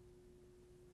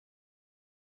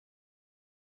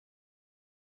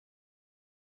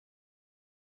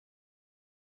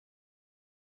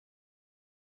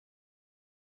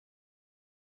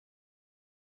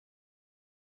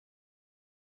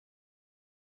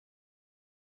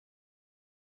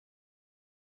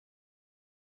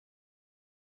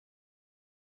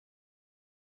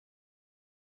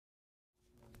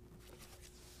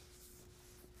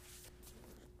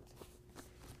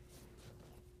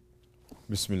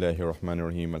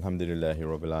 Bismillahirrahmanirrahim. Alhamdulillahi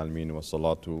Rabbil Alameen. Wa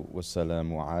salatu wa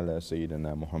salamu ala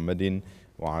Sayyidina Muhammadin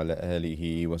wa ala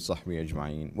alihi wa sahbihi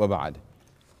ajma'in. Wa ba'd.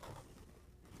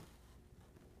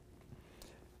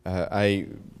 I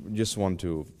just want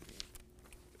to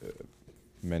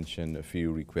mention a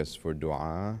few requests for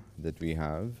dua that we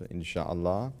have,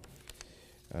 inshallah.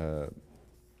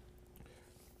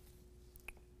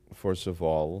 First of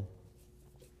all,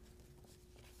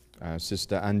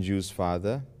 Sister Anju's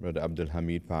father, Brother Abdul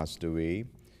Hamid, passed away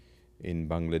in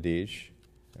Bangladesh.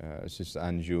 Sister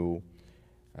Anju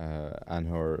and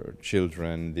her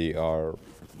children, they are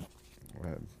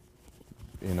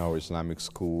in our Islamic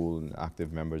school and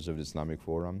active members of the Islamic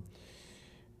Forum.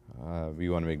 We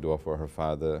want to make dua for her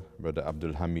father, Brother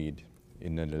Abdul Hamid.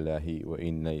 Inna lillahi wa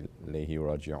inna ilayhi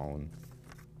raji'un.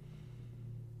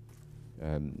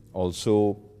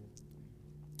 Also,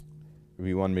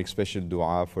 we want to make special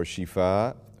dua for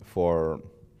Shifa for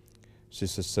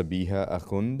Sister Sabiha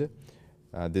Akhund.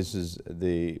 This is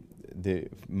the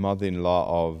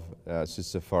mother-in-law of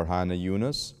Sister Farhana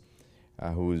Yunus,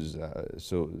 who's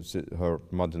her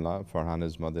mother-in-law,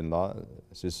 Farhana's mother-in-law,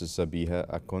 Sister Sabiha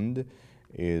Akhund,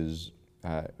 is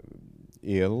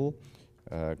ill,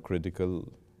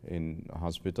 critical in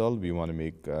hospital. We want to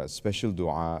make special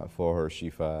dua for her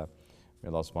Shifa. May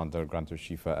Allah subhanahu wa ta'ala grant her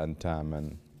Shifa and Tam,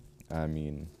 and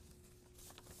Ameen.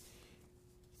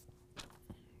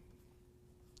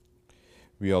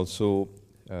 We also,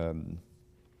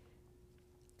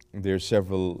 there are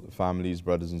several families,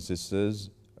 brothers and sisters,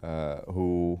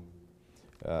 who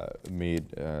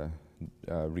made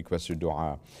requested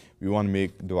dua. We want to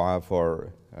make dua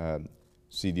for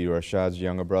Sidi Rashad's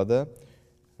younger brother,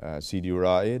 Sidi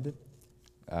Raid,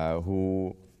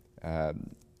 who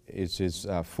it's his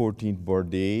 14th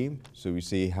birthday. So we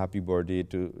say happy birthday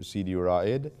to Sidi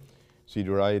Raid. Sidi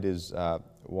Raid is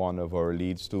one of our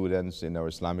lead students in our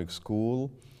Islamic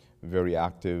school, very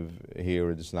active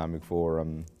here at Islamic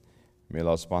Forum. May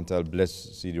Allah subhanahu wa ta'ala bless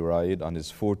Sidi Raid on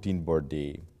his 14th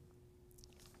birthday.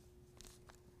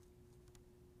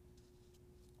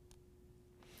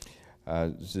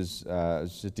 This is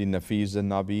Siti Nafiza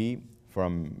Nabi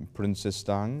from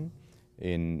Princetown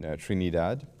in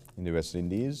Trinidad, in the West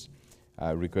Indies.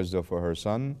 Requested for her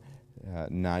son,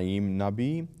 Naeem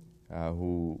Nabi,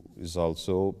 who is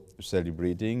also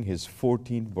celebrating his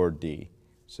 14th birthday.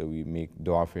 So we make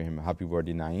dua for him. Happy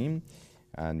birthday, Naeem.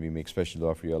 And we make special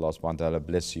dua for you. Allah subhanahu wa ta'ala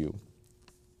bless you.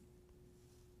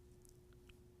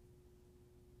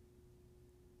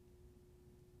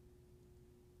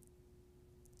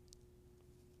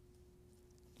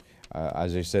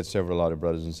 As I said, several other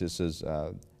brothers and sisters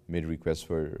made requests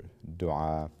for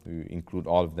dua. We include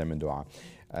all of them in dua.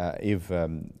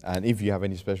 And if you have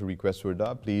any special requests for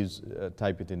dua, please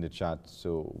type it in the chat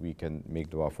so we can make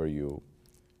dua for you.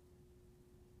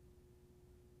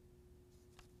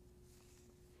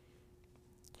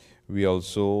 We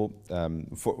also,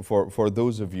 for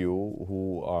those of you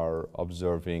who are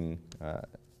observing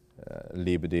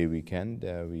Labor Day weekend,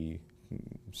 we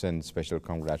send special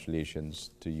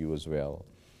congratulations to you as well.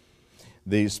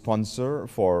 The sponsor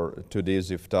for today's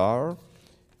iftar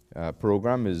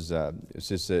program is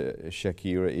Sister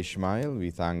Shakira Ismail.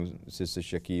 We thank Sister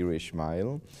Shakira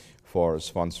Ismail for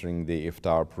sponsoring the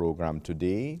iftar program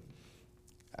today.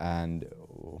 And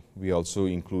we also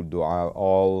include dua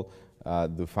all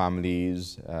the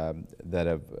families that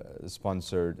have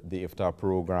sponsored the iftar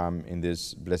program in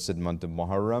this blessed month of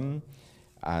Muharram,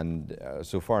 and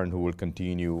so far, and who will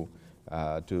continue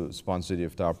to sponsor the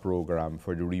iftar program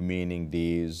for the remaining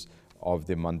days of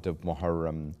the month of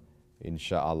Muharram,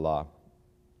 inshallah.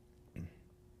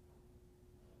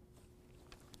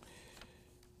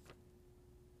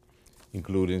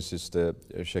 Including Sister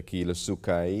Shakila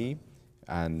Sukai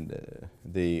and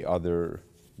the other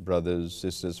brothers,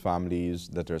 sisters, families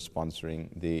that are sponsoring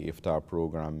the iftar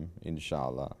program,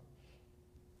 inshallah.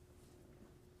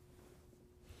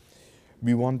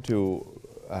 We want to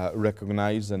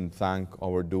recognize and thank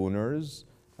our donors,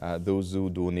 those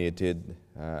who donated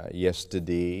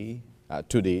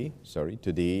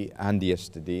today and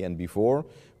yesterday and before.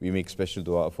 We make special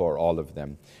dua for all of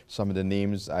them. Some of the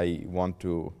names I want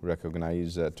to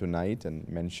recognize tonight and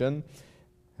mention,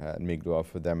 make dua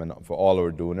for them and for all our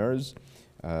donors.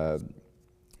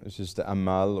 Sister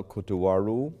Amal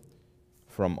Kutuwaru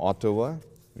from Ottawa.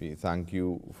 We thank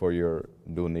you for your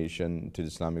donation to the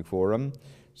Islamic Forum.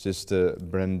 Sister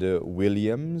Brenda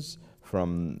Williams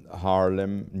from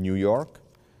Harlem, New York,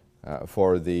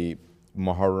 for the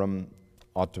Muharram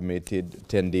automated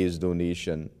 10 days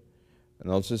donation.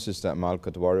 And also Sister Amal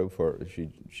Kutuwaru for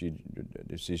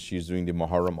she's doing the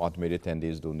Muharram automated 10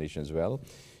 days donation as well.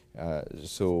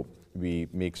 So we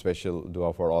make special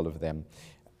dua for all of them.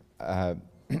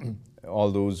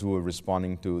 All those who are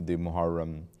responding to the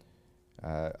Muharram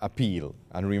appeal.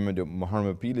 And remember, the Muharram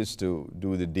appeal is to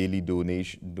do the daily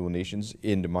donations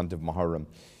in the month of Muharram.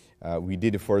 We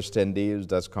did the first 10 days,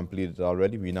 that's completed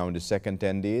already. We're now in the second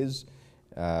 10 days.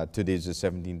 Today is the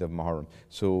 17th of Muharram.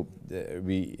 So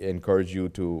we encourage you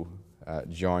to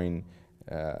join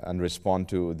and respond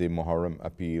to the Muharram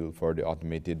appeal for the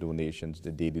automated donations,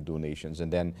 the daily donations.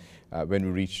 And then when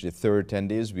we reach the third 10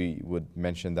 days, we would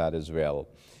mention that as well.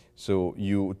 So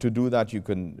to do that, you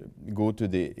can go to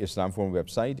the Islam Forum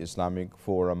website,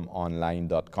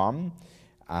 islamicforumonline.com,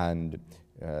 and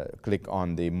click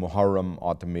on the Muharram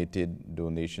automated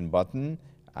donation button,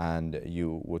 and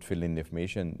you would fill in the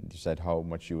information, decide how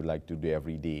much you would like to do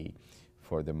every day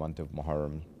for the month of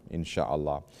Muharram,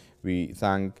 inshallah. We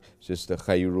thank Sister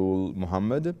Khairul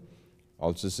Muhammad,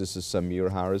 also Sister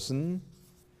Samir Harrison,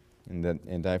 and the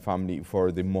entire family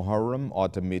for the Muharram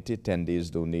automated 10 days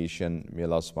donation. May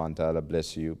Allah subhanahu wa ta'ala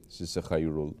bless you, Sister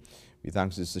Khairul. We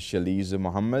thank Sister Shaliza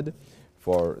Muhammad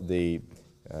for the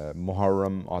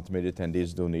Muharram automated 10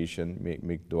 days donation.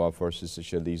 Make dua for Sister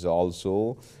Shaliza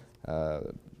also,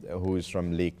 who is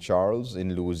from Lake Charles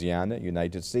in Louisiana,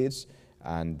 United States,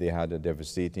 and they had a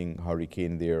devastating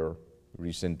hurricane there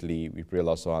recently. We pray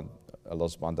Allah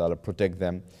subhanahu wa ta'ala protect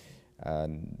them,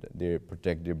 and they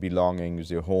protect their belongings,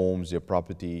 their homes, their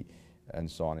property,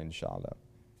 and so on, inshallah.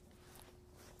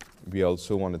 We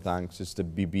also want to thank Sister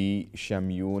Bibi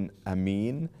Shamyun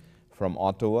Amin from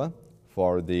Ottawa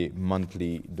for the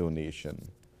monthly donation.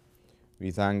 We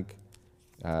thank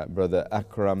Brother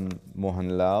Akram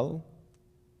Mohanlal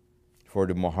for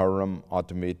the Muharram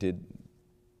automated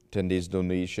 10 days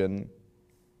donation,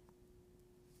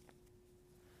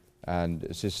 and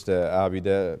Sister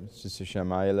Abida, Sister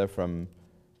Shamaila from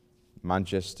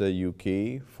Manchester,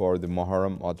 UK for the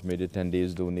Muharram automated 10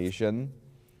 days donation.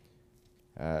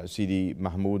 Sidi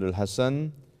Mahmoud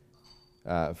Al-Hassan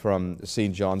from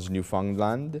St. John's,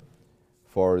 Newfoundland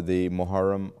for the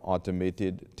Muharram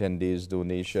automated 10 days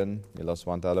donation. May Allah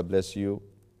subhanahu wa ta'ala bless you.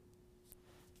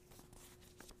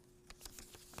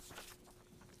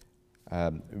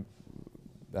 I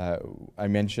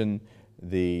mentioned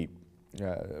the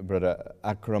Brother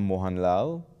Akram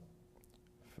Mohanlal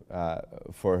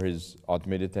for his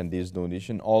automated 10 days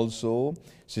donation. Also,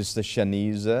 Sister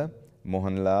Shaniza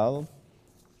Mohanlal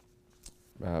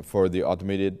for the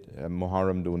automated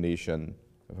Muharram donation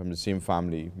from the same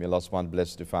family. May Allah subhanahu wa ta'ala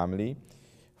bless the family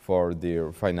for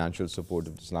their financial support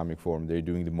of the Islamic Forum. They're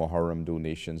doing the Muharram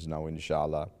donations now,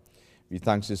 inshallah. We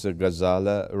thank Sister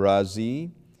Ghazala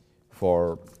Razi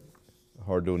for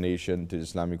her donation to the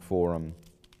Islamic Forum,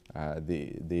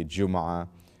 the Jum'ah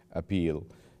appeal.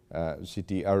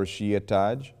 Siti Arshia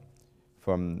Taj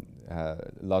from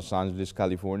Los Angeles,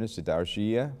 California, Siti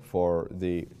Arshia for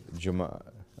the Jum'ah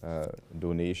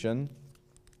donation.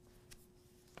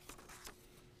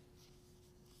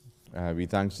 We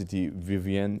thank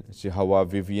Siti Hawa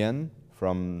Vivian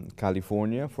from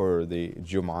California for the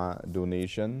Jum'ah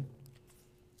donation.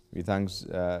 We thank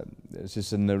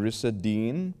Sister Narissa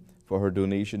Dean for her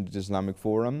donation to the Islamic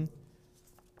Forum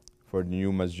for the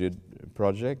new masjid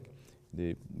project,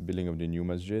 the building of the new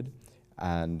masjid.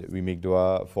 And we make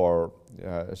dua for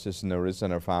Sister Narissa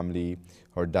and her family,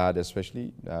 her dad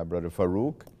especially, Brother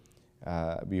Farouk.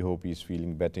 We hope he's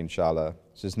feeling better, inshallah.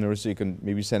 Sister Narissa, you can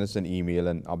maybe send us an email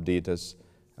and update us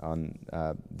on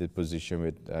the position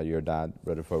with your dad,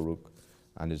 Brother Farouk,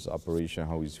 and his operation,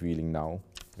 how he's feeling now.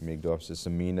 We make dua for Sister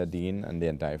Meena Deen and the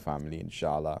entire family,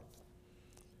 inshallah.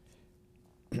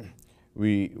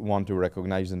 We want to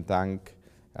recognize and thank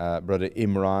Brother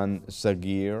Imran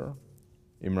Sagir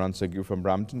from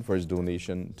Brampton for his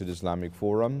donation to the Islamic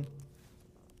Forum.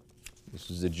 This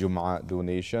is the Jum'ah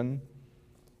donation.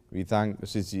 We thank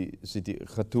Siti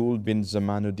Khatul bin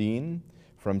Zamanuddin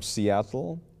from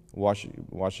Seattle,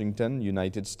 Washington,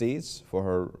 United States for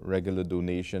her regular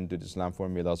donation to the Islam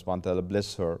Forum. May Allah subhanahu wa ta'ala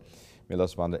bless her. May Allah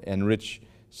subhanahu wa ta'ala enrich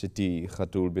Siti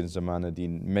Khatul bin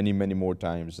Zamanuddin many, many more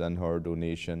times than her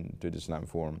donation to the Islam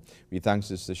Forum. We thank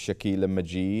Sister Shakila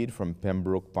Majid from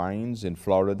Pembroke Pines in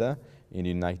Florida in the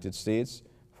United States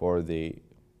for the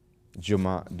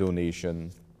Jummah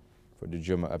donation, for the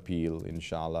Jummah appeal,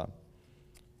 inshallah.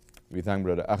 We thank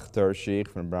Brother Akhtar Sheikh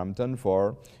from Brampton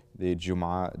for the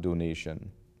Jummah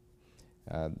donation.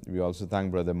 We also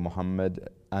thank Brother Muhammad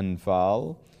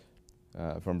Anfal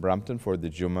from Brampton for the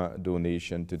Jummah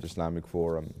donation to the Islamic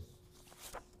Forum.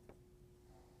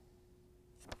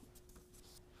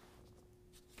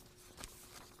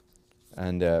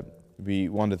 And we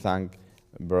want to thank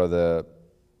Brother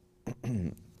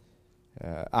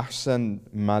Ahsan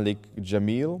Malik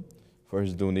Jamil for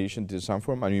his donation to the Islam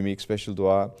Forum, and we make special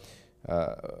dua.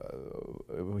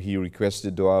 He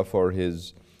requested dua for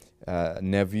his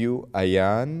nephew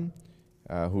Ayan,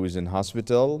 who is in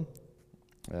hospital,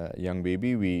 young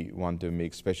baby. We want to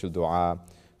make special dua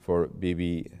for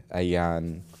baby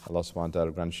Ayan. Allah subhanahu wa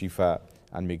ta'ala grant shifa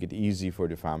and make it easy for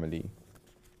the family.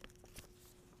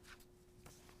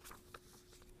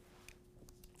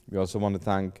 We also want to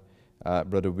thank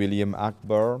Brother William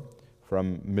Akbar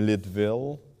from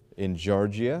Milledgeville in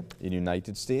Georgia, in the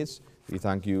United States. We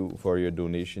thank you for your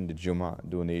donation, the Jummah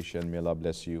donation. May Allah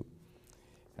bless you.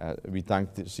 We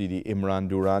thank the Sidi Imran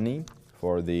Durrani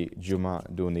for the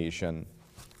Jummah donation.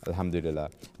 Alhamdulillah.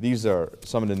 These are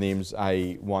some of the names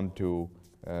I want to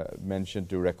mention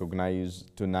to recognize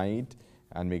tonight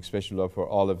and make special love for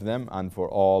all of them and for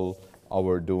all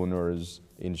our donors,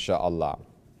 inshallah.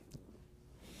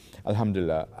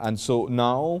 Alhamdulillah. And so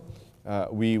now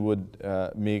we would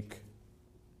make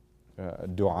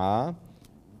dua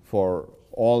for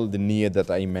all the niyyah that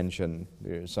I mentioned.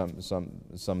 There are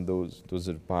some those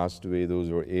that passed away, those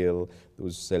who are ill,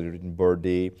 those celebrating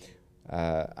birthday,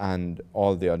 and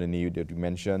all the other niyyah that we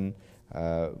mentioned.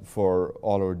 For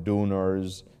all our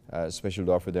donors, special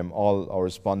dua for them, all our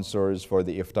sponsors for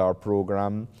the iftar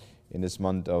program in this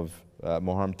month of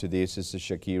Muharram today, Sister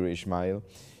Shakira Ismail,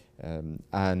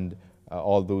 and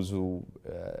all those who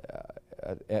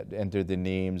enter the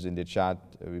names in the chat.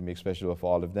 We make special dua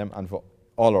for all of them, and for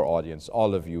all our audience,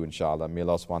 all of you, inshallah. May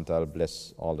Allah subhanahu wa ta'ala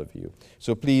bless all of you.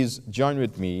 So please join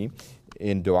with me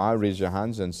in dua. Raise your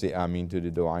hands and say Ameen to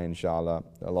the dua, inshallah.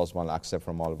 Allah subhanahu wa ta'ala accept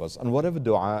from all of us. And whatever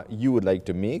dua you would like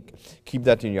to make, keep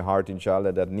that in your heart,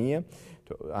 inshallah, that niyyah.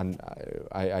 And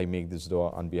I make this dua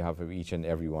on behalf of each and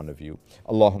every one of you.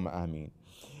 Allahumma Ameen.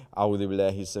 أعوذ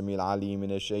بالله السميع العليم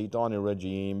من الشيطان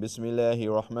الرجيم بسم الله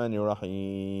الرحمن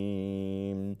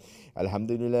الرحيم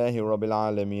الحمد لله رب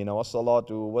العالمين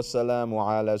والصلاة والسلام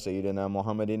على سيدنا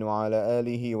محمد وعلى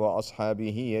آله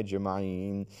وأصحابه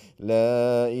أجمعين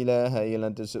لا إله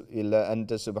إلا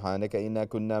أنت سبحانك إنا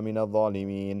كنا من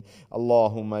الظالمين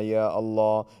اللهم يا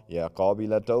الله يا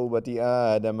قابل توبة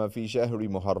آدم في شهر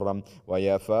محرم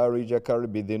ويا فارج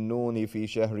كرب ذي النون في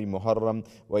شهر محرم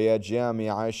ويا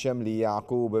جامع شمل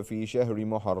يعقوب في شهر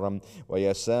محرم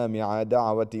ويا سامع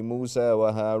دعوة موسى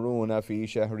وهارون في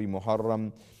شهر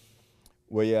محرم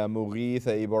ويا مغيث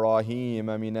إبراهيم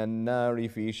من النار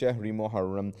في شهر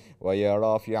محرم ويا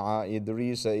رافع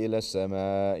إدريس إلى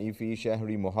السماء في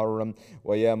شهر محرم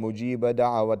ويا مجيب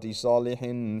دعوة صالح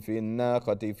في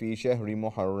الناقة في شهر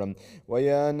محرم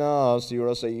ويا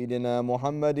ناصر سيدنا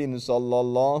محمد صلى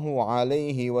الله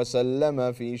عليه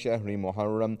وسلم في شهر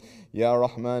محرم يا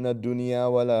رحمن الدنيا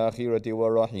والآخرة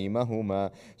ورحيمهما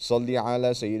صل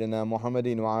على سيدنا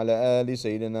محمد وعلى آل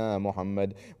سيدنا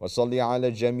محمد وصل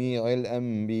على جميع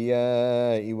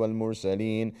الأنبياء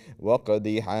والمرسلين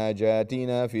وقضي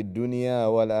حاجاتنا في الدنيا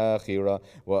والآخرة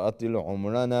وأطل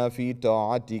عمرنا في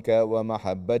طاعتك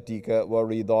ومحبتك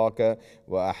ورضاك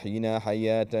وأحينا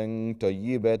حياة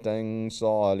طيبة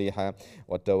صالحة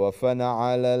وتوفنا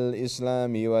على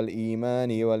الإسلام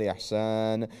والإيمان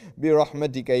والإحسان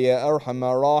برحمتك يا أرحم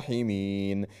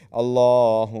الراحمين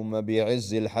اللهم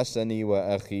بعز الحسن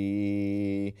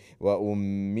وأخيه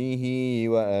وأمه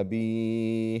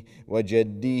وأبيه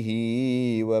وجده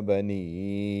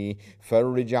وبنيه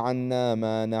فرج عنا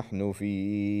ما نحن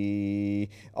فيه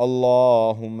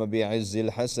اللهم بعز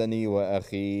الحسن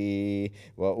وأخيه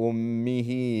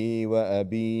وأمه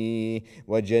وأبيه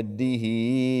وجده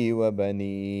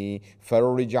وبنيه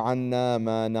فرج عنا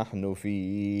ما نحن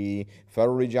فيه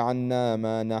فرج عنا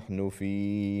ما نحن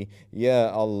فيه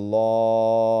يا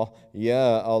الله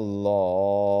يا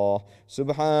الله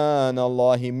سبحان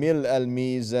الله ملء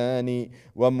الميزان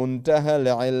ومنتهى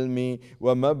العلم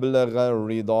ومبلغ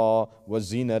الرضا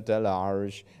وزينة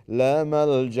العرش لا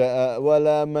ملجأ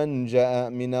ولا منجأ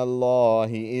من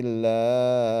الله إلا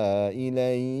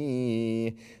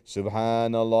إليه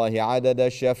سبحان الله عدد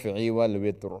الشفع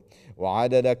والوتر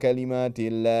وعدد كلمات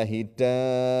الله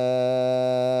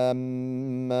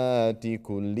التامات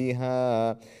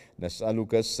كلها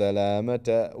نسألك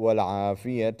السلامة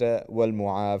والعافية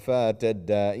والمعافاة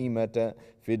الدائمة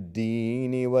في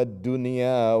الدين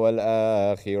والدنيا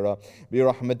والآخرة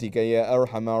برحمتك يا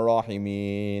أرحم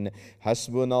الراحمين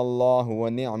حسبنا الله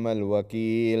ونعم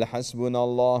الوكيل حسبنا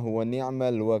الله ونعم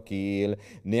الوكيل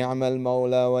نعم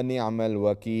المولى ونعم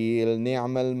الوكيل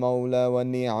نعم المولى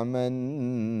ونعم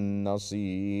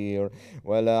النصير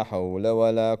ولا حول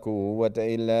ولا قوة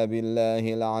إلا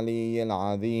بالله العلي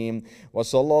العظيم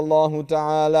وصلى الله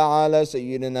تعالى على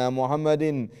سيدنا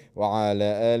محمد وعلى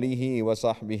آله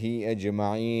وصحبه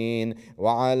أجمعين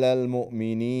وعلى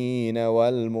المؤمنين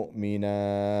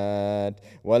والمؤمنات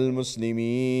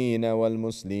والمسلمين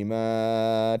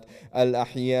والمسلمات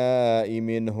الأحياء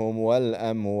منهم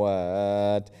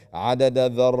والأموات عدد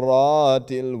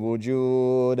ذرات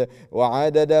الوجود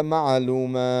وعدد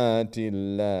معلومات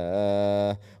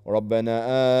الله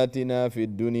ربنا آتنا في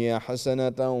الدنيا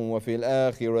حسنة وفي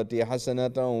الآخرة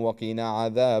حسنة وقنا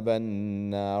عذاب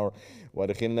النار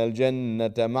وادخلنا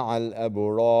الجنة مع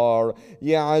الأبرار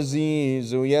يا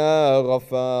عزيز يا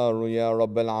غفار يا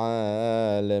رب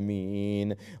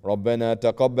العالمين. ربنا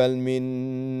تقبل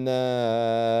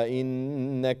منا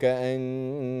إنك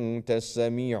أنت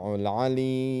السميع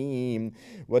العليم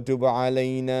وتب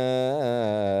علينا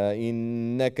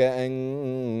إنك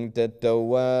أنت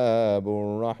التواب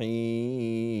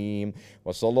الرحيم.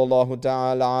 وصلى الله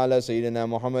تعالى على سيدنا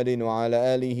محمد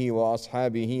وعلى آله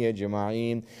وأصحابه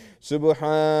أجمعين.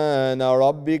 سبحان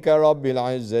ربك رب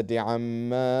العزة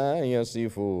عما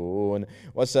يصفون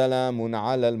وسلام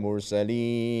على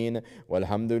المرسلين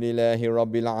والحمد لله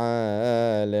رب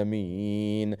العالمين.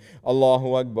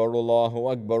 الله أكبر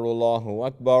الله أكبر الله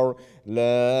أكبر.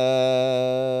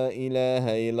 لا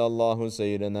إله إلا الله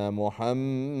سيدنا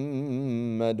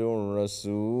محمد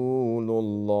رسول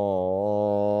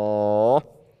الله.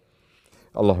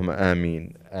 Allahumma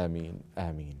ameen, ameen,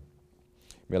 ameen.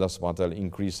 May Allah subhanahu wa ta'ala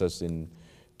increase us in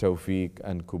tawfiq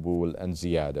and kubul and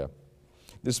ziyada.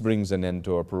 This brings an end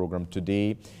to our program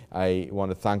today. I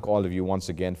want to thank all of you once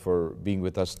again for being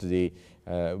with us today.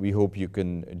 We hope you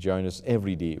can join us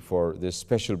every day for this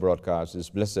special broadcast, this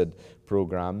blessed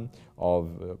program of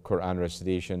Quran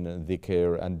recitation,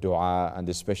 dhikr and dua, and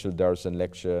this special dars and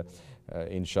lecture,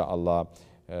 inshallah.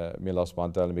 May Allah subhanahu wa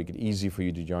ta'ala make it easy for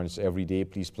you to join us every day.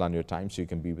 Please plan your time so you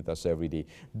can be with us every day.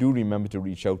 Do remember to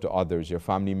reach out to others, your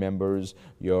family members,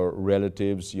 your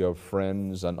relatives, your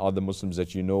friends, and other Muslims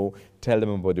that you know. Tell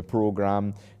them about the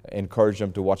program. Encourage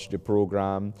them to watch the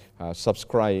program.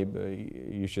 Subscribe.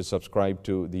 You should subscribe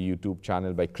to the YouTube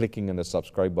channel by clicking on the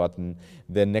subscribe button.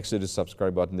 Then next to the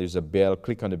subscribe button, there's a bell.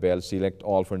 Click on the bell. Select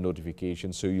all for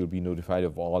notifications so you'll be notified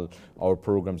of all our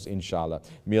programs, inshallah.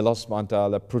 May Allah subhanahu wa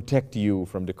ta'ala protect you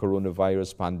from the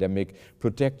coronavirus pandemic,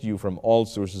 protect you from all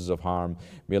sources of harm.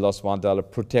 May Allah subhanahu wa ta'ala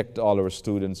protect all our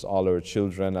students, all our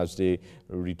children as they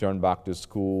return back to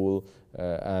school.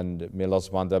 And may Allah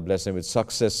subhanahu wa ta'ala bless them with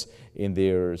success in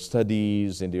their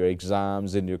studies, in their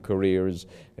exams, in their careers,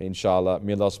 inshallah.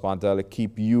 May Allah subhanahu wa ta'ala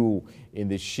keep you in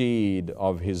the shade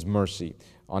of His mercy.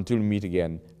 Until we meet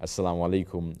again, Assalamu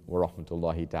alaikum wa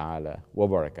rahmatullahi ta'ala wa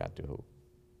barakatuhu.